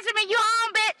 you answer me. You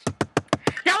home, bitch.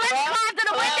 Now let me climb through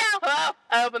the window. Hello?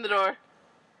 I opened the door.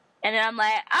 And then I'm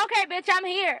like, okay, bitch, I'm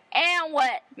here. And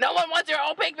what? No one wants your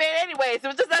old pink man anyway, so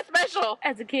it's just that special.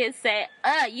 As the kids say,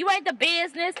 you ain't the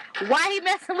business. Why he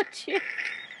messing with you?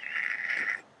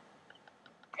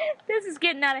 This is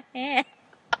getting out of hand.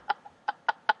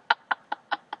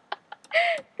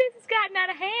 This has gotten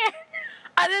out of hand.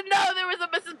 I didn't know there was a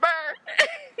Mrs.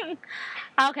 Burr.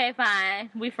 Okay, fine.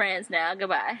 We friends now.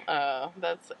 Goodbye. Oh,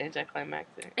 that's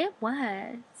anticlimactic. It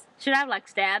was. Should I have, like,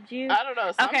 stabbed you? I don't know.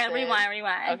 Okay, something. rewind.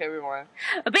 Okay, rewind.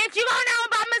 Bitch, you gonna know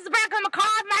about Mr. Brown because I'm gonna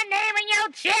carve my name in your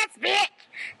chest, bitch.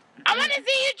 I want to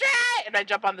see you try. And I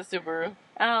jump on the Subaru.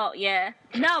 Oh, yeah.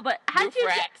 No, but how did you...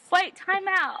 Wait, time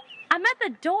out. I'm at the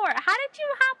door. How did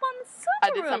you hop on the Subaru? I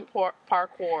did some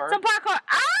parkour. Some parkour.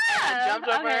 Ah! I jumped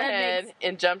over her head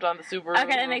and jumped on the Subaru.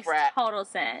 Okay, that makes total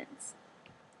sense.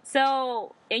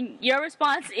 So, and your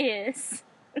response is...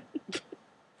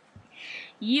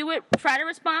 You would try to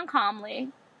respond calmly.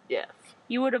 Yes.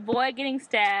 You would avoid getting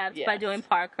stabbed by doing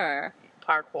parkour.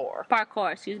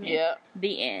 Parkour, excuse me. Yep.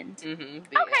 The end. Mm-hmm.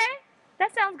 Okay.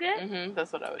 That sounds good. Mm-hmm.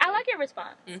 That's what I would do. I like your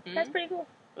response. Mm-hmm. That's pretty cool.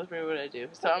 That's pretty what I do.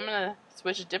 So I'm going to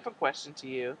switch a different question to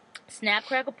you. Snap,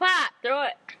 crackle, pop. Throw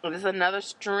it. This is another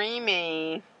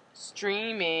streaming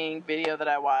video that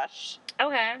I watched.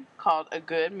 Okay. Called A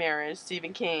Good Marriage.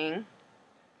 Stephen King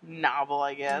novel,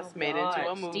 I guess. Made into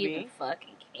a movie. Stephen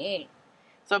fucking King.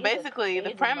 So basically, the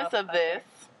premise of this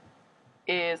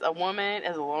is a woman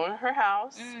is alone in her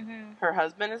house. Mm-hmm. Her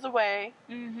husband is away.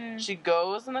 Mm-hmm. She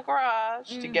goes in the garage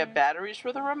to get batteries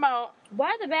for the remote. Why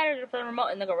are the batteries for the remote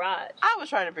in the garage? I was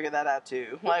trying to figure that out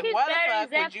too. Like, why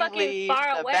the fuck would you leave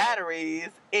the batteries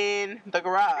in the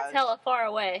garage? That's hella far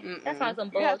away. Mm-mm. That's not some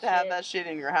bullshit. You have to have that shit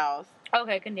in your house.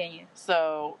 Okay, continue.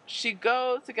 So she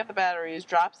goes to get the batteries,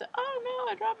 drops it. Oh no,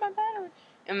 I dropped my battery.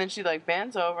 And then she like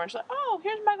bends over and she's like, oh,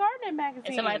 here's my gardening magazine.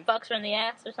 And somebody fucks her in the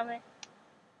ass or something?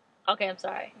 Okay, I'm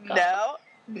sorry. No.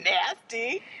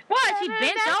 Nasty. What? She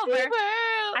bent over?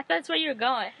 I thought that's where you were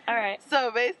going. Alright.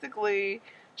 So basically,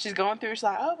 she's going through, she's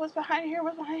like, oh, what's behind here?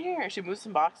 What's behind here? She moves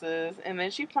some boxes, and then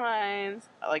she finds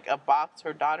like a box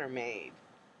her daughter made,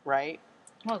 right?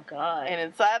 Oh, God. And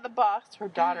inside the box her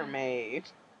daughter made,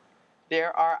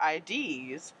 there are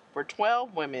IDs for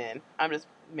 12 women. I'm just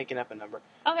making up a number.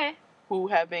 Okay. Who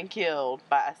have been killed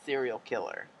by a serial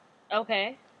killer.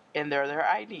 Okay. And they're their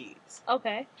IDs.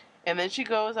 Okay. And then she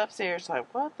goes upstairs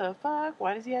like, what the fuck?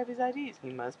 Why does he have his IDs? He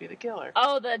must be the killer.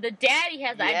 Oh, the daddy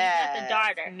has the IDs, not the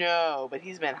daughter. No, but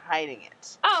he's been hiding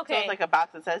it. Oh, okay. So it's like a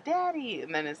box that says daddy.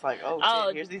 And then it's like, oh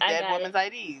shit, here's these dead women's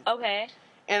IDs. Okay.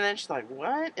 And then she's like,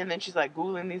 what? And then she's like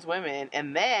Googling these women.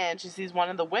 And then she sees one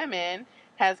of the women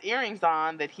has earrings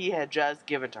on that he had just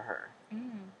given to her.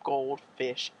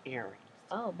 Goldfish earrings.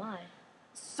 Oh, my.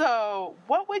 So,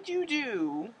 what would you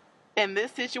do in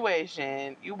this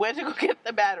situation? You went to go get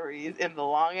the batteries in the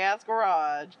long-ass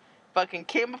garage, fucking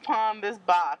came upon this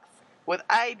box with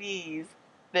IDs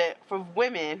that for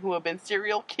women who have been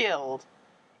serial killed,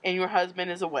 and your husband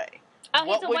is away. Oh,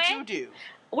 what he's would away? you do?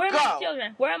 Where are my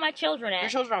children? Where are my children at? Your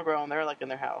children are grown. They're, like, in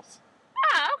their house.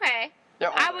 Oh, okay.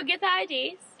 I would get the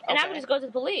IDs, and I would just go to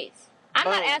the police. I'm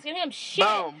not asking him shit.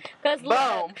 Because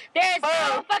look, there's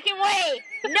no fucking way.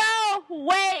 No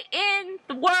way in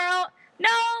the world. No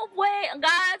way on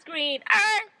God's green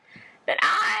earth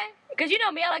that because you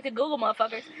know me, I like to Google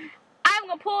motherfuckers. I'm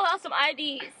going to pull out some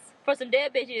IDs for some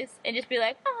dead bitches and just be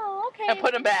like, oh, okay. And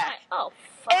put them back. Oh,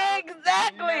 fuck.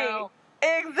 Exactly. No.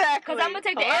 Exactly. Because I'm going to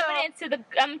take the evidence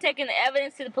I'm taking the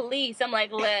evidence to the police. I'm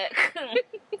like, look,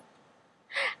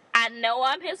 I know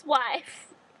I'm his wife.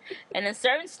 And in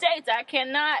certain states, I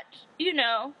cannot,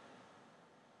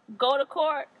 go to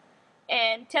court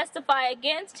and testify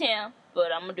against him.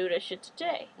 But I'm going to do that shit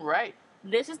today. Right.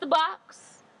 This is the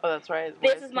box. Oh, that's right.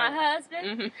 This is my husband.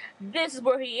 Mm-hmm. This is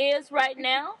where he is right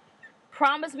now.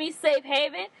 promise me safe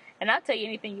haven, and I'll tell you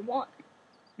anything you want.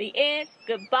 The end.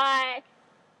 Goodbye.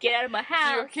 Get out of my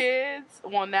house. Your kids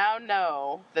will now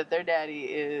know that their daddy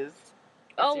is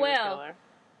a serial killer.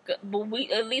 But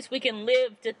at least we can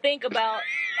live to think about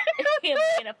him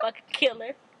being a fucking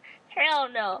killer. Hell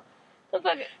no. This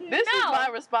was my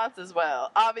response as well.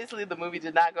 Obviously, the movie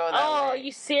did not go that way. Oh,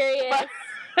 you serious?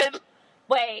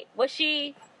 Wait, was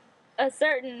she of a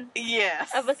certain shade?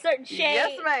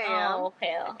 Yes, ma'am. Oh,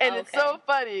 hell. And it's so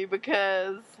funny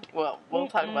because, well, we'll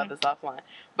talk about this offline.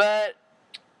 But,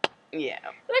 yeah.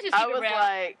 Let's just keep it real.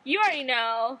 Like, you already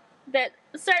know that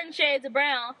certain shades of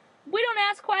brown, we don't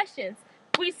ask questions.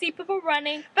 We see people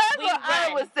running. That's what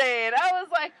I was saying. I was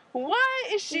like, why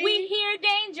is she... We hear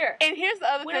danger. And here's the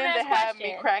other thing that had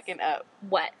me cracking up.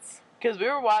 What? Because we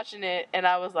were watching it, and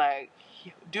I was like,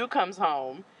 dude comes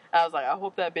home. I was like, I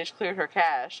hope that bitch cleared her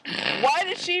cache. Why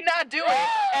did she not do it?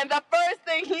 And the first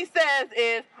thing he says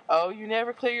is, oh, you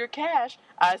never clear your cache.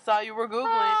 I saw you were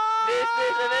Googling this,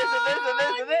 and this, and this, and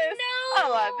this, and this. No.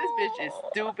 I'm like, this bitch is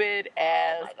stupid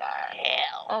as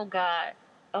hell. Oh, God.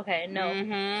 Okay, no.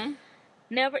 Mm-hmm.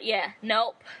 Never,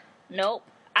 nope.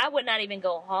 I would not even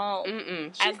go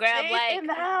home. I grab like in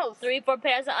the house. 3-4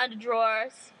 pairs of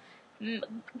underdrawers,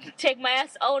 take my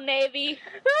ass to Old Navy,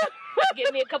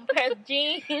 give me a couple pairs of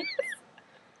jeans.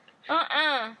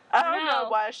 I don't know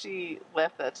why she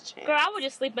left that to chance. Girl, I would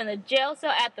just sleep in the jail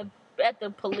cell at the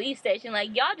police station.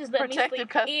 Like, y'all just let Protective me sleep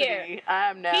custody. here. I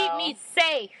am now. Keep me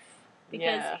safe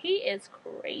because he is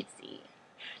crazy.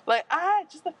 Like,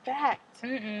 just the fact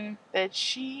that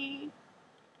she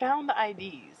found the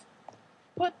IDs,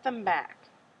 put them back.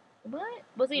 What?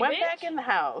 Was he Went rich? back in the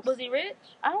house. Was he rich?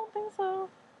 I don't think so.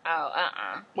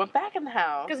 Oh, Went back in the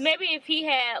house. Because maybe if he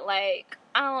had, like,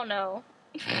 I don't know,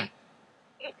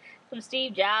 some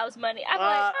Steve Jobs money, I'd be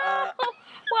like,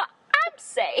 well, I'm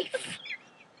safe.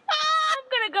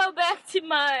 I'm gonna go back to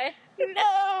my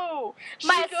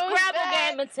Scrabble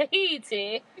game in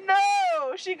Tahiti.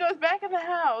 No, she goes back in the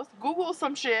house, Googles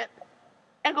some shit,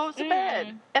 and goes to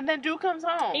bed. And then dude comes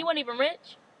home. He wasn't even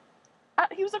rich?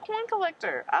 He was a coin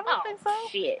collector. I don't think so.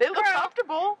 Shit. They look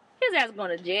comfortable. His ass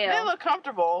going to jail. They look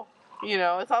comfortable. You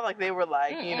know, it's not like they were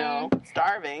like, you know,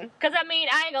 starving. Because, I mean,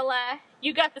 I ain't gonna lie.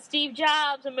 You got the Steve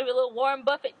Jobs and maybe a little Warren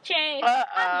Buffett chain. I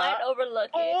might overlook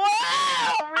it.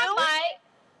 Wow, really? I might.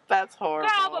 That's horrible.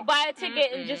 Girl, I would buy a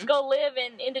ticket and just go live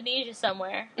in Indonesia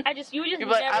somewhere. You just You're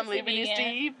never like, I'm see leaving me you, again.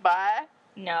 Steve. Bye.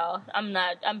 No, I'm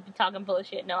not. I'm talking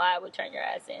bullshit. No, I would turn your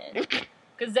ass in.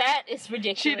 Because that is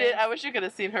ridiculous. She did. I wish you could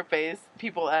have seen her face,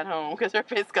 people at home, because her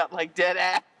face got like dead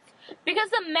ass. Because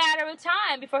it's a matter of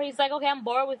time before he's like, okay, I'm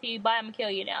bored with you. Bye, I'm going to kill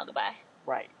you now. Goodbye.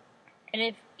 Right. And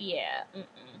if,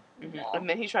 no. And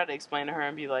then he tried to explain to her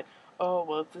and be like, oh,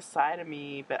 well, it's this side of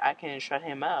me, but I can shut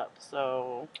him up,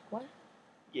 so. What?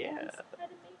 Yeah. What side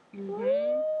of me?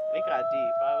 It got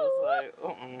deep. I was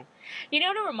like, You know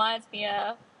what it reminds me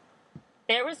of?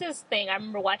 There was this thing I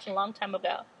remember watching a long time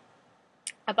ago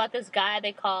about this guy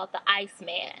they called the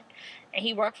Iceman. And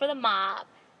he worked for the mob.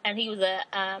 And he was a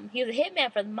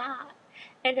hitman for the mob.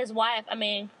 And his wife, I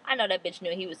mean, I know that bitch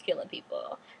knew he was killing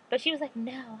people. But she was like,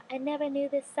 no, I never knew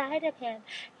this side of him.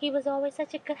 He was always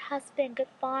such a good husband, good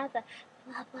father,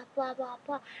 blah, blah, blah, blah,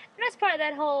 blah. And that's part of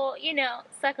that whole,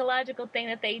 psychological thing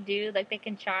that they do. Like, they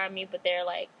can charm you, but they're,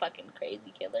 like, fucking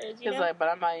crazy killers, you know? like, but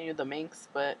I'm buying you the minks,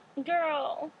 but...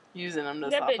 Girl. Using them to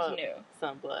that sop bitch up knew.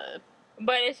 some blood.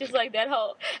 But it's just like that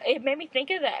whole... It made me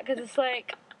think of that, because it's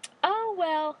like... Oh,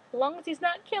 well, as long as he's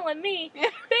not killing me, bitch.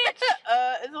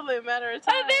 It's only a matter of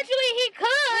time. Eventually he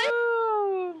could.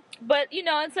 Ooh. But, in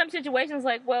some situations,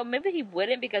 like, well, maybe he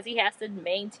wouldn't because he has to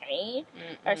maintain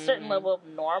a certain level of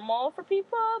normal for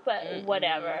people, but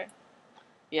whatever.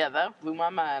 Yeah, that blew my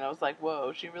mind. I was like,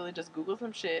 whoa, she really just Googled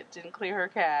some shit, didn't clear her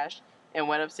cache, and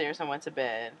went upstairs and went to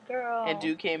bed. Girl. And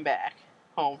dude came back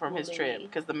home from his trip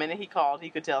because the minute he called, he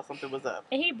could tell something was up.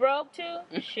 And he broke too?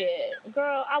 Shit.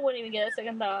 Girl, I wouldn't even get a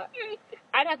second thought.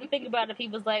 I'd have to think about it if he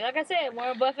was like I said,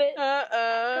 Warren Buffett. Because,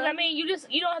 I mean, you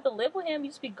don't have to live with him. You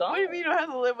just be gone. What do you mean you don't have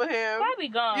to live with him? Probably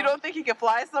gone. You don't think he could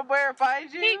fly somewhere and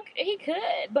find you? He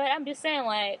could, but I'm just saying,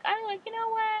 like, I'm like, you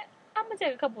know what? I'm going to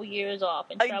take a couple years off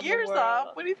and travel years the world.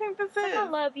 off? What do you think this is? I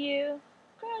love you.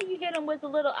 Girl, you hit him with a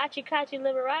little achikachi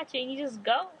liberace and you just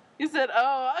go. You said,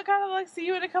 oh, I gotta, like, see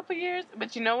you in a couple years.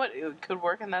 But you know what? It could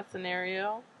work in that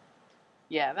scenario.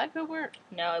 Yeah, that could work.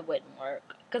 No, it wouldn't work.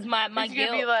 Because my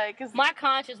guilt, be like, my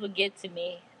conscience would get to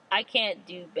me. I can't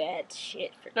do bad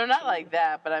shit for No, not like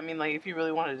that, but I mean, like, if you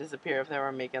really want to disappear, if they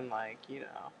were making, like,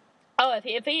 Oh,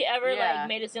 if he ever, like,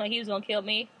 made it seem like he was going to kill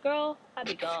me, girl, I'd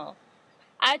be gone.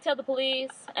 I'd tell the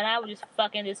police, and I would just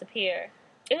fucking disappear.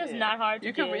 It is not hard to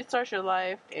You do. can restart your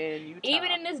life in Utah.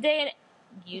 Even in this day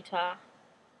in Utah.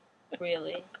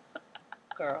 Really?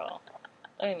 Girl.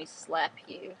 Let me slap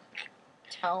you.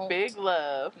 Don't Big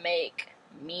love. make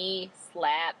me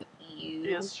slap you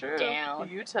It's true. down.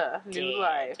 Utah. New dead.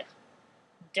 life.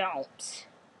 Don't.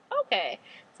 Okay.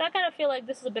 So I kind of feel like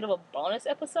this is a bit of a bonus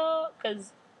episode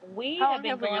because we How have long been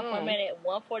have we going for a gone? minute,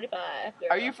 1:45.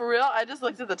 Are you for real? I just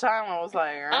looked at the time and I was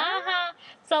like, Uh-huh.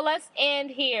 So let's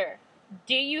end here.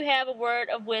 Do you have a word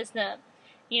of wisdom?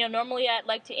 You know, normally I'd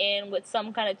like to end with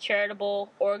some kind of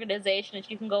charitable organization that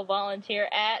you can go volunteer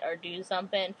at or do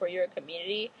something for your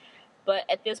community. But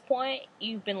at this point,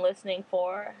 you've been listening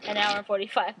for an hour and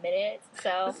 45 minutes.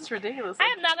 So this is ridiculous. I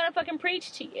am not going to fucking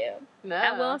preach to you. No.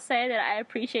 I will say that I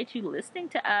appreciate you listening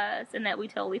to us and that we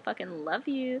totally fucking love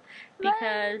you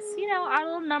because, you know, our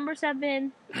little numbers have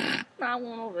been, I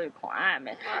won't over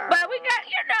climbing. But we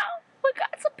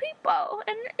got some people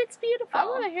and it's beautiful. I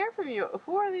want to hear from you.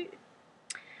 Who are the...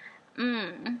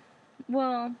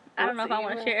 Well, I don't know What's if I the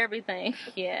want to email? share everything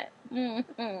yet. I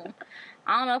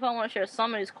don't know if I want to share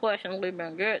some of these questions we've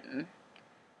been getting.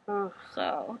 Ugh.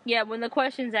 So, yeah, when the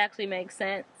questions actually make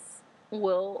sense,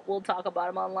 we'll talk about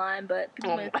them online. But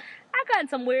people I got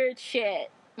some weird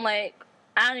shit. Like,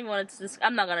 I don't even want to.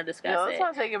 I'm not gonna discuss No, it. let's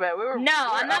not take it back. I'm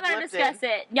not gonna discuss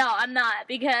it. No, I'm not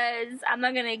because I'm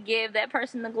not gonna give that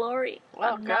person the glory. Oh,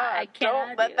 I'm God. not, I cannot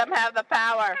Don't let them have the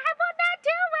power. I will not do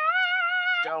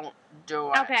it. Don't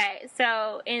do it. Okay,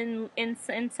 so in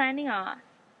signing off,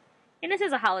 and this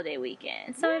is a holiday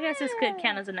weekend, so I guess this could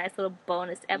count as a nice little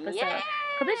bonus episode. Yeah.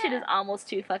 Cause this shit is almost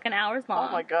 2 fucking hours long.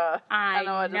 Oh, my God. I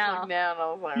know. I just know. looked down and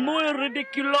I was like... Muy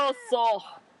ridiculoso.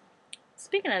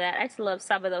 Speaking of that, I used to love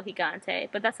Sábado Gigante,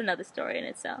 but that's another story in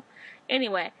itself.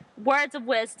 Anyway, words of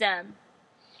wisdom.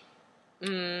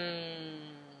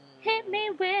 Hit me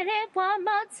with it one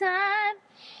more time.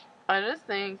 I just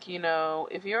think, you know,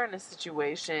 if you're in a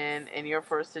situation and your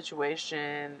first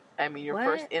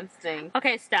What? instinct...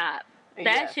 Okay, stop. That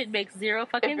Yes. shit makes zero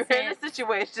fucking If you're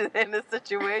sense. in a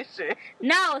situation...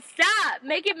 No, stop.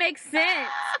 Make it make sense.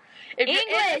 If you're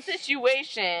in a English.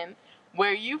 situation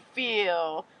where you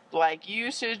feel like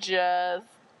you should just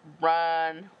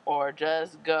run or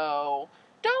just go,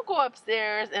 don't go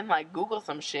upstairs and like Google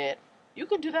some shit. You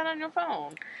can do that on your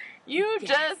phone. You Yes.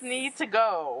 just need to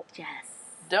go. Yes.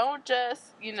 Don't just,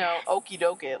 you know, Yes. okie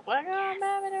doke it. Like, Yes.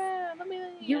 let me,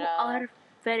 You know, are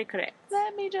very correct.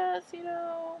 let me just, you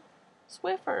know,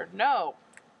 Swiffer. No.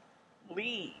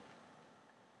 Leave.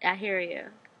 I hear you.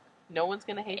 No one's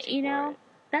going to hate you, You know,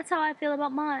 that's how I feel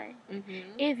about mine. for it.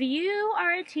 Mm-hmm. If you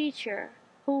are a teacher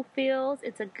who feels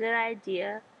it's a good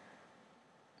idea,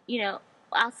 you know,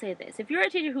 I'll say this. If you're a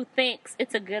teacher who thinks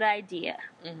it's a good idea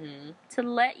Mm-hmm. to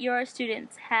let your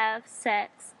students have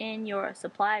sex in your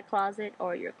supply closet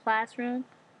or your classroom,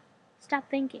 stop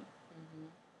thinking. Mm-hmm.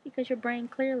 Because your brain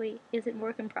clearly isn't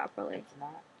working properly. It's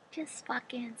not. Just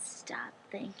fucking stop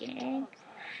thinking.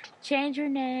 Change your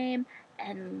name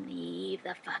and leave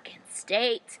the fucking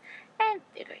state and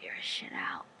figure your shit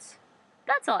out.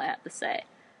 That's all I have to say.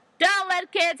 Don't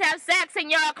let kids have sex in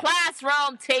your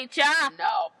classroom, teacher.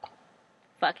 No.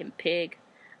 Fucking pig.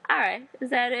 Alright, is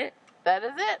that it? That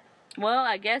is it. Well,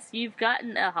 I guess you've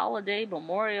gotten a holiday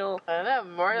memorial I know,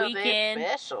 Memorial Weekend. Day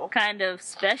special. kind of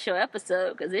special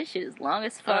episode because this shit is long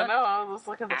as I fuck. know, I was just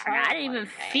looking at the time. I didn't even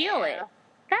feel it.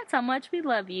 That's how much we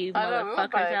love you, I know, we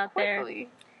went by motherfuckers out there. quickly.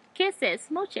 Kisses,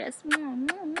 smooches.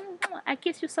 I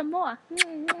kiss you some more.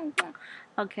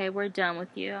 Okay, we're done with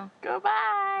you.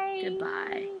 Goodbye.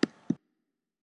 Goodbye.